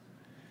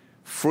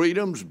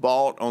 Freedom's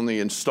bought on the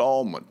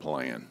installment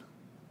plan.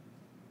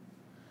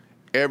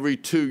 Every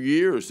 2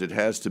 years, it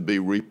has to be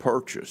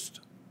repurchased.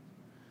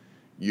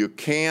 You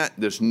can't,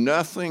 there's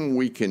nothing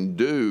we can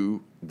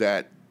do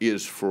that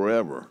is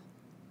forever.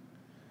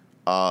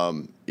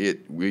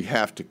 We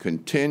have to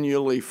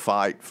continually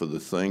fight for the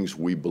things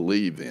we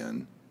believe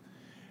in.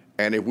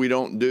 And if we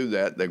don't do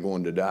that, they're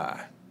going to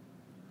die.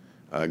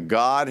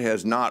 God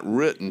has not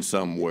written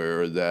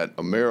somewhere that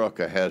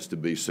America has to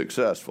be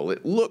successful.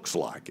 It looks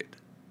like it.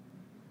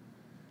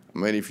 I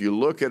mean, if you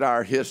look at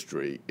our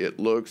history, it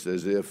looks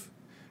as if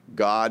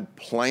God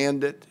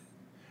planned it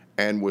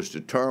and was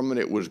determined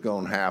it was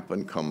going to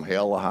happen come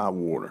hell or high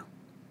water.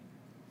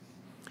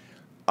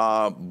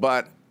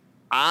 But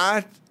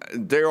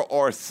there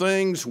are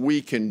things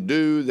we can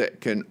do that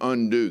can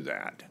undo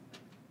that.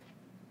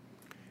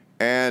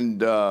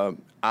 And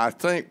I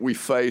think we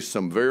face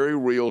some very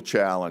real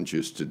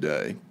challenges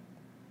today.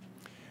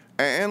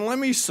 And let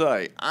me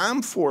say,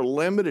 I'm for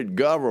limited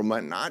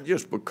government, not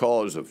just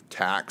because of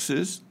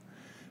taxes,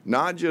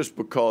 not just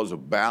because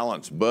of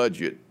balanced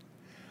budget.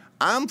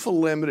 I'm for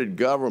limited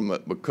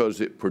government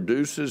because it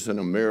produces an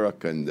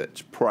American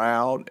that's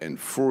proud and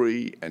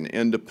free and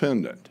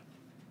independent.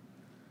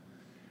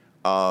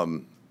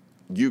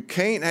 You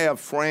can't have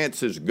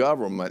France's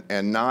government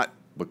and not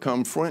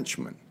become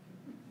Frenchmen.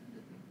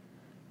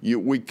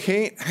 We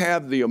can't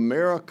have the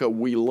America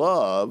we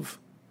love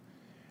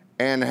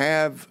and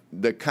have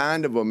the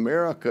kind of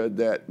America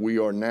that we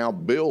are now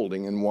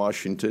building in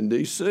Washington,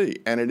 D.C.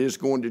 And it is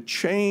going to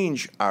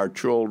change our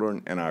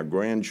children and our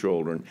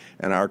grandchildren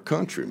and our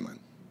countrymen.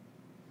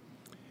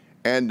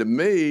 And to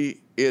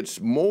me,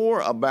 it's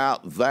more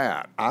about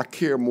that. I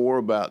care more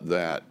about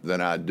that than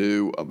I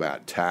do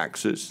about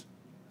taxes.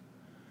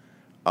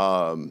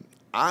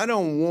 I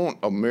don't want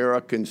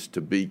Americans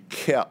to be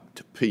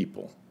kept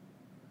people.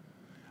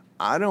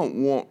 I don't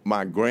want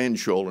my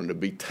grandchildren to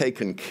be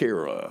taken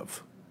care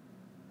of.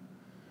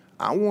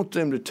 I want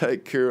them to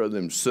take care of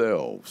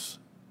themselves.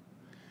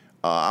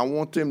 I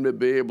want them to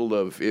be able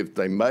to, if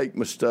they make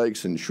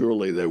mistakes, and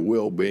surely they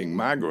will, being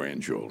my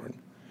grandchildren,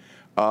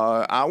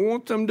 I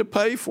want them to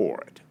pay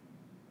for it.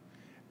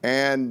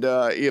 And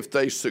if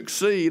they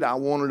succeed, I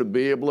want them to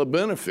be able to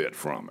benefit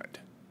from it.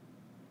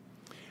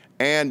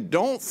 And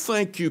don't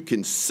think you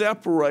can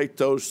separate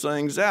those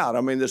things out.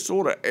 I mean, the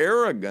sort of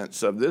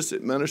arrogance of this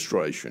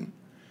administration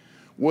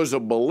was a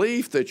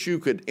belief that you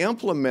could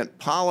implement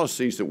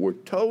policies that were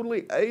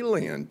totally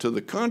alien to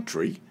the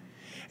country,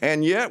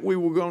 and yet we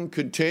were going to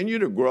continue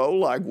to grow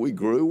like we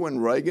grew when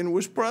Reagan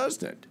was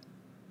president,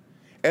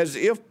 as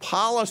if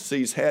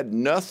policies had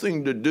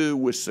nothing to do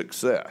with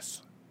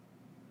success.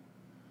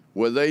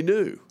 Well, they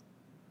do.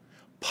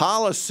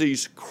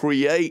 Policies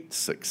create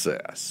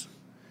success.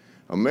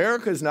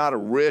 America's not a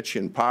rich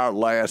and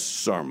powerful, last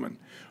sermon.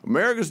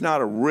 America's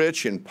not a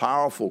rich and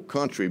powerful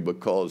country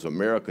because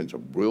Americans are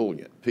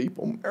brilliant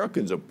people.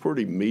 Americans are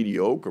pretty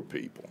mediocre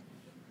people.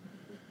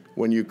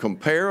 When you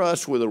compare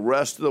us with the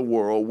rest of the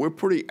world, we're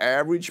pretty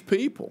average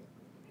people.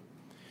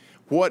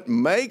 What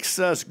makes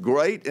us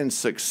great and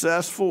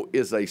successful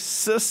is a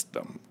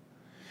system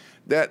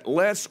that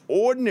lets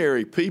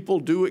ordinary people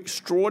do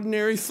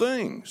extraordinary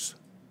things.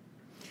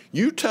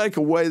 You take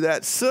away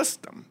that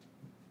system,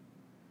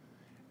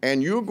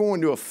 and you're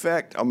going to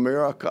affect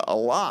America a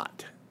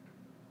lot.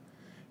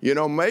 You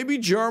know, maybe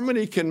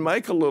Germany can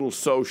make a little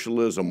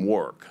socialism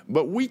work,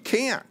 but we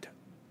can't.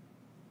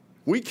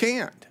 We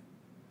can't.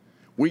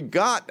 We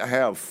got to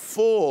have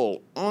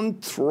full,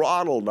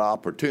 unthrottled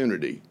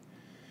opportunity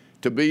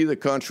to be the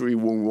country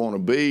we want to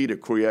be, to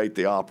create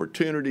the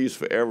opportunities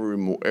for ever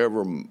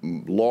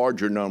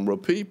larger number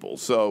of people.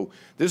 So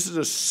this is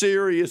a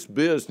serious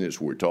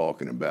business we're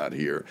talking about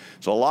here.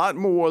 It's a lot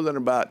more than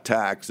about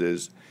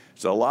taxes.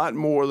 It's a lot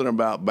more than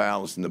about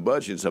balancing the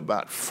budget. It's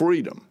about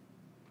freedom.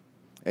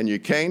 And you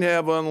can't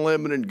have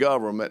unlimited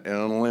government and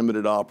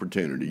unlimited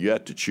opportunity. You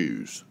have to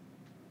choose.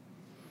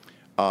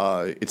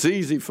 It's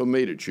easy for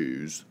me to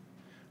choose,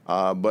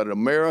 but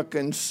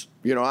Americans,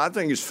 you know, I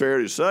think it's fair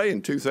to say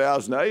in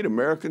 2008,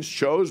 Americans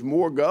chose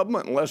more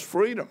government and less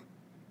freedom.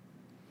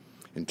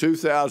 In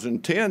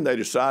 2010, they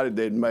decided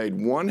they'd made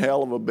one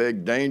hell of a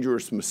big,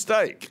 dangerous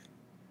mistake,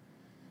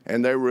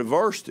 and they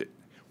reversed it.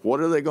 What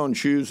are they going to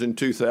choose in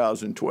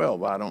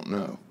 2012? I don't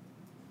know.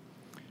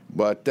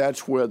 But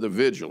that's where the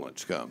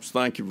vigilance comes.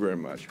 Thank you very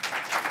much.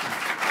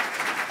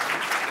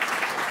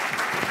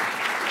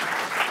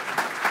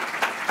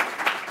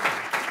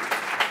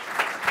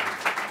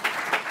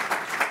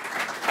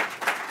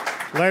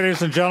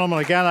 Ladies and gentlemen,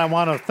 again, I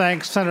want to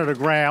thank Senator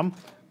Graham.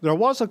 There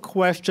was a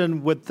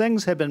question, would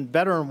things have been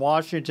better in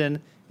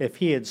Washington if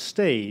he had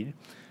stayed?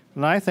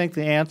 And I think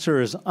the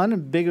answer is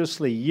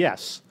unambiguously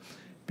yes,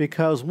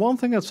 because one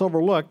thing that's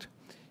overlooked,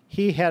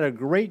 he had a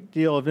great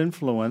deal of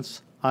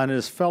influence on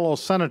his fellow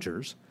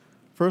senators.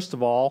 First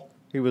of all,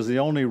 he was the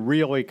only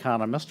real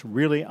economist,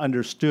 really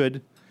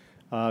understood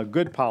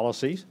good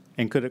policies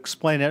and could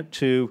explain it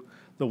to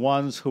the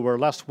ones who were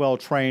less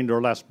well-trained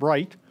or less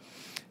bright.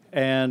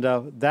 And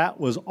that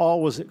was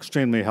always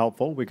extremely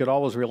helpful. We could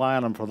always rely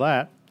on him for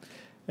that.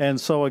 And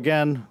so,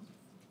 again,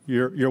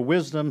 your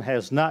wisdom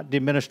has not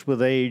diminished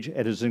with age.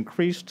 It has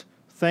increased.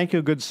 Thank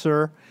you, good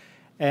sir.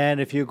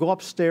 And if you go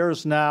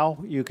upstairs now,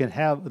 you can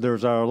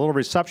there's a little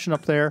reception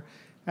up there.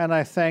 And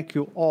I thank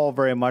you all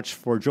very much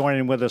for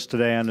joining with us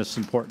today on this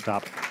important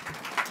topic.